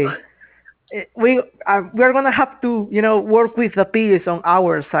 Okay, we're gonna have to work with the bees on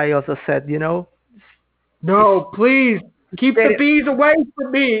our side of the set. No, please keep the bees away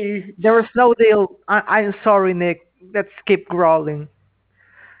from me. There is no deal. I'm sorry, Nick. Let's keep growling.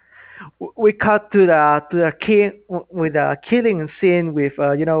 We cut to the killing scene with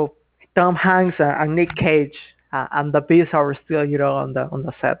Tom Hanks and Nick Cage, and the bees are still on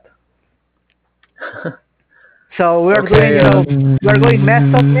the set. So we're going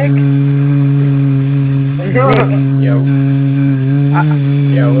messed up, Nick.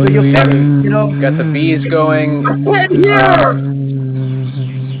 Got the bees going.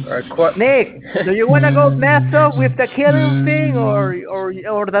 Nick, do you want to go mess up with the killing thing, or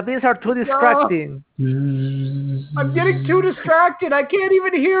the bees are too distracting? I'm getting too distracted. I can't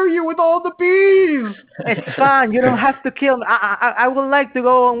even hear you with all the bees. It's fine. You don't have to kill me. I would like to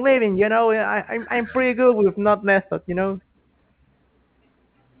go on living. I'm pretty good with not method. Okay.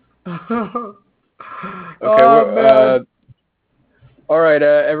 All right.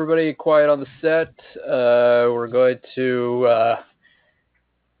 Everybody, quiet on the set. We're going to.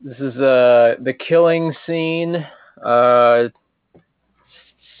 This is the killing scene.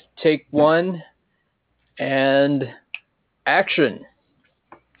 Take one, and action.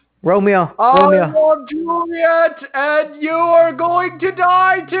 Romeo. I love Juliet, and you are going to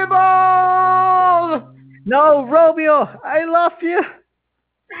die, Tybalt! No, Romeo, I love you.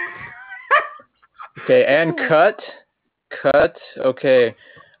 Okay, and cut. Okay.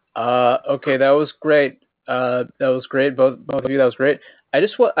 Okay, that was great. That was great. Both of you, that was great. I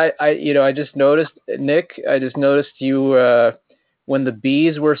just noticed, Nick. I just noticed you when the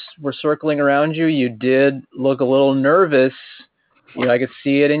bees were circling around you. You did look a little nervous. I could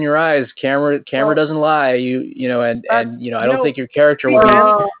see it in your eyes. Camera doesn't lie. And I don't think your character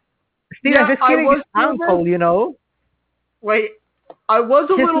was. Steven, he's killing his uncle. Wait, I was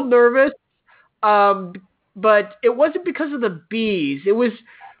a little nervous, but it wasn't because of the bees. It was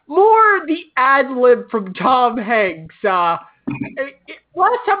more the ad lib from Tom Hanks.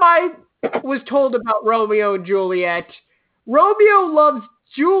 Last time I was told about Romeo and Juliet, Romeo loves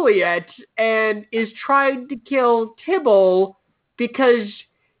Juliet and is trying to kill Tybalt because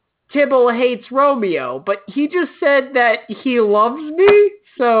Tibble hates Romeo, but he just said that he loves me.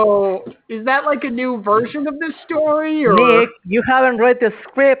 So is that like a new version of this story? Or Nick, you haven't read the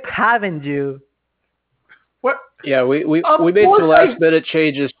script, haven't you? What? Yeah, we made some last minute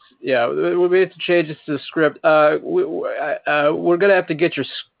changes. Yeah, we made some changes to the script. We're gonna have to get your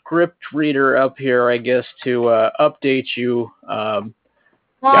script reader up here, I guess, to update you. Fine.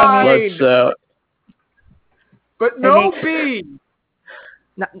 Let's. But no B.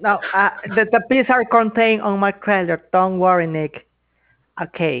 No, the B's are contained on my trailer. Don't worry, Nick.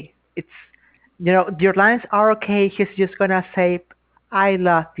 Okay, it's your lines are okay. He's just gonna say, "I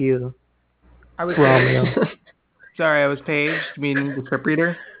love you." I was Romeo. Sorry, I was paged. Meaning the script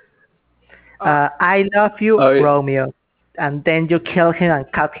reader. I love you, Romeo, and then you kill him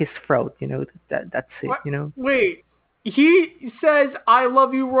and cut his throat. That's it. What? Wait, he says I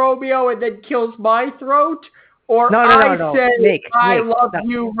love you, Romeo, and then kills my throat. Or no. Say, Nick, I love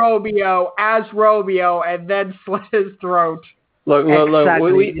you, Romeo, as Romeo, and then slit his throat. Look,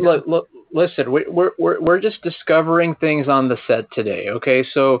 listen, we're just discovering things on the set today, okay?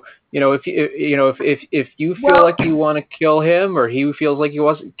 So, if you feel like you want to kill him, or he feels like he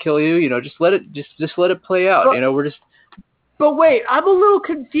wants to kill you, just let it play out. We're just. But wait, I'm a little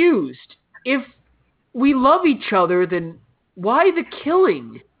confused. If we love each other, then why the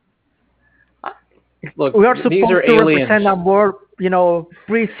killing? Look, we are supposed these are to aliens. represent a more,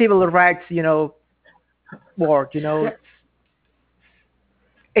 pre-civil rights, world,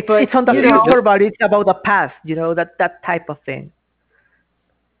 It's on the future, but it's about the past, that type of thing.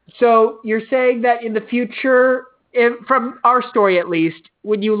 So you're saying that in the future, from our story at least,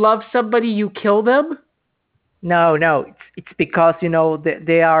 when you love somebody, you kill them? No, it's because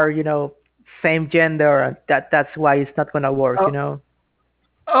they are same gender, and that's why it's not gonna work,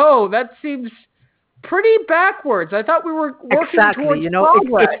 Oh, that seems pretty backwards. I thought we were working towards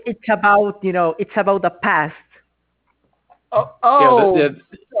progress. It's about the past.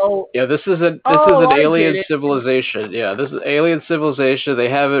 This is an alien civilization. Yeah, this is alien civilization. They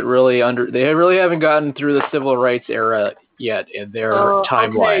really haven't gotten through the civil rights era yet in their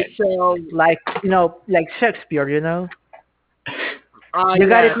timeline. Okay, so like Shakespeare, You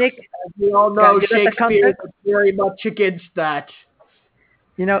got it, Nick? We all know Shakespeare is very much against that.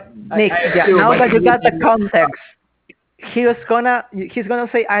 Nick, now that you got the context, he's gonna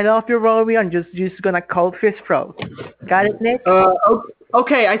say I love you, Romeo, and just gonna cut his throat. Got it, Nick?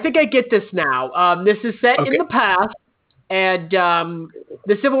 Okay, I think I get this now. This is set in the past, and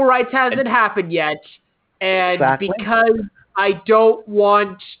the civil rights hasn't happened yet, and because I don't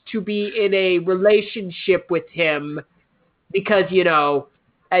want to be in a relationship with him, because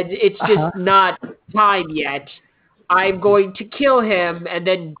it's just not time yet. I'm going to kill him and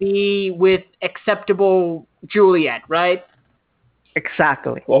then be with acceptable Juliet, right?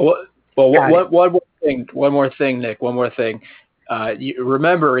 Exactly. Well, one more thing, Nick. One more thing.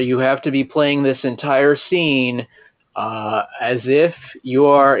 Remember, you have to be playing this entire scene as if you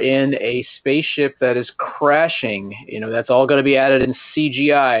are in a spaceship that is crashing. That's all going to be added in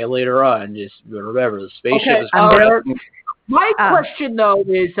CGI later on. Just remember, the spaceship is crashing. My question, though,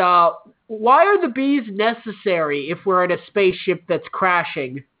 is why are the bees necessary if we're in a spaceship that's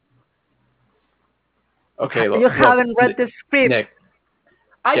crashing? Okay, you haven't read the script. Nick.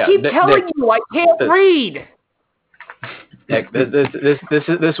 I keep telling you, I can't read. Nick,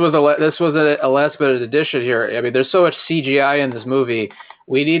 this was a last minute addition here. I mean, there's so much CGI in this movie.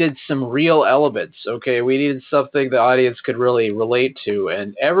 We needed some real elements. Okay, we needed something the audience could really relate to,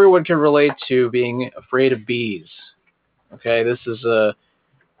 and everyone can relate to being afraid of bees. Okay, this is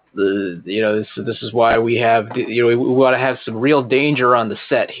this is why we have we want to have some real danger on the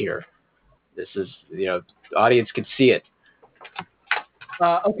set here. This is the audience can see it.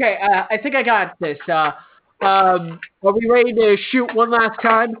 Okay, I think I got this. Are we ready to shoot one last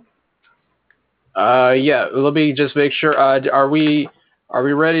time? Yeah. Let me just make sure. Are we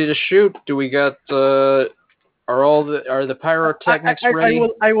ready to shoot? Do we got are the pyrotechnics ready?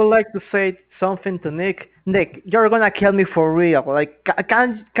 I would like to say something to Nick. Nick, you're gonna kill me for real. Like,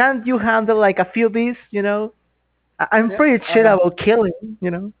 can't you handle like a few bees? I'm pretty chill about killing.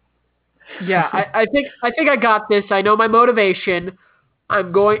 Yeah, I think I got this. I know my motivation.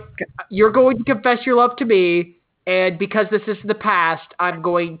 You're going to confess your love to me, and because this is the past, I'm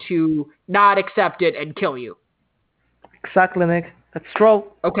going to not accept it and kill you. Exactly, Nick. Let's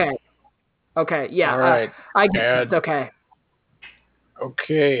roll. Okay, yeah. All right. I guess it's okay.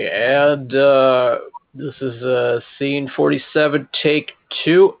 Okay, and this is scene 47, take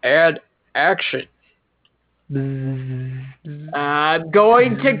 2, and action. I'm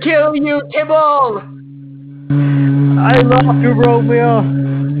going to kill you, Tibble! I love you, Romeo.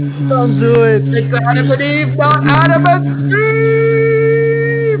 Don't do it. It's Adam and Eve, not Adam and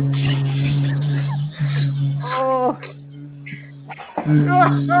Steve. Oh. No.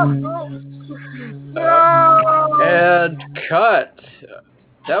 And cut.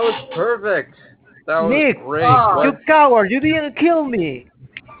 That was perfect. That was Nick, great. you coward! You didn't kill me.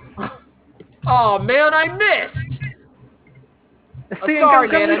 Oh man, I missed. Steven, Sorry,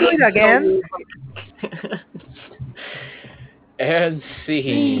 can man. we do it again? And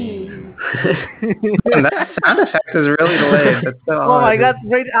scene. That sound effect is really delayed. That's so Oh my odd. god,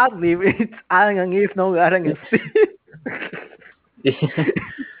 great ad-lib. It's Adam and Eve, no Adam and Steve.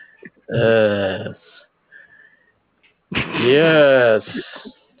 Yes.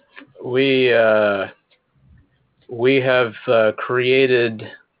 We have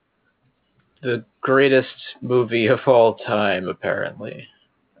created the greatest movie of all time, apparently.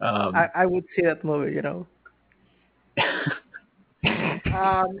 I would see that movie, you know.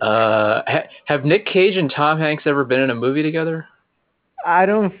 Have Nick Cage and Tom Hanks ever been in a movie together? I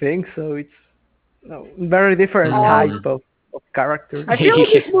don't think so. It's very different type of characters. I feel like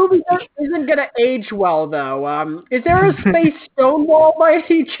this movie isn't gonna age well, though. Is there a space Stonewall by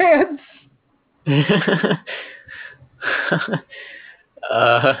any chance?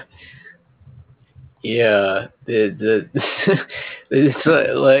 Yeah, it's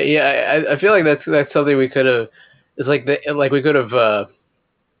like, yeah, I feel like that's something we could have. It's like we could have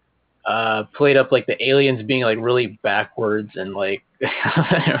played up like the aliens being like really backwards and like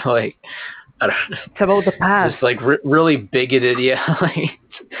like I don't know. It's about the past. Just like really bigoted, yeah. Like,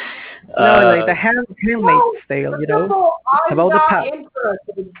 like the Handmaid's Tale, you know. I'm about the not past.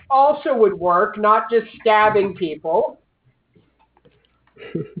 interested. Also would work, not just stabbing people.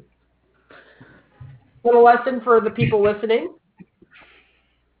 Little lesson for the people listening.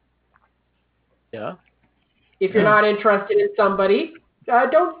 Yeah. If you're not interested in somebody,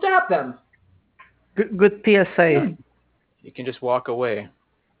 don't stab them. Good PSA. You can just walk away.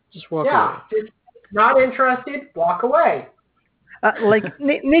 Just walk away. Yeah, just not interested, walk away. Like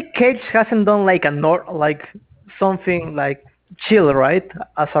Nick Cage hasn't done like like something like chill, right?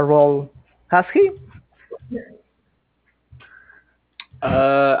 As a role, has he?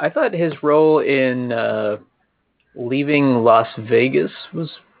 I thought his role in Leaving Las Vegas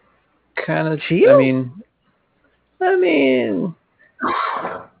was kind of chill. I mean,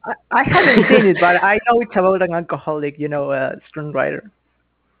 I haven't seen it, but I know it's about an alcoholic, you know, screenwriter.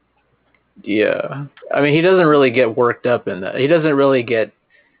 Yeah, I mean, he doesn't really get worked up in that. He doesn't really get.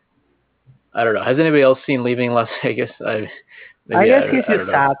 I don't know. Has anybody else seen Leaving Las Vegas? I guess he's just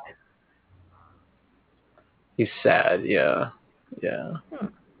sad. He's sad. Yeah. Yeah.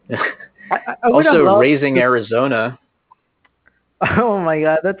 I also, Raising Arizona. Oh my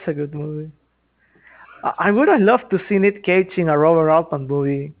god, that's a good movie. I would have loved to see Nick Cage in a Robert Altman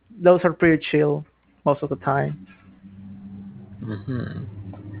movie. Those are pretty chill most of the time. Mm-hmm.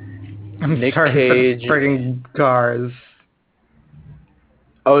 Nick Cage. Frigging cars.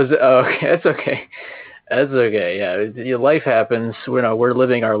 Oh, is it? Oh, okay. That's okay. That's okay. Yeah, your life happens. We're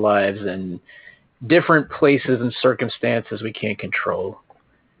living our lives in different places and circumstances we can't control.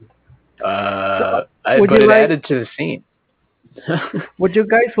 But it added to the scene. Would you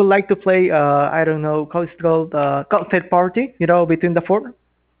guys like to play? I don't know, how it's called, cocktail party? You know, between the four.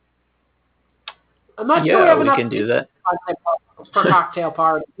 I'm not sure we can do that. For cocktail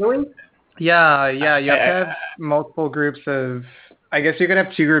party, really? Yeah. You have to have multiple groups of. I guess you could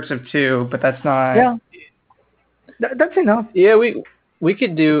have two groups of two, but that's not. Yeah. That's enough. Yeah, we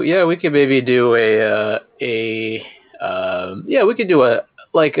could do. Yeah, we could maybe do we could do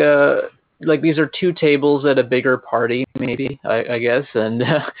like these are two tables at a bigger party, maybe, I guess, and we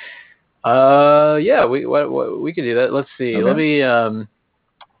could do that. Let's see. Okay.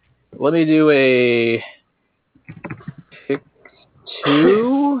 Let me do a pick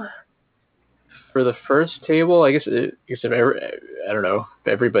two for the first table. I guess if I don't know if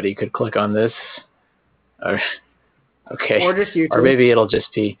everybody could click on this. Okay. Or just you two. Or maybe it'll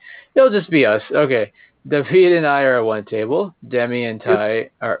just be us. Okay. David and I are at one table. Demi and Ty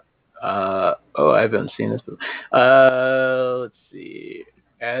are. I haven't seen this. Let's see.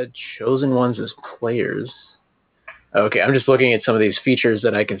 Add chosen ones as players. Okay, I'm just looking at some of these features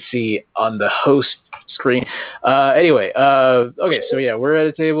that I can see on the host screen. Anyway, okay, so yeah, we're at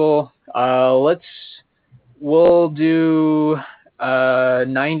a table. We'll do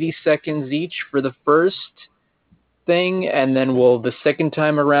 90 seconds each for the first thing, and then the second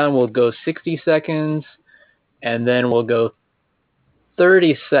time around we'll go 60 seconds, and then we'll go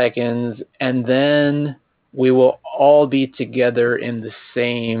 30 seconds, and then we will all be together in the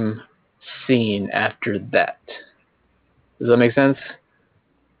same scene after that. Does that make sense?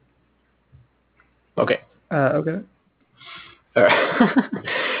 Okay. Okay. All right.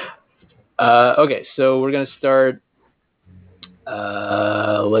 Okay, so we're gonna start.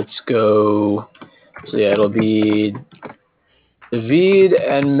 Let's go. So yeah, it'll be David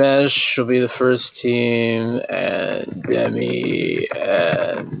and Mesh will be the first team, and Demi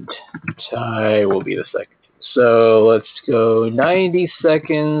and Ty will be the second team. So let's go 90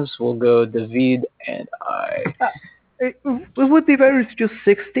 seconds. We'll go David and I. It would be better to just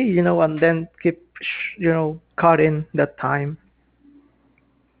 60, and then keep, cutting that time.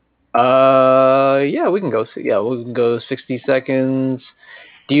 Yeah, we can go. Yeah, we can go 60 seconds.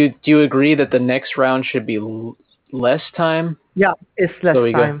 Do you agree that the next round should be less time? Yeah, it's less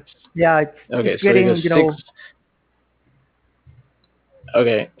time. Yeah, it's getting,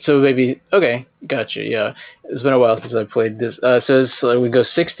 Okay, so maybe gotcha. Yeah, it's been a while since I played this. So we go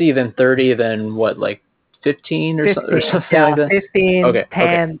 60, then 30, then what, like 15 or 15, something like that. 15, Okay,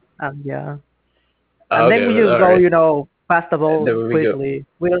 10, okay. yeah. And then we just go, pass the ball quickly.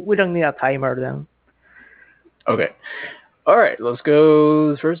 We don't need a timer then. Okay. All right, let's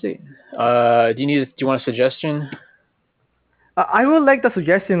go first team. Do you want a suggestion? I would like the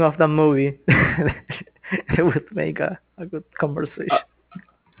suggestion of the movie. It would make a good conversation.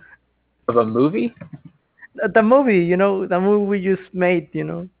 Of a movie? The movie, the movie we just made,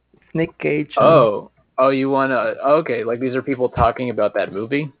 Nick Cage. Oh, you want to? Okay, like these are people talking about that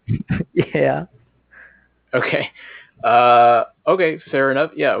movie? Yeah. Okay. Okay, fair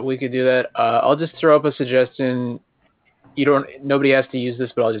enough. Yeah, we could do that. I'll just throw up a suggestion. Nobody has to use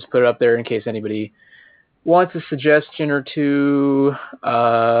this, but I'll just put it up there in case anybody wants a suggestion or two.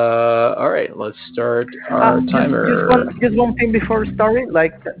 All right, let's start our timer. Just one thing before starting.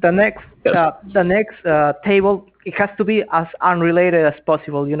 Like the next table, it has to be as unrelated as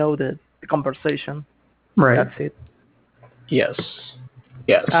possible. The conversation. Right. That's it. Yes.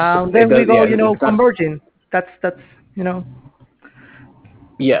 Yes. Then we go. Converging. That's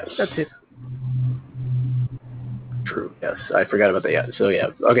Yes. That's it. True. Yes, I forgot about that. Yeah. So yeah.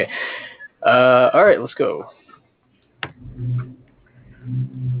 Okay. All right, let's go.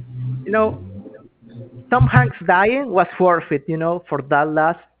 Tom Hanks dying was worth it. For that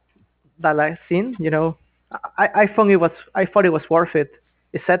last scene. I thought it was worth it.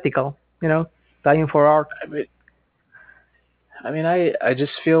 It's ethical. Dying for art. I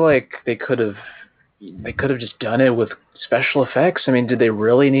just feel like they could have just done it with special effects. I mean, did they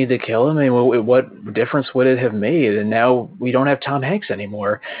really need to kill him? I mean, what difference would it have made? And now we don't have Tom Hanks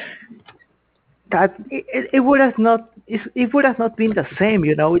anymore. That it would have not been the same.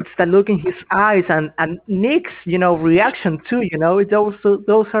 It's the look in his eyes and Nick's reaction too.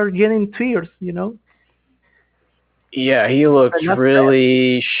 Those are genuine tears. Yeah, he looked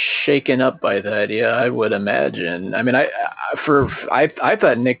really shaken up by that. Yeah, I would imagine. I mean, I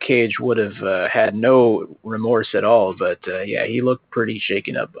thought Nick Cage would have had no remorse at all, but yeah, he looked pretty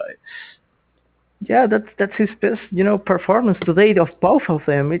shaken up by it. Yeah, that's his best, performance to date of both of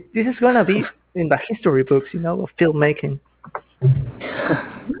them. This is gonna be in the history books, of filmmaking.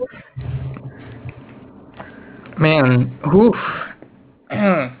 Man, oof.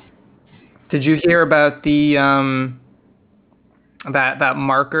 Did you hear about the that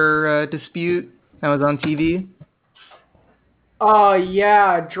marker dispute that was on TV?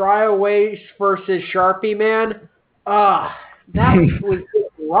 Yeah, dry erase versus Sharpie Man. That was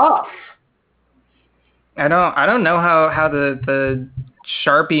rough. I don't know how the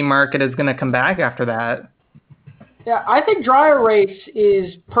Sharpie market is going to come back after that. Yeah, I think dry erase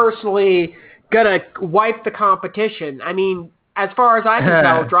is personally gonna wipe the competition. I mean, as far as I can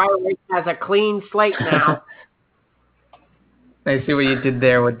tell, dry erase has a clean slate now. I see what you did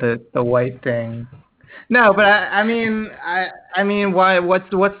there with the white thing. No, but I mean, why? What's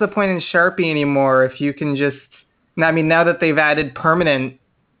the point in Sharpie anymore if you can just? I mean, now that they've added permanent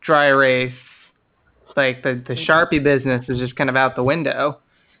dry erase, like the Sharpie business is just kind of out the window.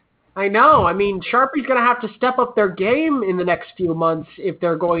 I know. I mean, Sharpie's going to have to step up their game in the next few months if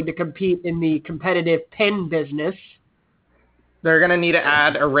they're going to compete in the competitive pen business. They're going to need to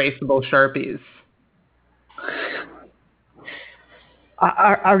add erasable Sharpies.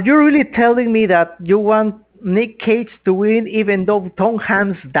 Are you really telling me that you want Nick Cage to win even though Tom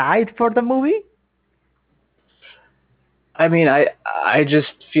Hanks died for the movie? I mean, I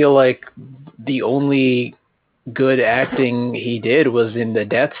just feel like the only good acting he did was in the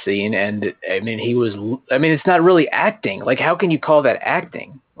death scene, and I mean it's not really acting. Like, how can you call that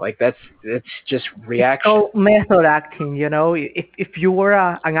acting? Like, that's just reaction. It's called method acting. If you were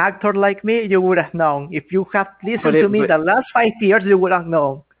an actor like me, you would have known. If you have listened to me the last 5 years, you would have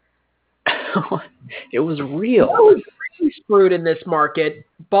known. It was real. I was really screwed in this market.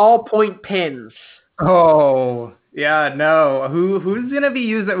 Ballpoint pens. Oh, yeah, no. Who's gonna be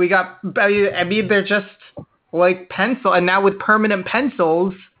using it? I mean, they're just like pencil, and now with permanent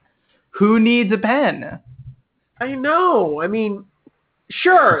pencils, who needs a pen? I know. I mean,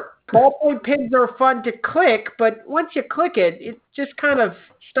 sure, ballpoint pens are fun to click, but once you click it, it just kind of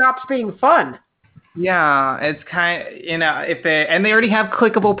stops being fun. Yeah, it's kind of, if they already have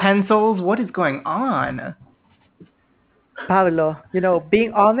clickable pencils, what is going on? Pablo,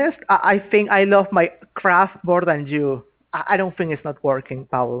 being honest, I think I love my craft more than you. I don't think it's not working,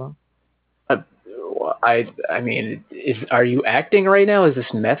 Pablo. I mean, are you acting right now? Is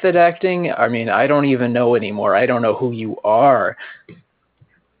this method acting? I mean, I don't even know anymore. I don't know who you are.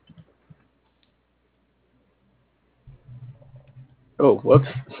 Oh, whoops!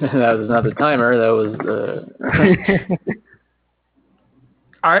 That was not the timer. That was.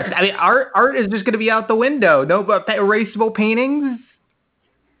 Art is just going to be out the window. No, but erasable paintings.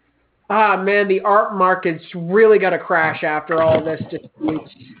 Ah, man, the art market's really got to crash after all this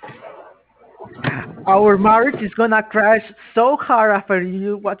disputes. Our marriage is gonna crash so hard after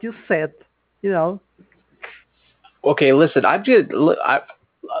what you said. Okay, listen. Why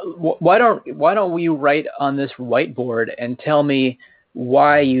don't we write on this whiteboard and tell me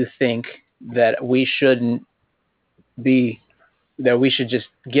why you think that we should just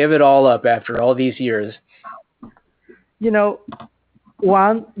give it all up after all these years?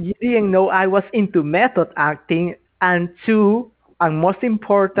 One, you didn't know I was into method acting, and two, and most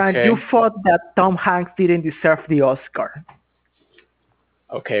important, okay. You thought that Tom Hanks didn't deserve the Oscar.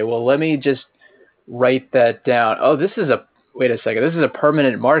 Okay, well, let me just write that down. Oh, wait a second. This is a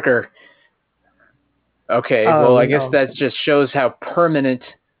permanent marker. Okay, well, I guess that just shows how permanent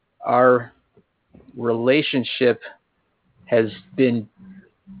our relationship has been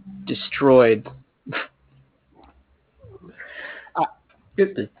destroyed.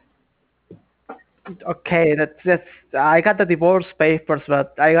 Okay, that's. I got the divorce papers,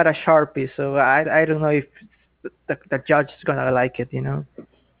 but I got a Sharpie, so I don't know if the judge is gonna like it.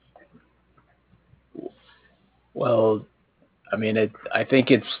 Well, I mean, I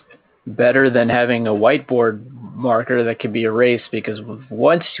think it's better than having a whiteboard marker that can be erased, because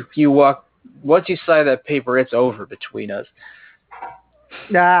once you sign that paper, it's over between us.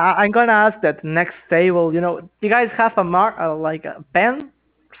 Yeah, I'm gonna ask that next table. You guys have like a pen,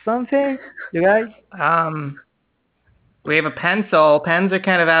 or something? You guys? We have a pencil. Pens are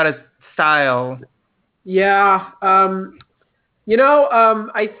kind of out of style. Yeah. I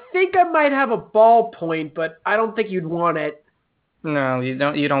think I might have a ballpoint, but I don't think you'd want it. No, you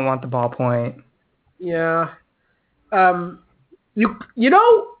don't. You don't want the ballpoint. Yeah. You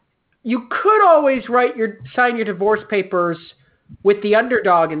could always sign your divorce papers with the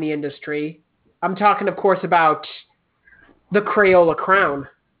underdog in the industry. I'm talking, of course, about the Crayola Crown.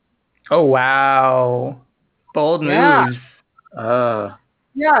 Oh, wow. Bold moves. Yeah,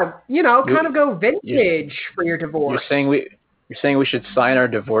 kind of go vintage for your divorce. You're saying we should sign our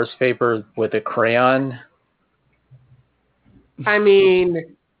divorce paper with a crayon? I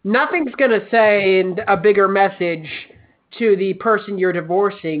mean, nothing's going to send a bigger message to the person you're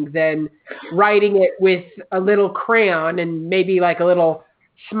divorcing than writing it with a little crayon and maybe like a little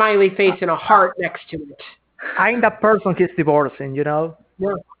smiley face and a heart next to it. I'm the person he's divorcing, Yeah.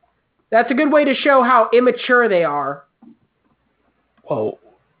 That's a good way to show how immature they are. Well,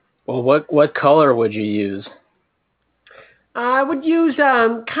 what color would you use? I would use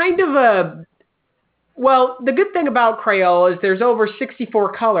the good thing about Crayola is there's over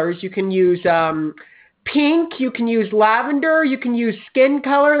 64 colors. You can use pink, you can use lavender, you can use skin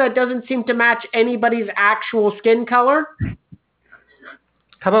color that doesn't seem to match anybody's actual skin color.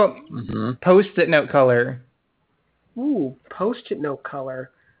 How about Post-it note color? Ooh, Post-it note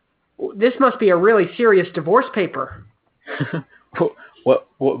color. This must be a really serious divorce paper. But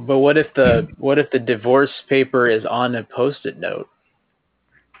what if the divorce paper is on a Post-it note?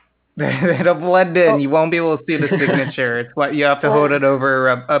 It'll blend in. You won't be able to see the signature. It's what you have to hold it over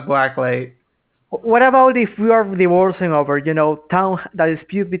a black light. What about if we are divorcing over, the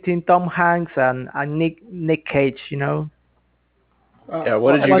dispute between Tom Hanks and Nick Cage, Yeah,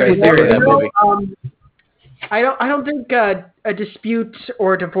 what did you guys think of that movie? I don't think a dispute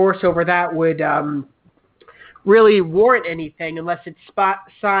or a divorce over that would really warrant anything unless it's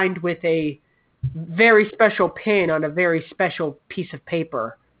signed with a very special pin on a very special piece of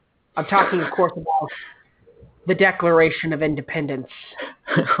paper. I'm talking, of course, about the Declaration of Independence.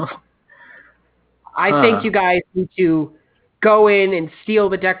 I think you guys need to go in and steal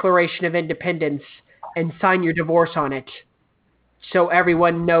the Declaration of Independence and sign your divorce on it so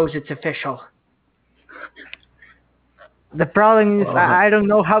everyone knows it's official. The problem is I don't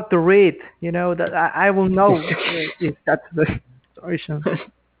know how to read. You know that I will know if that's the situation.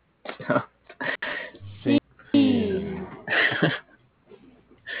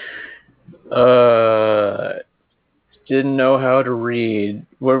 Didn't know how to read.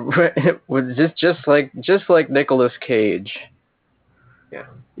 We're just like Nicolas Cage. Yeah.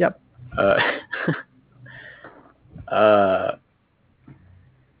 Yep.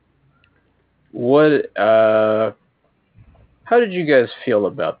 What? How did you guys feel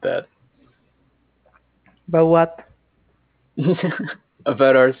about that? But what?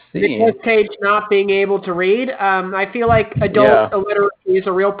 About our scene. Nicolas Cage not being able to read. I feel like adult illiteracy is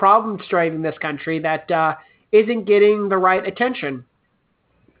a real problem striving this country that isn't getting the right attention.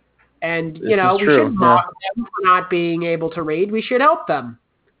 And we shouldn't mock them for not being able to read. We should help them.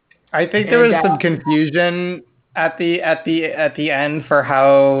 I think there was some confusion at the end for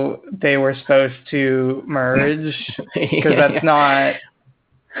how they were supposed to merge, because that's not.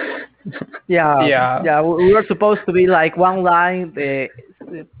 Yeah. We were supposed to be like one line, the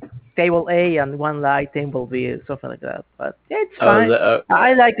table A, and one line table B, something like that. But it's fine.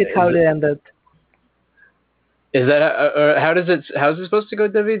 I liked it how it ended. Is that how's it supposed to go,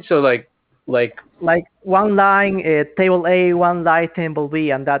 David? So like one line table A, one line table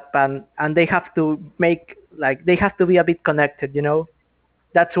B, and and they have to they have to be a bit connected.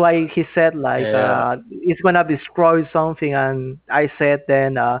 That's why he said it's gonna destroy something, and I said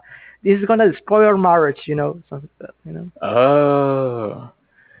then this is gonna destroy our marriage. Something like that.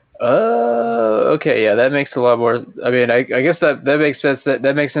 Oh, okay, yeah, that makes a lot more. I mean, I guess that makes sense.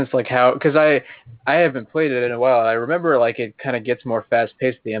 That makes sense, like how, because I haven't played it in a while. I remember like it kind of gets more fast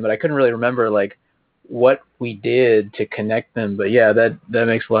paced at the end, but I couldn't really remember like what we did to connect them. But yeah, that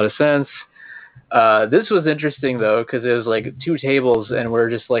makes a lot of sense. This was interesting though, because it was like two tables, and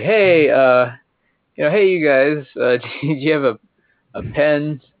we're just like, hey, hey, you guys, do you have a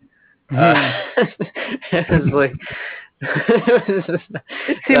pen? It's like. It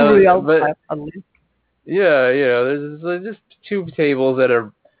seemed real, but yeah, there's just two tables at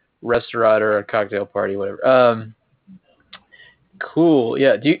a restaurant or a cocktail party, whatever. Cool.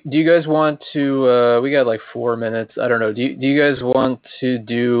 Yeah. Do you guys want to? We got like 4 minutes. I don't know. Do you guys want to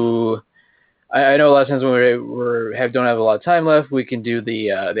do? I know a lot of times when we don't have a lot of time left, we can do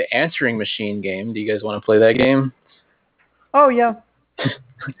the answering machine game. Do you guys want to play that game? Oh yeah.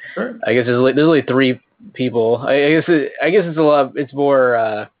 Sure. I guess there's only 3 people. I guess it's a lot. It's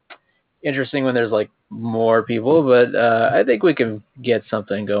more interesting when there's like more people, but I think we can get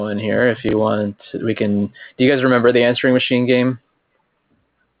something going here if you want. We can. Do you guys remember the answering machine game?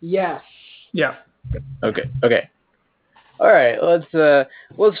 Yes. Yeah. Okay. All right. Let's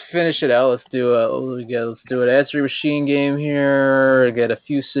finish it out. Let's do an answering machine game here. Get a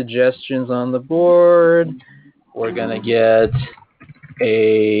few suggestions on the board. We're gonna get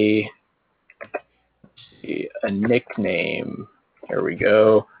a nickname. Here we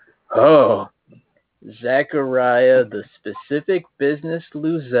go. Oh, Zachariah, the specific business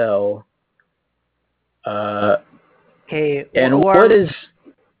Luzelle. Okay. And what is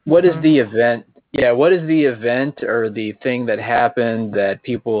the event? Yeah, what is the event or the thing that happened that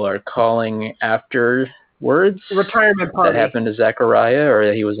people are calling afterwards? Retirement party. That happened to Zachariah, or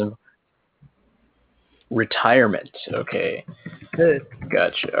that he was in retirement. Okay. Good.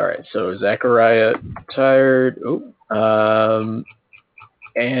 Gotcha. All right. So Zachariah retired.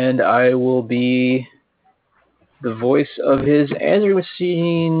 And I will be the voice of his answering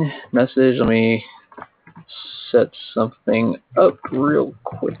machine message. Let me set something up real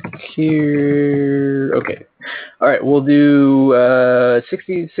quick here. Okay. All right. We'll do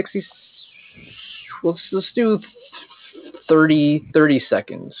 60. Let's do 30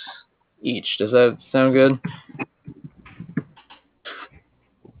 seconds each. Does that sound good?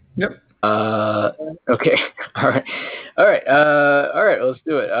 Yep. Okay. All right. Let's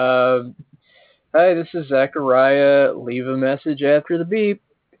do it. Hi, this is Zachariah. Leave a message after the beep.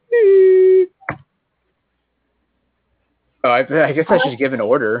 Oh, I guess I should give an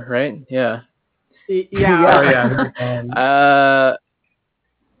order, right? Yeah. Yeah.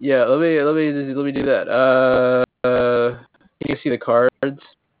 Yeah. Let me do that. Can you see the cards?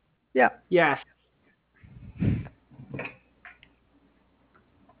 Yeah. Yes. Can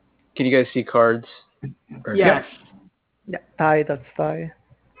you guys see cards? Yes. Yeah. Ty. That's Ty.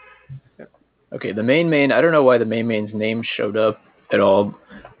 Okay. The main. I don't know why the main's name showed up at all.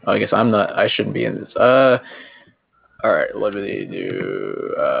 I guess I'm not. I shouldn't be in this. All right. What do they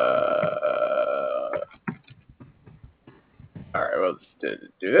do? All right. Well, let's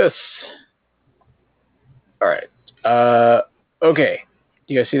do this. All right. Okay.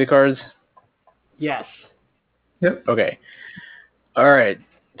 Do you guys see the cards? Yes. Yep. Okay. All right.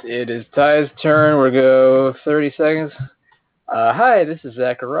 It is Ty's turn. We'll go 30 seconds. Hi, this is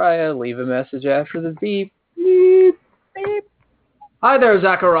Zachariah. Leave a message after the beep. Beep, beep. Hi there,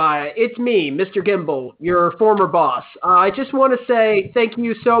 Zachariah. It's me, Mr. Gimbal, your former boss. I just want to say thank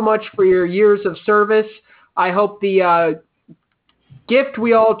you so much for your years of service. I hope the gift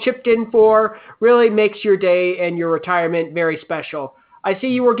we all chipped in for really makes your day and your retirement very special. I see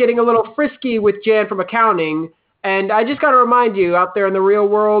you were getting a little frisky with Jan from accounting, and I just got to remind you out there in the real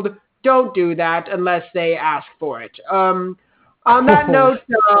world, don't do that unless they ask for it. On that note,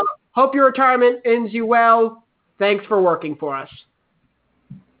 hope your retirement ends you well. Thanks for working for us.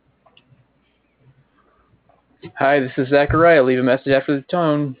 Hi, this is Zachariah. Leave a message after the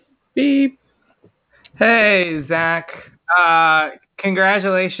tone. Beep. Hey, Zach.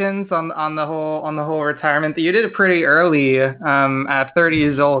 Congratulations on the whole retirement. You did it pretty early, at 30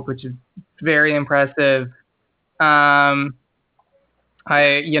 years old, which is very impressive. Your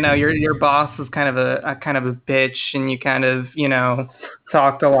boss was kind of a bitch, and you kind of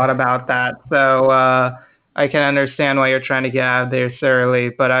talked a lot about that. So I can understand why you're trying to get out of there so early.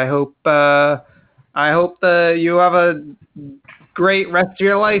 But I hope you have a great rest of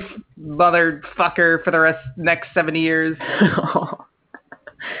your life, motherfucker, for the next 70 years.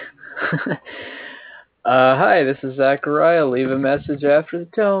 Hi, this is Zachariah. Leave a message after the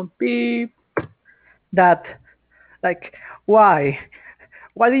tone. Beep. Why?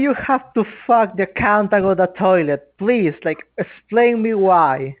 Why do you have to fuck the account and go to the toilet? Please, explain me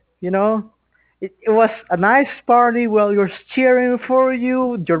why. It was a nice party while you're cheering for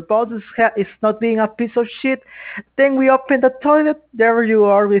you. Your boss is not being a piece of shit. Then we open the toilet. There you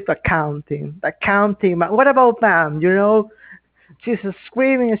are with accounting. Accounting. What about ma'am? She's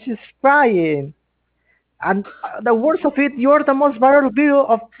screaming and she's crying. And the worst of it, you're the most viral video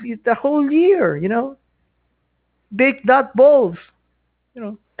of the whole year. Big dot balls.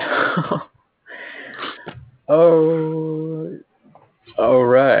 Oh, all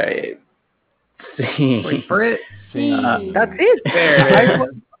right. Wait for it. That's it.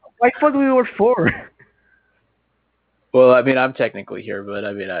 I thought we were 4. Well, I mean, I'm technically here, but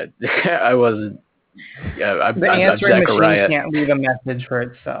I mean, I wasn't. Yeah, the answering machine can't leave a message for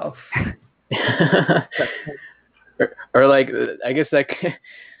itself. or I guess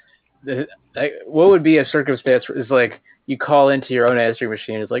what would be a circumstance is you call into your own answering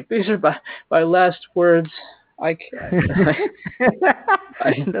machine. It's like, these are my last words. I'm sorry.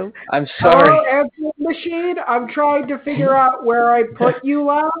 Hello, answering machine. I'm trying to figure out where I put you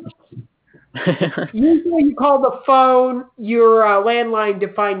last. Usually you call the phone, your landline, to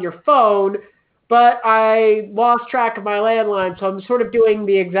find your phone, but I lost track of my landline, so I'm sort of doing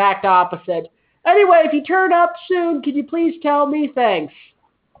the exact opposite. Anyway, if you turn up soon, could you please tell me? Thanks.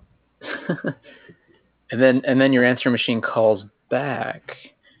 and then your answering machine calls back.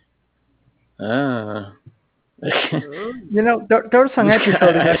 Ah. There's an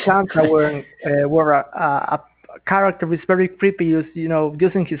episode in Atlanta where a character is very creepy,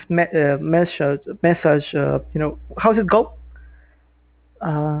 using his message. How's it go?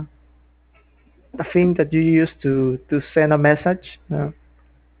 The thing that you use to send a message.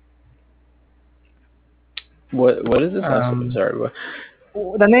 What is this? I'm sorry. What?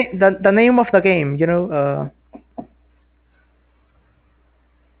 The name of the game. The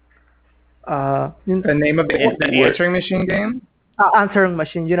name of the answering machine game? Answering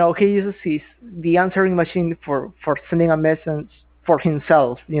machine. He uses the answering machine for sending a message for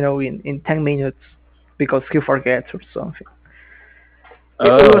himself, in 10 minutes because he forgets or something. It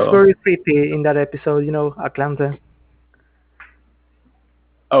was very creepy in that episode, Atlanta.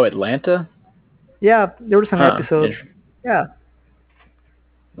 Oh, Atlanta? Yeah, there was an episode. Yeah.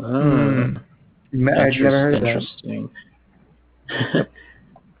 I've never heard of that. Interesting.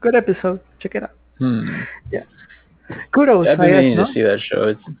 Good episode. Check it out. Yeah. Kudos. I've been meaning to see that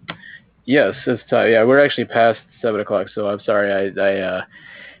show. Yes, it's time. Yeah, we're actually past 7:00, so I'm sorry.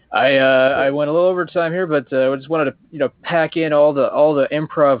 I went a little over time here, but I just wanted to pack in all the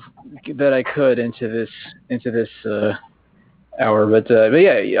improv that I could into this hour. But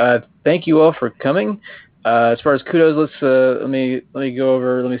yeah, thank you all for coming. As far as kudos, let me go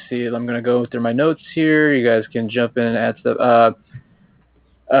over. Let me see. I'm gonna go through my notes here. You guys can jump in and add stuff.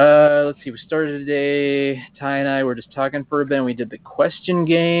 Let's see. We started today. Ty and I were just talking for a bit. We did the question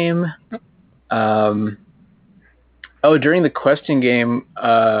game. During the question game,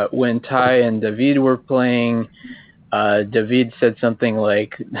 when Ty and David were playing, David said something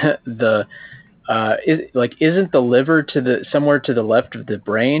like isn't the liver somewhere to the left of the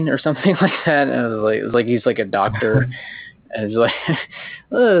brain or something like that? And it was like he's like a doctor, and it's like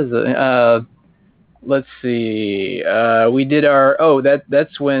let's see. We did our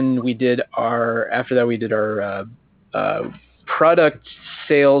that's when we did our after that we did our product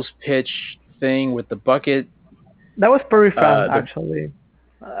sales pitch thing with the bucket. That was pretty fun, actually.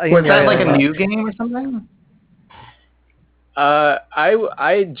 Was that like a new game or something?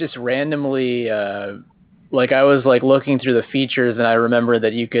 I just randomly like I was like looking through the features, and I remember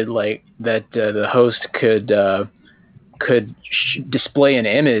that you could like that the host could display an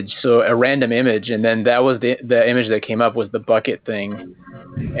image, so a random image, and then that was the image that came up was the bucket thing,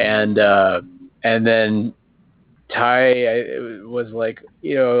 and then Ty was like,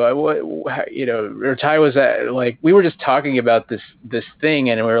 or Ty was like, we were just talking about this thing,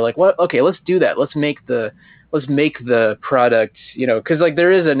 and we were like, what? Okay, let's do that. Let's make the product, because like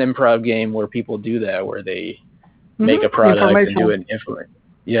there is an improv game where people do that, where they make a product and do an info.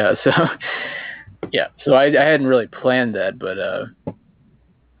 Yeah, so yeah, so I hadn't really planned that, but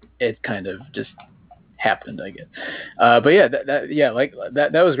it kind of just happened, I guess. But yeah,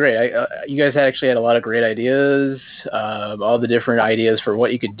 that was great. You guys actually had a lot of great ideas, all the different ideas for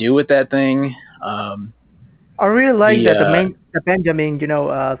what you could do with that thing. I really like the Benjamin,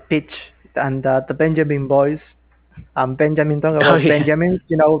 pitch and the Benjamin boys. Benjamin talking about Benjamin,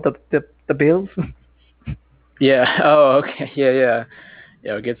 the Bills. Yeah. Oh, okay. Yeah.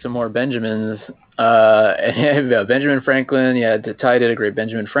 We'll get some more Benjamins. Benjamin Franklin. Yeah, Ty did a great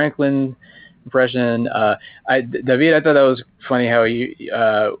Benjamin Franklin impression. David, I thought that was funny how you,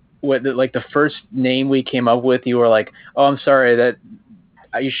 like the first name we came up with, you were like, "Oh, I'm sorry, that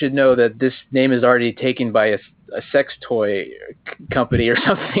you should know that this name is already taken by a sex toy company or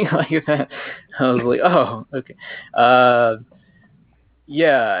something like that." I was like, "Oh, okay."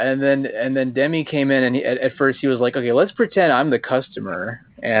 Yeah, and then Demi came in, and at first he was like, "Okay, let's pretend I'm the customer."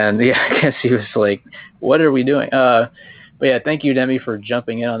 And yeah, I guess he was like, "What are we doing?" But yeah, thank you, Demi, for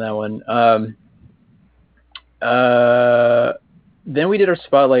jumping in on that one. Then we did our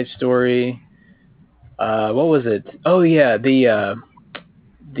spotlight story. What was it? Oh yeah, the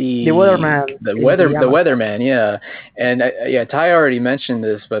weatherman. The weatherman. Yeah, and Ty already mentioned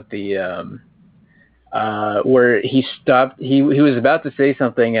this, but the where he stopped, he was about to say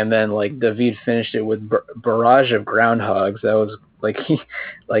something, and then like David finished it with barrage of groundhogs. That was like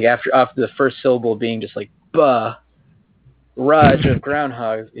after the first syllable being just like barrage of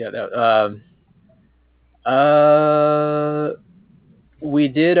groundhogs. Yeah. We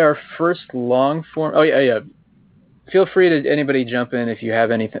did our first long form. Oh yeah. Feel free to anybody jump in if you have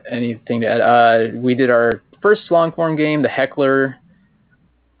anything to add. We did our first long form game, the Heckler.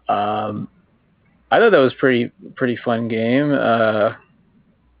 I thought that was pretty fun game.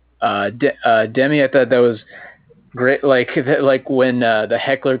 Demi, I thought that was great. Like when the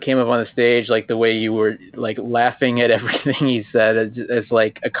Heckler came up on the stage, like the way you were like laughing at everything he said as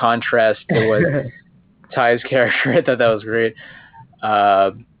like a contrast to what Ty's character. I thought that was great.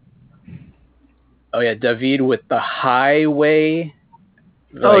 Oh yeah, David with the highway.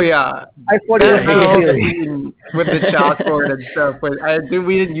 Like, I thought with the chalkboard and stuff, but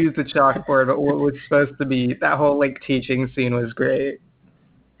we didn't use the chalkboard, but what was supposed to be that whole like teaching scene was great.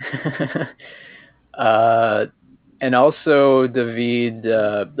 And also David,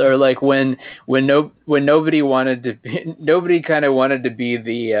 or like when nobody wanted to be, nobody kind of wanted to be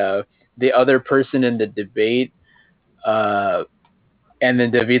the other person in the debate, and then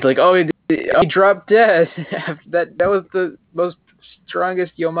David's like, oh, he dropped dead. that was the most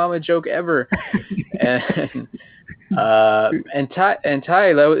strongest Yo Mama joke ever. and Ty,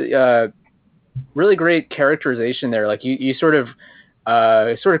 that was really great characterization there. Like you sort of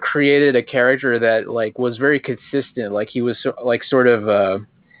created a character that like was very consistent. Like he was like sort of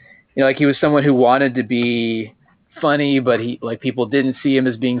like he was someone who wanted to be funny, but he like people didn't see him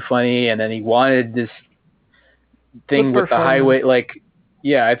as being funny, and then he wanted this thing with the highway. Like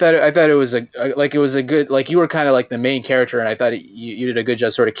yeah, I thought it was a good, like you were kind of like the main character, and I thought you did a good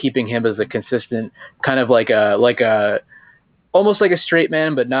job sort of keeping him as a consistent kind of like a almost like a straight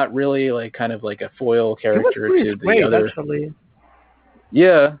man, but not really, like kind of like a foil character to the other. Actually.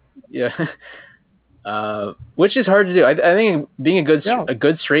 Yeah. Which is hard to do. I think being a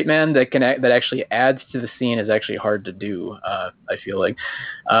good straight man that actually adds to the scene is actually hard to do. I feel like.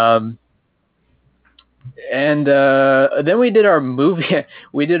 And then we did our movie.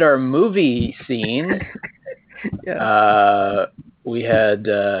 We did our movie scene. Yeah. We had.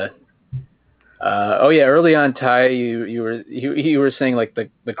 Early on, Ty, you were saying like the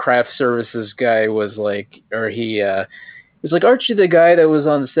craft services guy was like, or he was like, aren't you the guy that was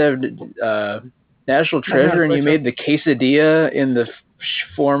on the set of National Treasure, and you made the quesadilla in the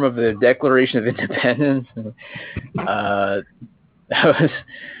form of the Declaration of Independence? That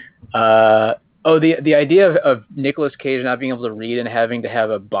was. Oh, the idea of Nicolas Cage not being able to read and having to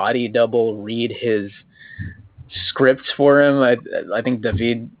have a body double read his scripts for him. I think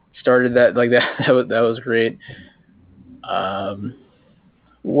David started that like that. That was great.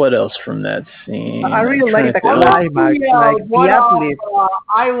 What else from that scene? I really like the climax, like the athlete.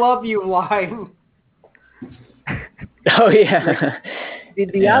 I love you line. Oh yeah.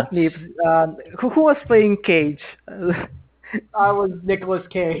 The athlete. Who was playing Cage? I was Nicolas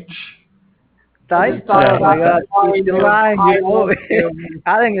Cage. Oh my God! The line,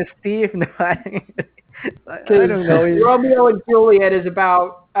 Alan and Steve. I don't know. Romeo and Juliet is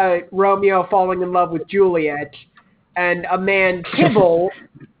about Romeo falling in love with Juliet, and a man Tybalt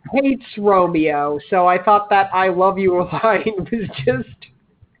hates Romeo. So I thought that "I love you" line was just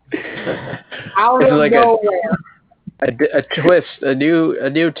out of like nowhere. A twist, a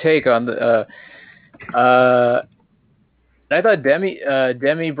new take on the. I thought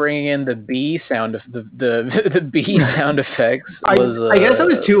Demi bringing in the B sound of the B sound effects was. I guess it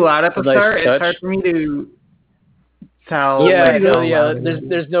was too loud at the start. It's hard for me to tell. Yeah,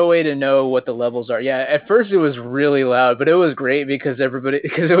 there's no way to know what the levels are. Yeah, at first it was really loud, but it was great because it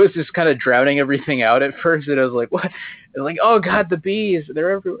was just kind of drowning everything out at first. And I was like, what? It was like, oh god, the bees,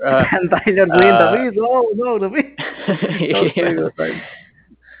 they're everywhere. And I don't win the bees. Oh no, the bees.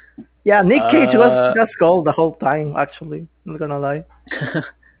 Yeah, Nick Cage was just gold the whole time. Actually, I'm not gonna lie.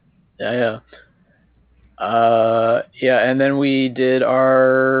 Yeah. Yeah, and then we did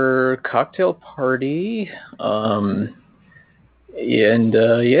our cocktail party. That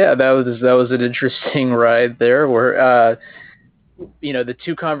was an interesting ride there. Where the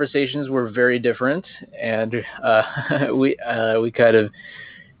two conversations were very different, and we kind of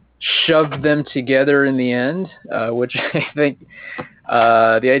shoved them together in the end, which I think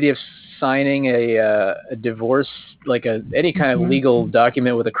the idea of signing a divorce, like any kind of legal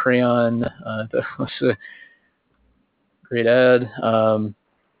document with a crayon, that was a great ad.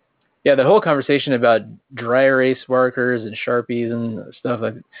 The whole conversation about dry erase markers and Sharpies and stuff,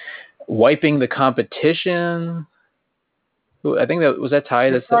 like wiping the competition. I think that was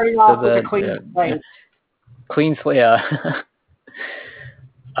Ty that starting off with a clean slate. Clean slate, yeah.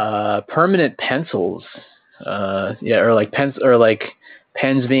 Permanent pencils, or like pens, or like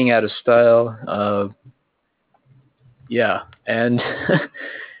pens being out of style. And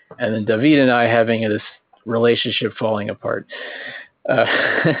and then David and I having this relationship falling apart.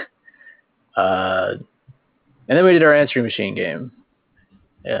 And then we did our answering machine game,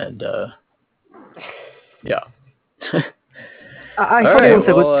 and I thought it was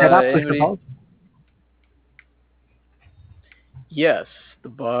a good setup with the boss. Yes, the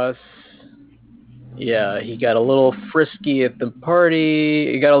boss. Yeah, he got a little frisky at the party.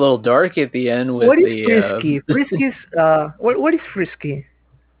 It got a little dark at the end with what is frisky? Frisky's what is frisky?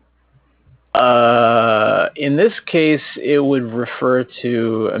 In this case, it would refer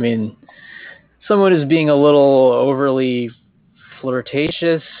to, someone is being a little overly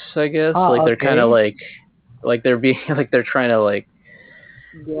flirtatious, I guess. They're kind of like they're being they're trying to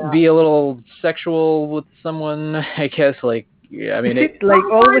be a little sexual with someone, I guess. Is it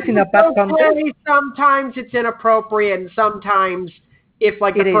always in a bad context? Sometimes it's inappropriate, and sometimes if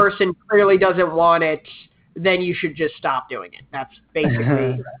the person clearly doesn't want it, then you should just stop doing it. That's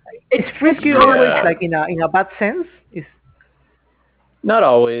basically. It's frisky always in a bad sense. Not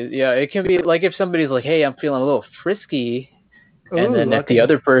always. Yeah, it can be if somebody's like, "Hey, I'm feeling a little frisky," and then if the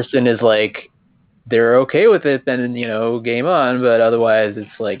other person is they're okay with it, then game on. But otherwise, it's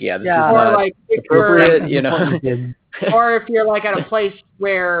this is not appropriate. Or if you're at a place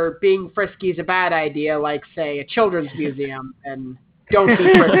where being frisky is a bad idea, say a children's museum, and don't be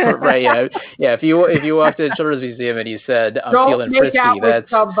frisky. Right? Yeah. If you walked to a children's museum and you said, "I'm feeling frisky," that's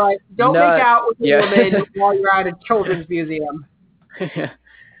don't make out with a woman while you're at a children's museum. This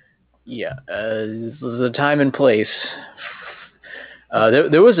is a time and place.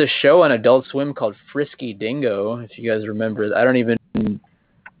 There was a show on Adult Swim called Frisky Dingo, if you guys remember. I don't even.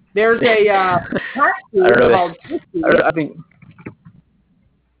 There's a called Frisky. I think.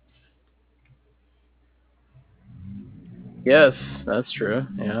 Yes, that's true.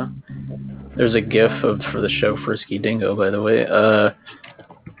 Yeah, there's a GIF for the show Frisky Dingo, by the way.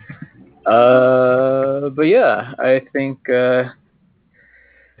 But yeah, I think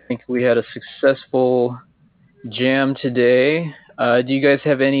we had a successful jam today. Do you guys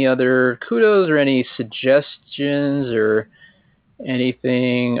have any other kudos or any suggestions or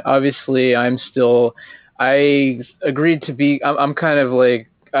anything? Obviously, I agreed to be. I'm kind of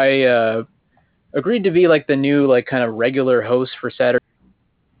I agreed to be the new kind of regular host for Saturday.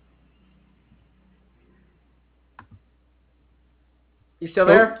 You still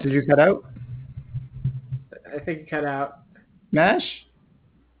there? Did you cut out? I think you cut out. Mesh.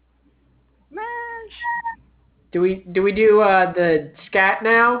 Do we do the scat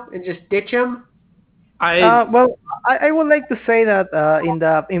now and just ditch him? Well, I would like to say that in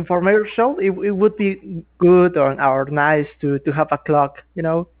the infomercial, it would be good or nice to have a clock,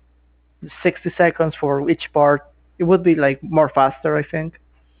 60 seconds for each part. It would be like more faster, I think.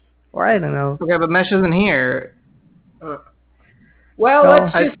 Or I don't know. Okay, but Mesh isn't here. Well,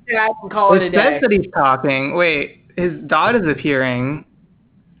 let's just chat and call it a day. It says that he's talking. Wait, his dot is appearing.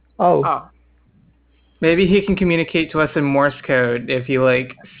 Oh. Maybe he can communicate to us in Morse code if he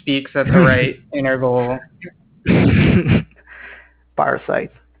speaks at the right interval.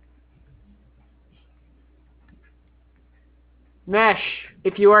 Parasite. Mesh,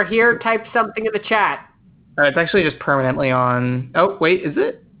 if you are here, type something in the chat. It's actually just permanently on. Oh, wait, is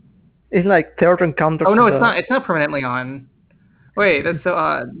it? It's like third encounter. Oh no, it's not. It's not permanently on. Wait, that's so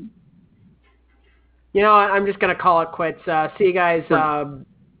odd. You know what? I'm just gonna call it quits. See you guys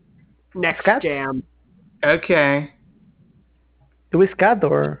next jam. Okay. Do we scat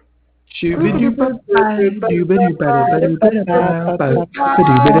or? Good night,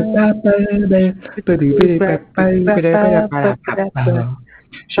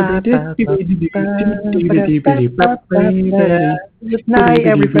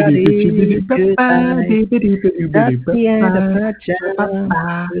 everybody. Good night. That's the end of the jam.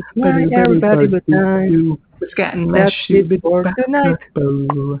 Good night, everybody. Good night. That's it for tonight.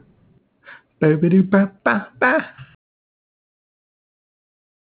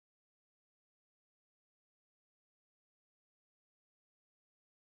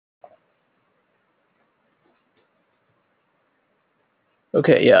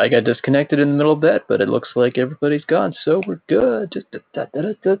 Okay, yeah, I got disconnected in the middle of that, but it looks like everybody's gone, so we're good. Just